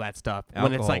and all that stuff.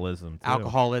 Alcoholism, too.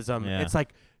 Alcoholism. Yeah. It's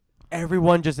like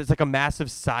everyone it's like a massive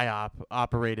psyop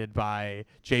operated by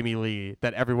Jamie Lee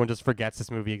that everyone just forgets this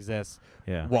movie exists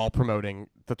Yeah. while promoting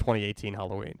the 2018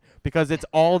 Halloween. Because it's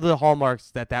all the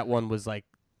hallmarks that one was like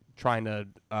trying to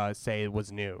say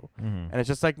was new. And it's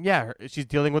just like, she's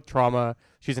dealing with trauma.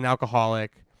 She's an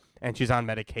alcoholic and she's on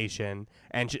medication.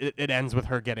 And it ends with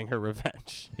her getting her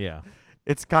revenge. Yeah.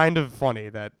 It's kind of funny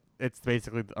that it's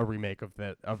basically a remake of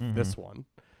this one,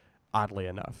 oddly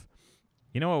enough.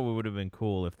 You know what would have been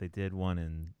cool if they did one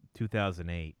in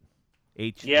 2008?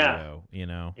 H3O,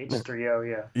 H3O,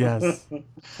 yeah. Yes,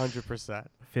 100%.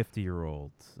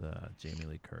 50-year-old Jamie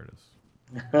Lee Curtis.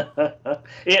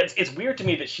 It's weird to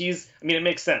me that she's. I mean, it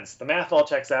makes sense. The math all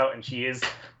checks out, and she is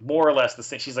more or less the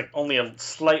same. She's like only a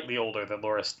slightly older than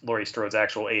Laurie Strode's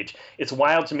actual age. It's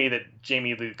wild to me that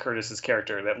Jamie Lee Curtis's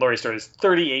character, that Laurie Strode, is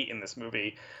 38 in this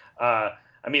movie. I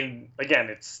mean, again,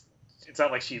 it's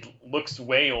not like she looks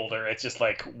way older. It's just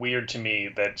like weird to me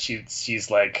that she's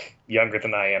like younger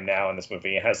than I am now in this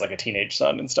movie and has like a teenage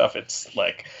son and stuff. It's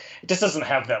like it just doesn't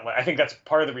have that. I think that's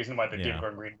part of the reason why the David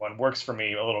Gordon Green one works for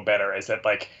me a little better, is that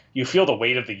like you feel the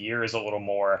weight of the years a little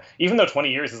more. Even though 20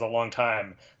 years is a long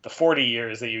time, the 40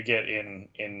 years that you get in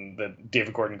the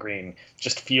David Gordon Green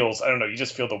just feels, I don't know, you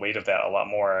just feel the weight of that a lot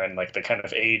more, and like the kind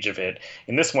of age of it.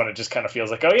 In this one, it just kind of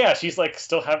feels like, oh yeah, she's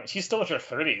still in her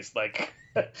 30s. Like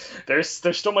there's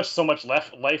so much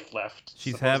life left.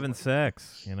 She's supposedly. having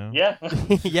sex, you know. Yeah.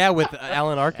 Yeah, with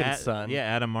Alan Arkin's son. Yeah,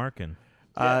 Adam Arkin.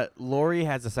 Laurie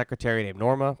has a secretary named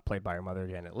Norma, played by her mother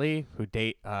Janet Leigh, who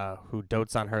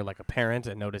dotes on her like a parent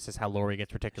and notices how Laurie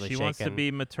gets particularly She shaken. wants to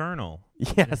be maternal.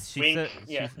 Yes.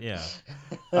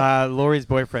 Laurie's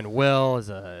boyfriend Will is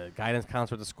a guidance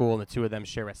counselor at the school, and the two of them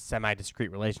share a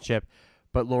semi-discreet relationship.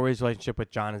 But Laurie's relationship with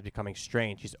John is becoming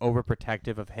strained. She's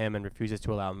overprotective of him and refuses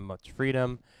to allow him much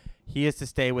freedom. He is to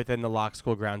stay within the locked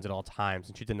school grounds at all times,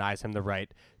 and she denies him the right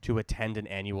to attend an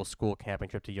annual school camping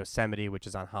trip to Yosemite, which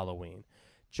is on Halloween.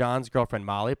 John's girlfriend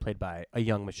Molly, played by a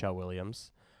young Michelle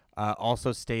Williams,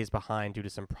 also stays behind due to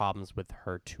some problems with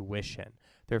her tuition.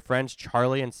 Their friends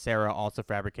Charlie and Sarah also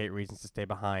fabricate reasons to stay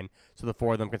behind so the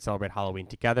four of them can celebrate Halloween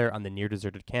together on the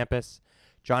near-deserted campus.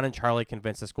 John and Charlie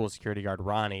convince the school security guard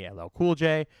Ronnie, LL Cool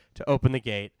J, to open the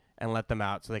gate and let them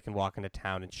out so they can walk into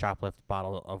town and shoplift a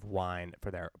bottle of wine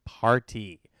for their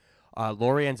party.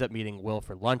 Laurie ends up meeting Will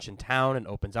for lunch in town and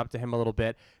opens up to him a little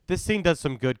bit. This scene does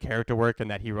some good character work in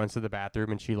that he runs to the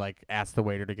bathroom and she like asks the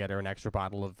waiter to get her an extra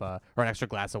bottle of or an extra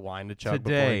glass of wine to chug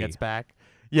before he gets back.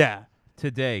 Yeah.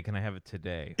 Today, can I have it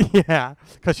today? Yeah,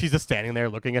 because she's just standing there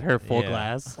looking at her full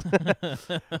glass.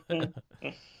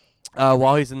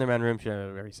 While he's in the men's room, she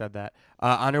already said that.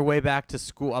 On her way back to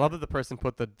school, I love that the person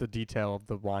put the detail of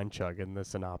the wine chug in the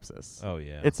synopsis. Oh,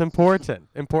 yeah. It's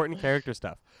important character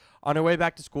stuff. On her way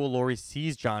back to school, Laurie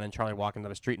sees John and Charlie walking down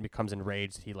the street and becomes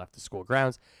enraged that he left the school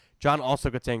grounds. John also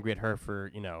gets angry at her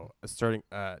for,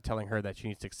 telling her that she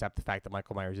needs to accept the fact that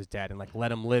Michael Myers is dead and like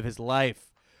let him live his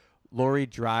life. Laurie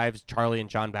drives Charlie and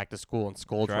John back to school and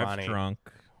scolds Ronnie. Drunk.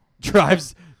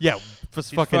 Drives, yeah,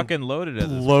 just fucking loaded at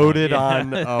this loaded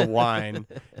point. on wine.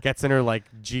 Gets in her like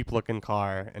Jeep-looking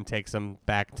car and takes him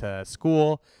back to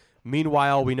school.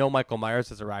 Meanwhile, we know Michael Myers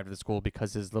has arrived at the school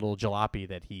because his little jalopy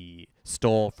that he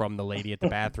stole from the lady at the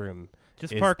bathroom.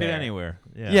 Just is park there. it anywhere.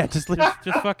 Yeah, just leave.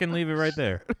 just fucking leave it right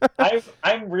there.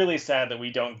 I'm really sad that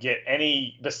we don't get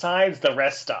any besides the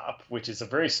rest stop, which is a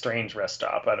very strange rest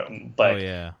stop. Oh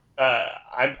yeah.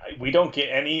 We don't get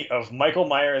any of Michael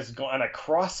Myers going on a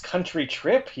cross-country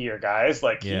trip here, guys.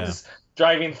 Like he's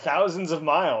driving thousands of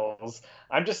miles.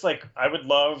 I'm just like, I would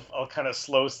love a kind of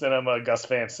slow cinema Gus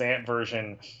Van Sant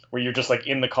version where you're just like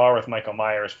in the car with Michael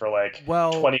Myers for like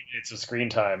 20 minutes of screen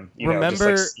time.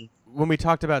 Remember when we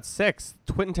talked about 6,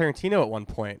 Quentin Tarantino at one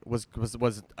point was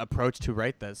approached to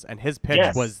write this, and his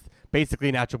pitch was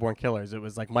basically Natural Born Killers. It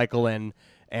was like Michael and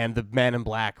the Man in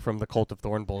Black from the Cult of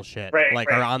Thorn bullshit,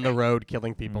 are on the road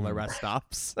killing people at rest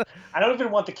stops. I don't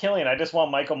even want the killing. I just want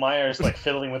Michael Myers like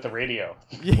fiddling with the radio.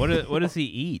 What does he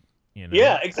eat? You know?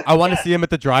 Yeah, exactly. I want to see him at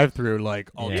the drive-thru,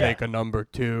 like, I'll take a number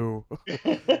 2.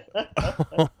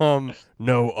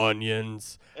 No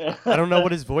onions. I don't know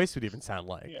what his voice would even sound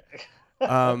like.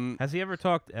 Has he ever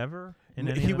talked ever?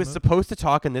 He was supposed to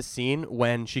talk in this scene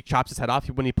when she chops his head off.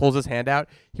 When he pulls his hand out,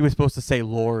 he was supposed to say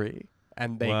Laurie,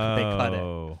 and they cut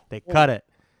it. They cut it.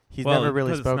 He's never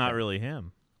really spoken. It's not really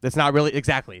him. It's not really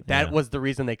exactly. That was the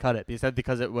reason they cut it. They said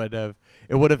because it would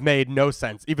have made no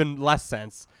sense, even less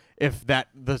sense, if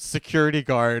the security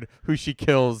guard who she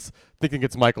kills, thinking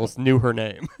it's Michael's, knew her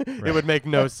name. It would make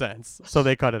no sense. So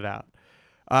they cut it out.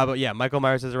 But yeah, Michael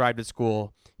Myers has arrived at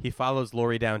school. He follows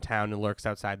Laurie downtown and lurks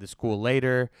outside the school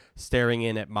later, staring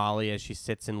in at Molly as she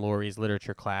sits in Laurie's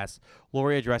literature class.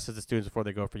 Laurie addresses the students before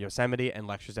they go for Yosemite and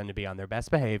lectures them to be on their best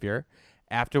behavior.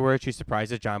 Afterwards, she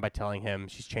surprises John by telling him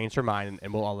she's changed her mind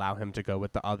and will allow him to go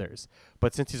with the others.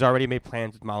 But since he's already made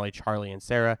plans with Molly, Charlie, and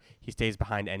Sarah, he stays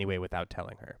behind anyway without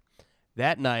telling her.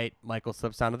 That night, Michael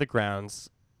slips onto the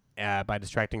grounds by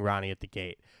distracting Ronnie at the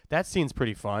gate. That scene's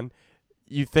pretty fun.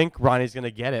 You think Ronnie's going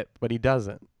to get it, but he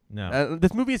doesn't. No.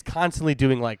 This movie is constantly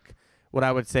doing like what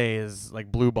I would say is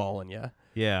like blue balling you.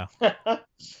 Yeah.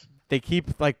 They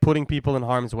keep like putting people in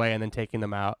harm's way and then taking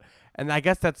them out. And I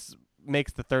guess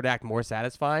makes the third act more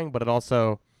satisfying, but it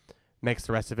also makes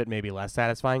the rest of it maybe less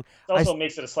satisfying. It also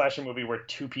makes it a slasher movie where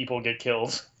 2 people get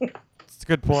killed. It's a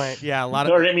good point. Yeah, a lot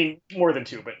of. Or, I mean, more than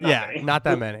 2, but not many. Not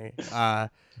that many.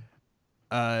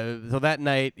 So that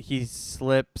night he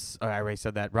slips. Oh, I already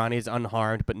said that. Ronnie is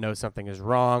unharmed but knows something is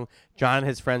wrong. John and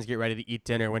his friends get ready to eat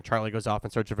dinner when Charlie goes off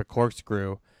in search of a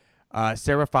corkscrew.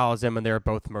 Sarah follows him, and they are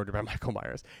both murdered by Michael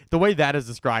Myers. The way that is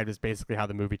described is basically how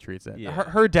the movie treats it. Yeah.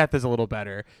 Her death is a little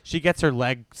better. She gets her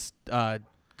legs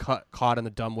caught in the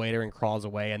dumbwaiter and crawls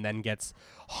away, and then gets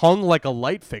hung like a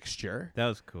light fixture. That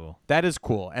was cool. That is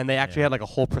cool, and they actually had like a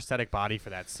whole prosthetic body for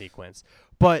that sequence.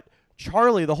 But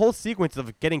Charlie, the whole sequence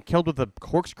of getting killed with a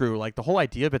corkscrew, like the whole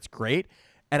idea of it's great.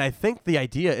 And I think the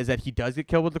idea is that he does get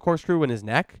killed with the corkscrew in his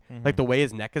neck, like the way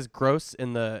his neck is gross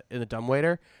in the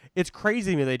dumbwaiter. It's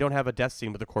crazy to me they don't have a death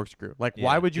scene with the corkscrew. Like,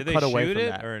 why would you cut away from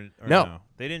that? Or No.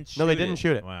 They didn't shoot No, they didn't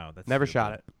shoot it. Wow, that's Never stupid.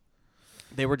 shot it.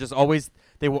 They were just always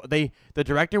the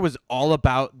director was all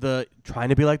about the trying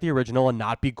to be like the original and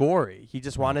not be gory. He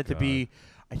just wanted to be.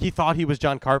 He thought he was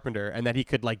John Carpenter and that he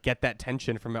could like get that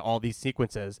tension from all these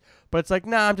sequences. But it's like,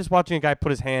 nah, I'm just watching a guy put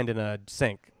his hand in a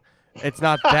sink. It's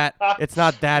not that. It's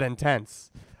not that intense.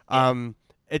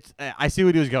 It's. I see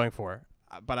what he was going for,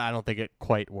 but I don't think it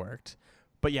quite worked.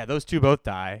 But yeah, those two both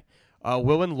die.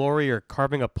 Will and Laurie are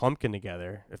carving a pumpkin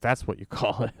together, if that's what you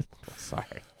call it.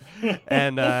 Sorry.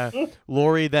 And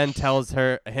Laurie then tells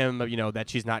him, that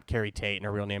she's not Carrie Tate and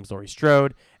her real name's Laurie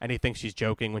Strode, and he thinks she's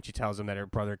joking when she tells him that her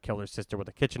brother killed her sister with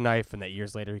a kitchen knife, and that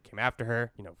years later he came after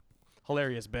her.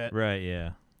 Hilarious bit. Right? Yeah.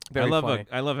 Very funny.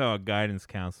 I love how a guidance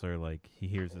counselor, like, he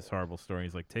hears this horrible story.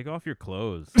 He's like, take off your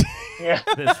clothes. Yeah.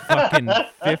 This fucking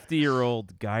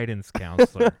 50-year-old guidance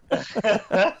counselor.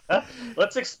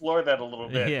 Let's explore that a little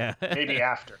bit. Yeah. Maybe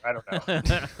after. I don't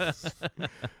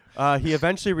know. He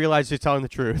eventually realizes she's telling the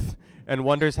truth and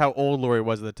wonders how old Laurie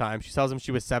was at the time. She tells him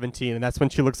she was 17, and that's when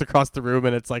she looks across the room,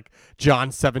 and it's like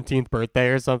John's 17th birthday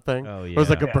or something. Oh, yeah. It was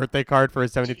like a birthday card for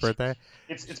his 17th birthday.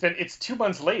 It's 2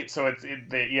 months late, so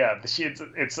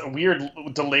it's a weird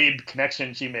delayed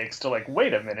connection she makes to like,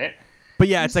 wait a minute. But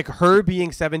yeah, it's like her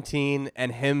being 17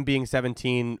 and him being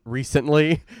 17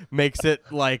 recently makes it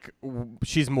like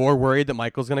she's more worried that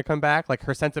Michael's going to come back. Like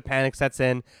her sense of panic sets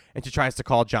in and she tries to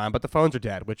call John, but the phones are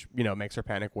dead, which, makes her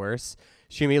panic worse.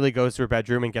 She immediately goes to her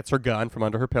bedroom and gets her gun from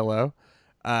under her pillow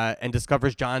and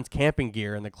discovers John's camping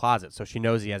gear in the closet, so she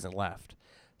knows he hasn't left.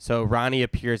 So Ronnie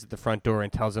appears at the front door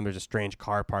and tells them there's a strange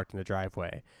car parked in the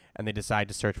driveway, and they decide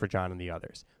to search for John and the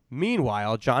others.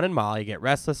 Meanwhile, John and Molly get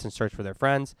restless and search for their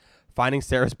friends, finding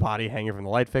Sarah's body hanging from the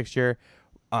light fixture.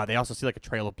 They also see like a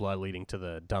trail of blood leading to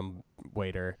the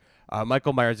dumbwaiter.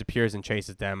 Michael Myers appears and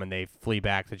chases them, and they flee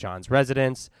back to John's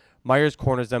residence. Myers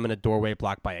corners them in a doorway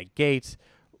blocked by a gate.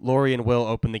 Laurie and Will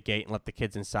open the gate and let the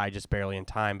kids inside just barely in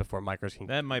time before Myers can...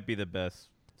 That might be the best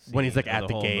scene when he's like of at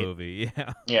the whole gate. Movie.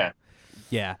 Yeah. Yeah.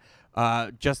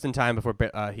 Yeah. Just in time before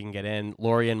he can get in,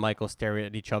 Laurie and Michael stare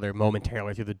at each other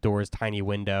momentarily through the door's tiny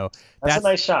window. That's a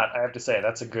nice shot, I have to say.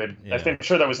 That's a good... Yeah. I'm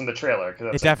sure that was in the trailer.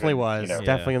 It definitely was.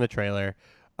 Definitely in the trailer.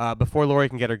 Before Laurie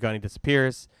can get her gun, he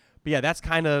disappears. But yeah,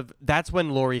 that's when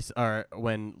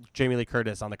when Jamie Lee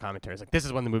Curtis on the commentary is like, this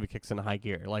is when the movie kicks into high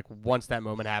gear. Like once that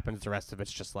moment happens, the rest of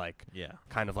it's just like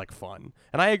kind of like fun.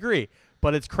 And I agree.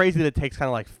 But it's crazy that it takes kind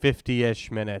of like 50-ish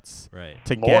minutes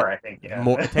to get I think, yeah.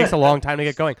 more. It takes a long time to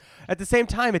get going. At the same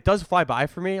time, it does fly by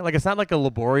for me. Like it's not like a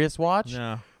laborious watch.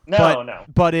 No. No.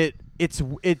 But it's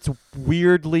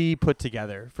weirdly put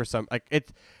together for some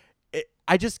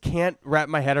I just can't wrap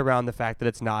my head around the fact that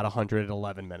it's not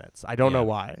 111 minutes. I don't know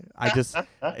why.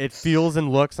 It feels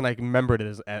and looks, and I remembered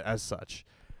it as such.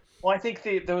 Well, I think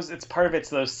it's part of it's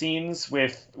those scenes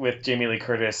with Jamie Lee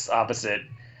Curtis opposite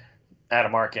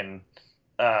Adam Arkin.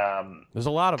 There's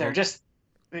a lot of them.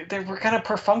 They were kind of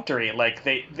perfunctory. Like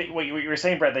they what you were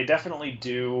saying, Brett. They definitely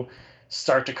do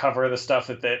start to cover the stuff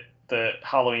that the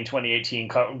Halloween 2018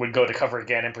 would go to cover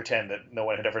again and pretend that no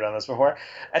one had ever done this before.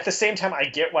 At the same time, I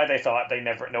get why they thought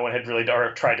no one had really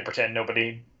or tried to pretend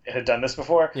nobody had done this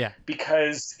before. Yeah.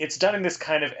 Because it's done in this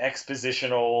kind of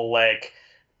expositional, like,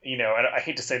 I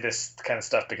hate to say this kind of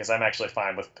stuff because I'm actually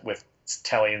fine with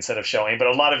telling instead of showing, but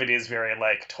a lot of it is very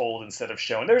like told instead of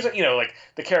showing. There's like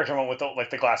the character moment with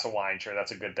the glass of wine, sure,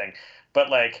 that's a good thing, but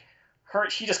like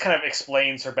she just kind of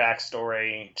explains her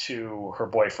backstory to her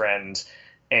boyfriend.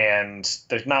 And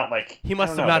there's not like... He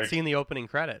must have not seen the opening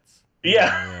credits.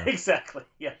 Yeah. Exactly.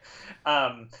 Yeah.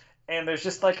 And there's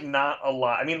just like not a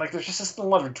lot. I mean, like there's just a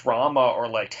lot of drama or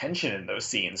like tension in those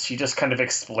scenes. She just kind of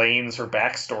explains her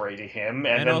backstory to him.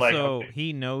 And then also,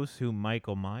 he knows who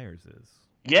Michael Myers is.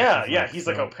 Yeah, yeah. He's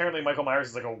like, apparently Michael Myers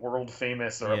is like a world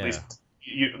famous or at least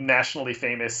nationally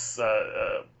famous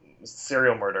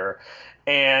serial murderer,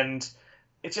 and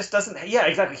it just doesn't. Yeah,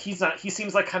 exactly. He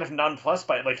seems like kind of nonplussed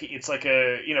by it. Like it's like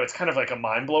it's kind of like a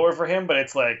mind blower for him, but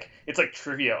it's like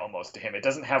trivia almost to him. It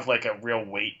doesn't have like a real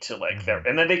weight to like there.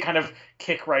 And then they kind of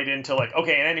kick right into like,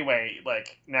 okay, and anyway,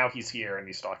 like now he's here and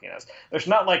he's stalking us. There's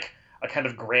not like a kind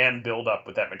of grand build up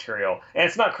with that material, and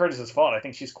it's not Curtis's fault. I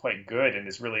think she's quite good and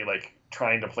is really like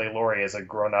trying to play Laurie as a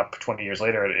grown up 20 years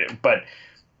later. But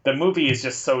the movie is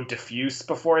just so diffuse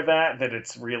before that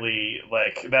it's really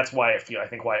like that's why it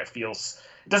feels.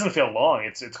 It doesn't feel long.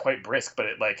 It's quite brisk, but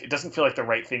it doesn't feel like the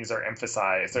right things are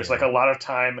emphasized. There's like a lot of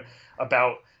time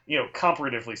about,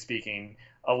 comparatively speaking,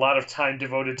 a lot of time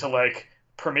devoted to like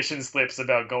permission slips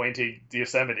about going to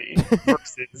Yosemite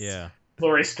versus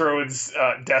Laurie Strode's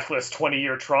deathless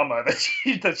 20-year trauma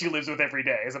that she lives with every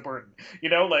day as a burden.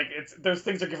 Those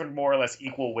things are given more or less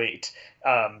equal weight.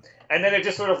 And then it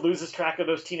just sort of loses track of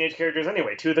those teenage characters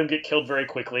anyway. Two of them get killed very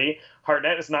quickly.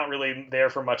 Hartnett is not really there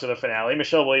for much of the finale.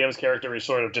 Michelle Williams' character is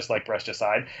sort of just like brushed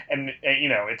aside. And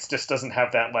it just doesn't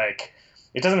have that like...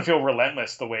 It doesn't feel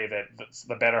relentless the way that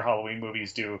the better Halloween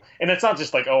movies do. And it's not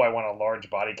just like, oh, I want a large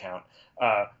body count.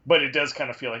 But it does kind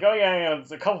of feel like, oh, yeah,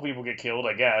 a couple people get killed,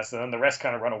 I guess. And then the rest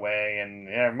kind of run away.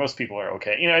 And most people are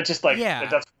okay. It's just like... Yeah,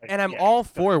 that's, and I'm all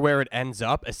for where it ends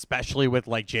up, especially with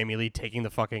like Jamie Lee taking the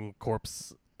fucking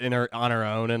corpse on her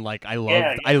own. And like, I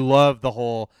love the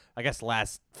whole, I guess,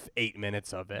 last 8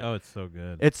 minutes of it. Oh, it's so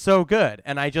good. It's so good.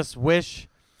 And I just wish...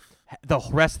 the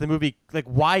rest of the movie, like,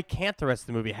 why can't the rest of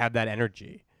the movie have that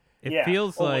energy? It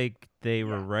feels like they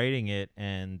were writing it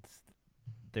and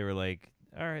they were like,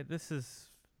 all right, this is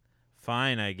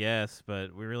fine, I guess,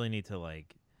 but we really need to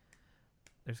like,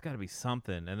 there's got to be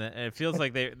something. And it feels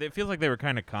like they were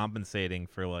kind of compensating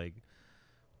for like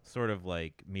sort of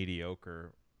like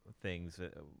mediocre things.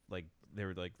 Like they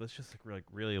were like, let's just like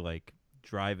really like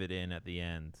drive it in at the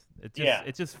end.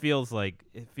 It just feels like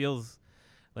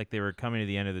they were coming to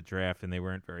the end of the draft and they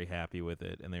weren't very happy with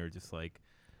it, and they were just like,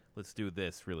 let's do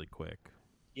this really quick.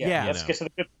 Yeah. Let's get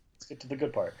to the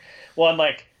good part. Well, and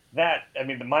like that, I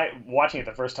mean, watching it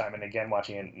the first time and again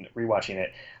watching it and rewatching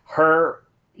it, her,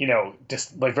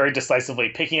 just like very decisively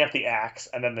picking up the axe,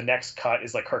 and then the next cut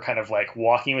is like her kind of like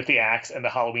walking with the axe, and the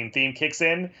Halloween theme kicks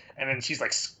in, and then she's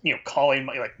like, calling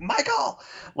like Michael,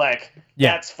 like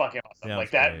that's fucking awesome. Yeah,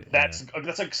 like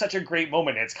that's like such a great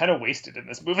moment. It's kind of wasted in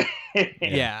this movie.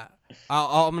 Yeah.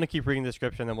 I'm gonna keep reading the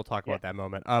description, and then we'll talk about that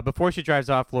moment. Before she drives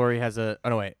off,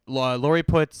 Laurie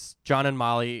puts John and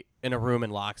Molly in a room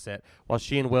and locks it, while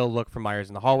she and Will look for Myers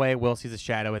in the hallway. Will sees a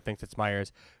shadow and thinks it's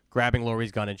Myers, grabbing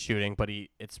Laurie's gun and shooting, but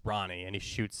it's Ronnie, and he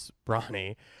shoots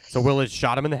Ronnie. So Will has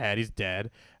shot him in the head. He's dead.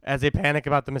 As they panic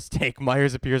about the mistake,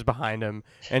 Myers appears behind him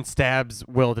and stabs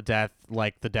Will to death,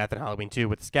 like the death in Halloween 2,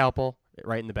 with a scalpel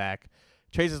right in the back.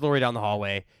 Chases Laurie down the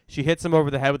hallway. She hits him over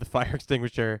the head with a fire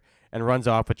extinguisher and runs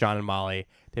off with John and Molly.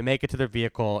 They make it to their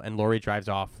vehicle, and Laurie drives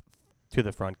off to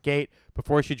the front gate.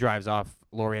 Before she drives off,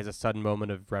 Laurie has a sudden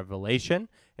moment of revelation.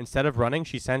 Instead of running,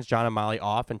 she sends John and Molly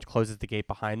off and closes the gate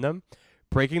behind them,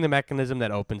 breaking the mechanism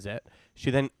that opens it.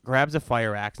 She then grabs a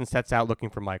fire axe and sets out looking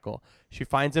for Michael. She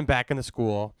finds him back in the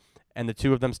school, and the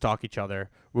two of them stalk each other,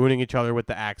 wounding each other with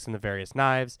the axe and the various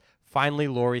knives. Finally,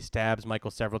 Laurie stabs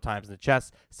Michael several times in the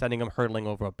chest, sending him hurtling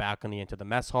over a balcony into the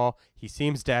mess hall. He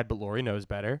seems dead, but Laurie knows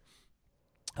better.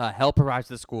 Help arrives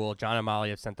at the school. John and Molly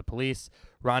have sent the police.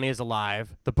 Ronnie is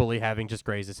alive, the bully having just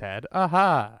grazed his head.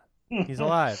 Aha! He's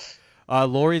alive.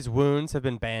 Laurie's wounds have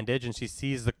been bandaged, and she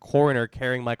sees the coroner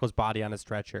carrying Michael's body on a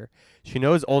stretcher. She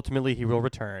knows ultimately he will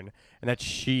return, and that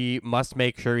she must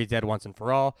make sure he's dead once and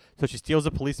for all, so she steals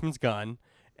a policeman's gun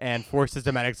and forces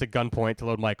the medics at gunpoint to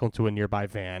load Michael into a nearby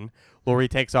van. Laurie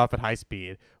takes off at high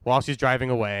speed. While she's driving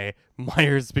away,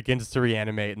 Myers begins to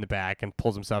reanimate in the back and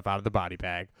pulls himself out of the body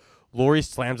bag. Laurie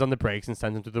slams on the brakes and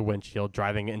sends him through the windshield,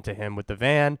 driving into him with the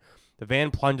van. The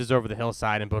van plunges over the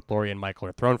hillside, and both Laurie and Michael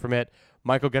are thrown from it.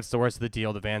 Michael gets the worst of the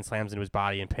deal. The van slams into his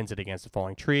body and pins it against a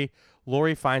falling tree.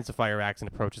 Laurie finds the fire axe and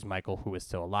approaches Michael, who is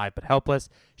still alive but helpless.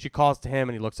 She calls to him,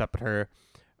 and he looks up at her,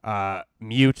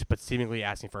 mute but seemingly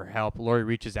asking for help. Laurie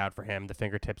reaches out for him, the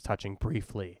fingertips touching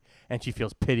briefly, and she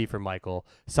feels pity for Michael.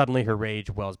 Suddenly, her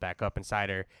rage wells back up inside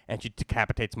her, and she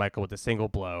decapitates Michael with a single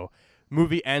blow.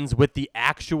 Movie ends with the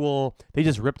actual... They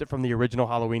just ripped it from the original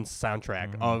Halloween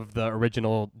soundtrack of the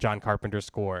original John Carpenter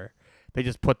score. They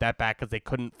just put that back because they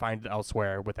couldn't find it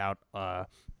elsewhere without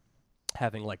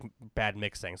having like bad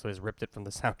mixing, so they just ripped it from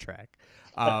the soundtrack.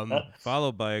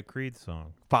 Followed by a Creed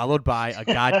song. Followed by a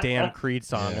goddamn Creed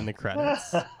song in the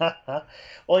credits.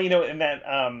 Well, and that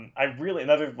I really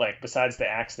another like besides the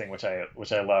axe thing, which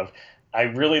I love. I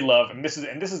really love, and this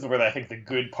is where I think the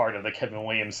good part of the Kevin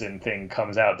Williamson thing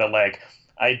comes out. That like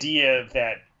idea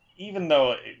that even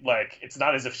though like it's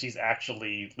not as if she's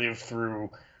actually lived through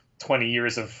 20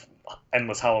 years of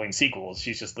endless Halloween sequels,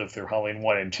 she's just lived through Halloween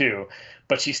 1 and 2,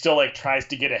 but she still like tries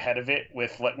to get ahead of it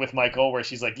with Michael, where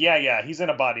she's like, yeah, he's in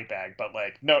a body bag, but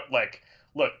like no, like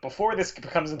look, before this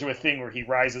becomes into a thing where he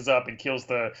rises up and kills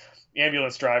the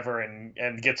ambulance driver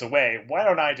and gets away, why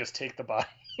don't I just take the body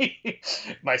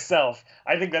myself?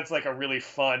 I think that's like a really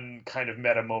fun kind of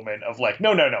meta moment of like,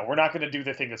 no, we're not going to do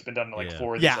the thing that's been done in like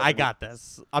four. Yeah, I got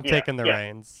this. I'm taking the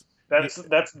reins.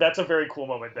 That's a very cool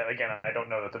moment that again I don't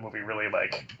know that the movie really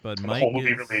like. But the Mike whole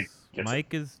movie is really gets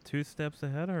Mike is 2 steps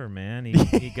ahead of her, man.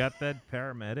 He got that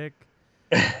paramedic.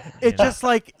 It's just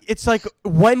like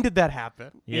when did that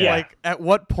happen? Yeah. Like at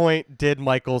what point did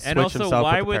Michael switch And also, himself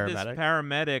why with the would this paramedic?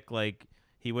 paramedic like?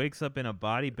 He wakes up in a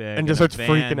body bag And in just a starts van.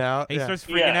 freaking out. He Yeah. starts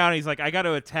freaking out. And he's like, I got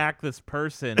to attack this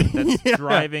person that's Yeah.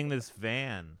 driving this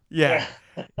van. Yeah.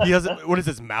 He doesn't. What is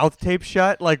his mouth taped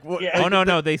shut? Like what? Yeah. Oh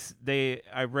no! They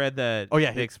I read that. Oh,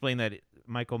 yeah, they explained that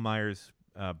Michael Myers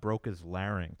broke his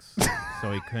larynx,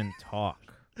 so he couldn't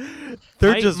talk.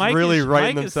 They're Mike- just Mike really is-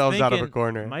 writing Mike is themselves out of a thinking-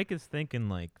 corner. Mike is thinking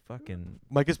like fucking.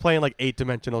 Mike is playing like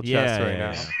 8-dimensional chess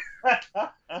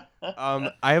right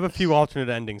now. I have a few alternate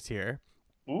endings here.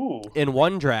 Ooh. In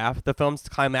one draft, the film's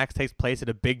climax takes place at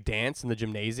a big dance in the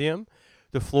gymnasium.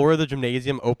 The floor of the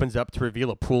gymnasium opens up to reveal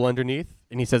a pool underneath,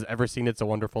 and he says, "Ever seen It's a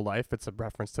Wonderful Life?" It's a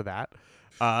reference to that.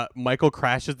 Michael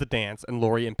crashes the dance, and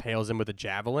Laurie impales him with a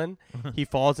javelin. He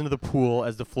falls into the pool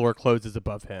as the floor closes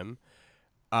above him.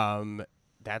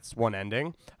 That's one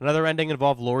ending. Another ending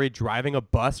involved Laurie driving a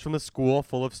bus from the school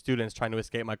full of students trying to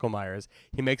escape Michael Myers.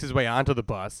 He makes his way onto the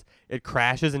bus. It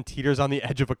crashes and teeters on the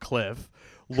edge of a cliff.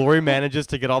 Laurie manages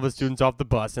to get all the students off the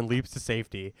bus and leaps to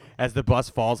safety as the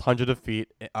bus falls hundreds of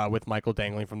feet with Michael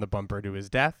dangling from the bumper to his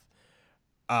death.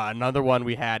 Another one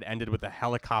we had ended with a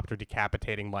helicopter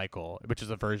decapitating Michael, which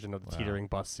is a version of the teetering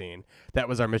bus scene. That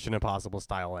was our Mission Impossible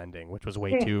style ending, which was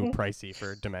way too pricey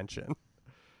for Dimension.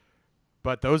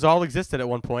 But those all existed at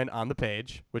one point on the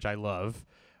page, which I love.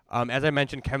 As I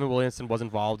mentioned, Kevin Williamson was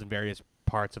involved in various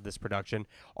parts of this production.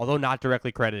 Although not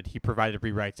directly credited, he provided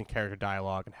rewrites and character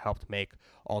dialogue and helped make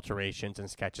alterations and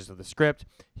sketches of the script.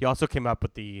 He also came up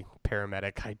with the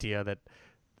paramedic idea that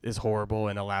is horrible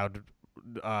and allowed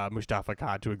Mustafa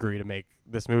Khan to agree to make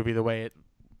this movie the way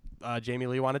Jamie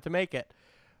Lee wanted to make it.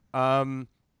 I'm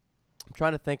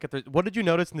trying to think if what did you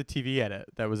notice in the TV edit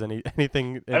that was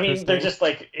anything interesting? I mean, they're just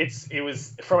like it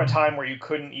was from a time where you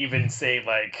couldn't even say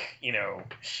like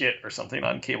shit or something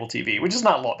on cable TV, which is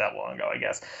not that long ago, I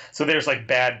guess. So there's like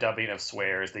bad dubbing of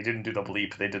swears. They didn't do the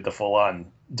bleep. They did the full on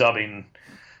dubbing.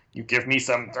 You give me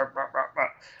some.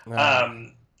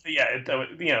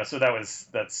 Yeah, so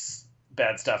that's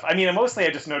bad stuff. I mean, mostly I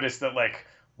just noticed that like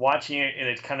watching it in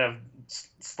a kind of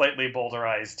slightly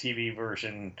bolderized TV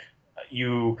version,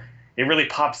 it really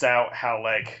pops out how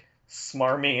like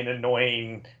smarmy and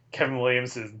annoying Kevin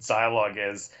Williamson's dialogue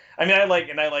is. I mean, I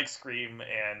like Scream,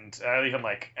 and I even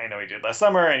I know he did Last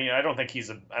Summer, and I don't think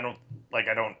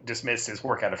I don't dismiss his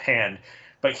work out of hand,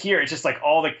 but here it's just like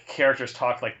all the characters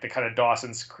talk like the kind of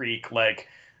Dawson's Creek, like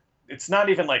it's not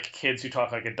even like kids who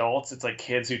talk like adults, it's like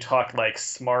kids who talk like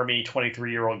smarmy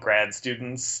 23-year-old grad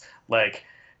students, like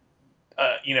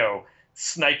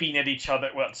sniping at each other,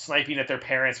 sniping at their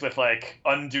parents with like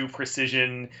undue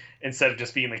precision instead of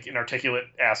just being like inarticulate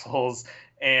assholes,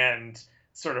 and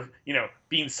sort of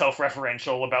being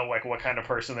self-referential about like what kind of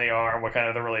person they are and what kind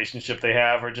of the relationship they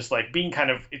have, or just like being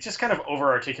it's just kind of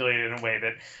over-articulated in a way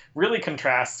that really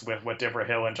contrasts with what Deborah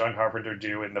Hill and John Carpenter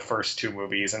do in the first two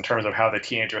movies in terms of how the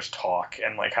teenagers talk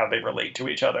and like how they relate to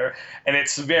each other. And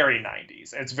it's very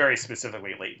 90s. It's very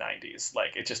specifically late 90s.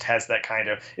 Like it just has that kind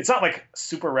of, it's not like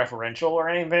super referential or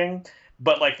anything,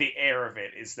 but like the air of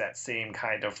it is that same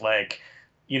kind of like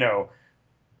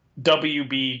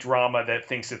WB drama that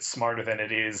thinks it's smarter than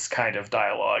it is kind of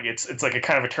dialogue. It's like a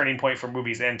kind of a turning point for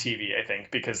movies and TV, I think,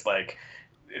 because like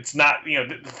it's not,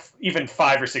 even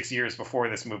 5 or 6 years before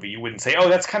this movie, you wouldn't say, oh,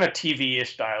 that's kind of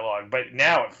TV-ish dialogue. But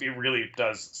now it really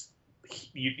does,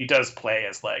 he does play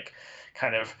as like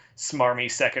kind of smarmy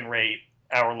second-rate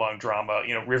hour-long drama,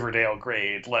 Riverdale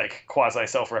grade, like quasi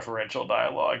self-referential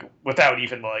dialogue without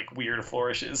even like weird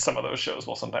flourishes some of those shows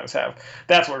will sometimes have.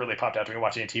 That's what really popped out to me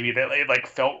watching TV. That it like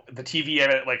felt, the TV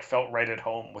edit like felt right at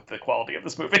home with the quality of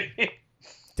this movie.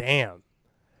 Damn.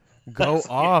 Go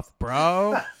off,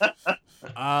 bro.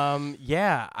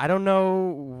 Yeah, I don't know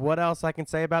what else I can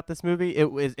say about this movie.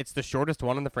 It's the shortest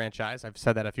one in the franchise. I've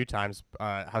said that a few times,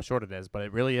 how short it is, but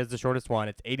it really is the shortest one.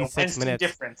 It's 86 minutes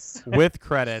difference. with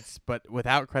credits, but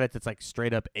without credits, it's like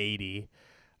straight up 80.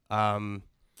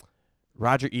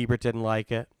 Roger Ebert didn't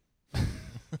like it.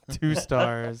 2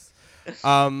 stars.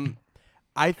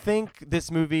 I think this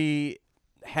movie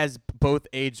has both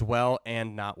aged well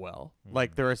and not well.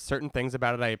 Like, there are certain things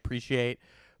about it I appreciate,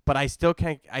 but I still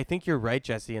can't. I think you're right,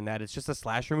 Jesse, in that it's just a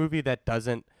slasher movie that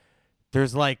doesn't.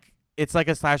 There's like, it's like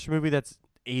a slasher movie that's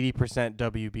 80%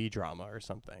 WB drama or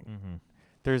something. Mm-hmm.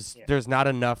 There's not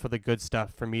enough of the good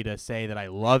stuff for me to say that I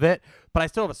love it, but I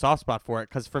still have a soft spot for it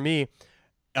because for me,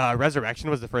 Resurrection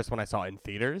was the first one I saw in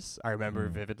theaters. I remember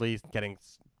vividly getting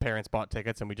parents bought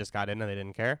tickets and we just got in and they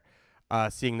didn't care.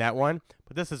 Seeing that one,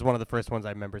 but this is one of the first ones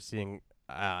I remember seeing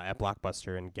at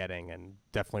Blockbuster and getting and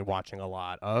definitely watching a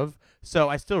lot of. So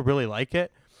I still really like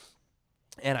it,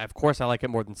 and of course I like it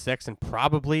more than 6, and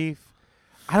probably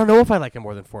I don't know if I like it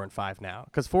more than 4 and 5 now,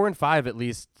 because 4 and 5 at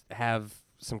least have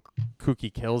some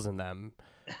kooky kills in them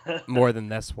more than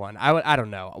this one. I don't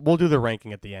know. We'll do the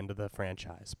ranking at the end of the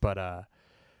franchise, but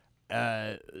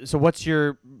so what's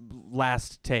your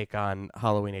last take on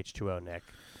Halloween H2O, Nick?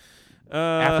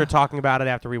 After talking about it,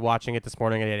 after rewatching it this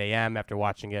morning at 8 a.m., after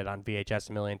watching it on VHS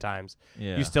a million times,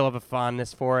 you still have a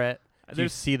fondness for it? Do you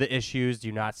see the issues? Do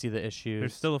you not see the issues?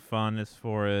 There's still a fondness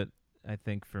for it, I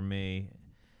think, for me.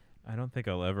 I don't think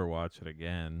I'll ever watch it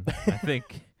again. I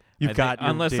think...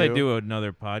 unless I do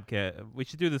another podcast. We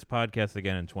should do this podcast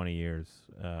again in 20 years,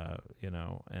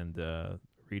 and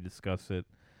rediscuss it.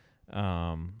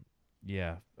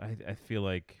 Yeah, I feel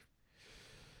like...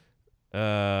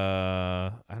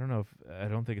 I don't know I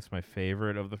don't think it's my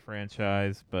favorite of the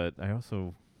franchise, but I don't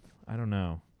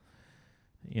know.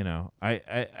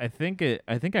 I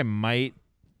think I might,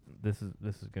 this is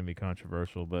going to be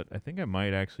controversial, but I think I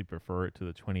might actually prefer it to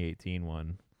the 2018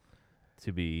 one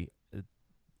to be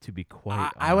quite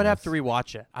honest. I would have to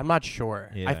rewatch it. I'm not sure.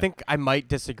 Yeah. I think I might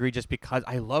disagree just because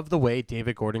I love the way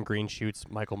David Gordon Green shoots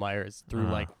Michael Myers through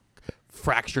like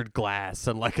fractured glass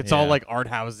and like it's all like art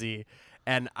housey.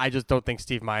 And I just don't think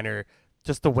Steve Miner,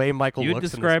 just the way Michael you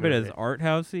looks describe in this it movie, as art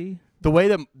housey? The way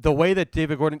that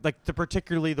David Gordon,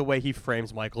 particularly the way he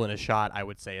frames Michael in a shot, I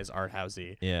would say is art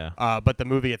housey. Yeah. But the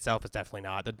movie itself is definitely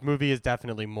not. The movie is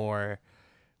definitely more.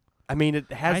 I mean,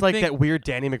 it has that weird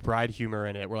Danny McBride humor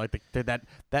in it, where like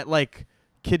that like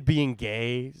kid being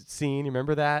gay scene. You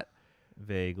remember that?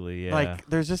 Vaguely, yeah. Like,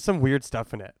 there's just some weird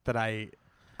stuff in it that I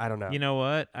don't know. You know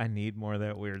what? I need more of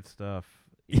that weird stuff.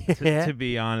 Yeah. To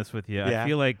be honest with you, Yeah. I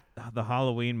feel like the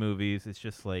Halloween movies, it's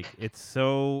just like, it's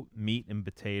so meat and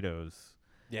potatoes.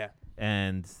 Yeah.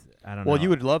 And I don't know. Well, you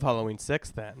would love Halloween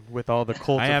 6 then, with all the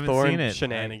Cult I of haven't Thorn seen it.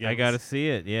 shenanigans. I got to see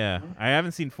it, yeah. I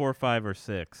haven't seen 4, 5, or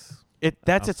 6. That's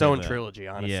I'll its say own that. trilogy,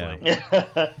 honestly.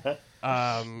 Yeah.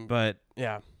 But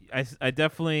yeah. I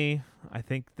definitely, I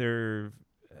think they're,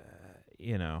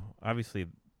 obviously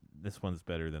this one's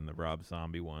better than the Rob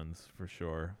Zombie ones, for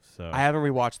sure. So I haven't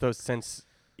rewatched those since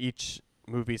each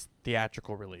movie's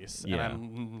theatrical release. Yeah. And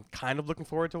I'm kind of looking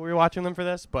forward to rewatching them for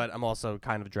this, but I'm also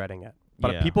kind of dreading it.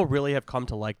 But Yeah. people really have come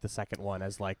to like the second one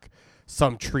as like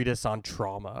some treatise on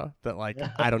trauma that like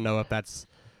I don't know if that's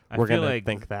we're feel gonna like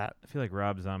think that. I feel like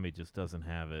Rob Zombie just doesn't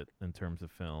have it in terms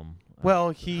of film. Well,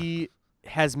 he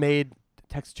has made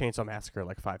Texas Chainsaw Massacre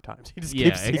like 5 times. He just Yeah,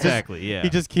 keeps, exactly. Yeah. He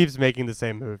just keeps making the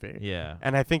same movie. Yeah.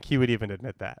 And I think he would even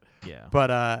admit that. Yeah.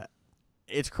 But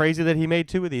it's crazy that he made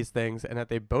 2 of these things and that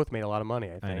they both made a lot of money,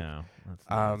 I think. I know. That's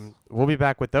nice. We'll be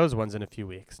back with those ones in a few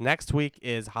weeks. Next week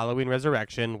is Halloween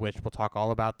Resurrection, which we'll talk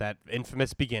all about that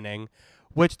infamous beginning,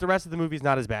 which the rest of the movie's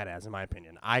not as bad as, in my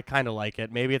opinion. I kind of like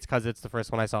it. Maybe it's because it's the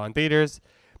first one I saw in theaters.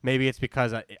 Maybe it's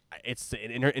because it's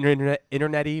an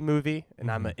internet-y movie,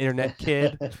 and I'm an internet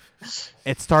kid.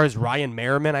 It stars Ryan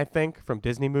Merriman, I think, from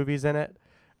Disney movies in it.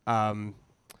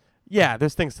 Yeah,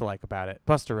 there's things to like about it.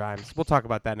 Buster Rhymes. We'll talk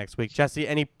about that next week. Jesse,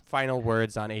 any final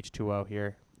words on H2O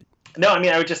here? No, I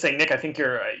mean, I would just say, Nick, I think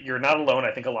you're not alone.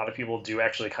 I think a lot of people do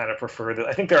actually kind of prefer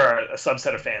I think there are a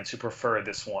subset of fans who prefer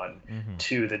this one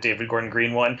to the David Gordon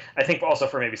Green one. I think also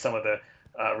for maybe some of the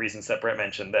reasons that Brett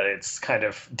mentioned, that it's kind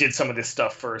of did some of this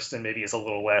stuff first and maybe is a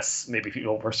little less, maybe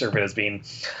people perceive it as being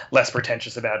less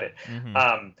pretentious about it.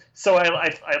 So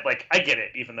I get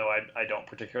it, even though I don't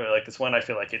particularly like this one. I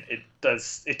feel like I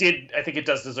think it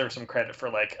does deserve some credit for,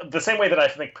 like, the same way that I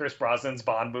think Pierce Brosnan's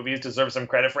Bond movies deserve some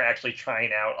credit for actually trying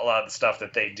out a lot of the stuff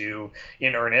that they do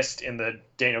in earnest in the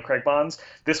Daniel Craig Bonds.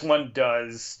 This one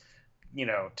does,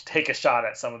 to take a shot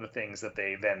at some of the things that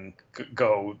they then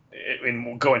go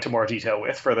into more detail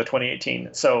with for the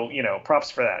 2018. So,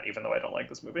 props for that, even though I don't like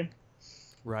this movie.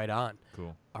 Right on.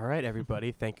 Cool. All right,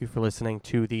 everybody. Thank you for listening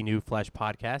to the New Flesh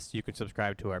Podcast. You can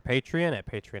subscribe to our Patreon at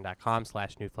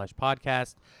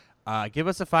patreon.com/newfleshpodcast. Give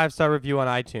us a 5-star review on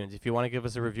iTunes. If you want to give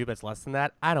us a review that's less than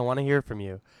that, I don't want to hear from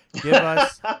you. Give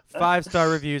us 5-star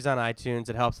reviews on iTunes.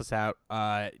 It helps us out.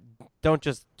 don't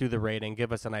just do the rating.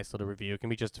 Give us a nice little review. It can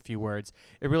be just a few words.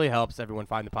 It really helps everyone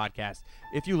find the podcast.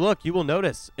 If you look, you will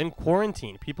notice in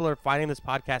quarantine, people are finding this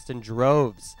podcast in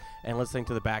droves and listening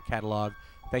to the back catalog.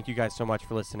 Thank you guys so much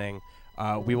for listening.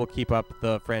 We will keep up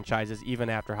the franchises even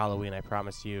after Halloween, I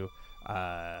promise you. But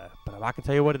I'm not going to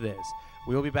tell you what it is.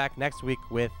 We will be back next week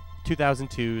with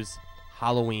 2002's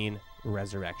Halloween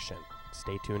Resurrection.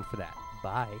 Stay tuned for that.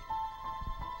 Bye.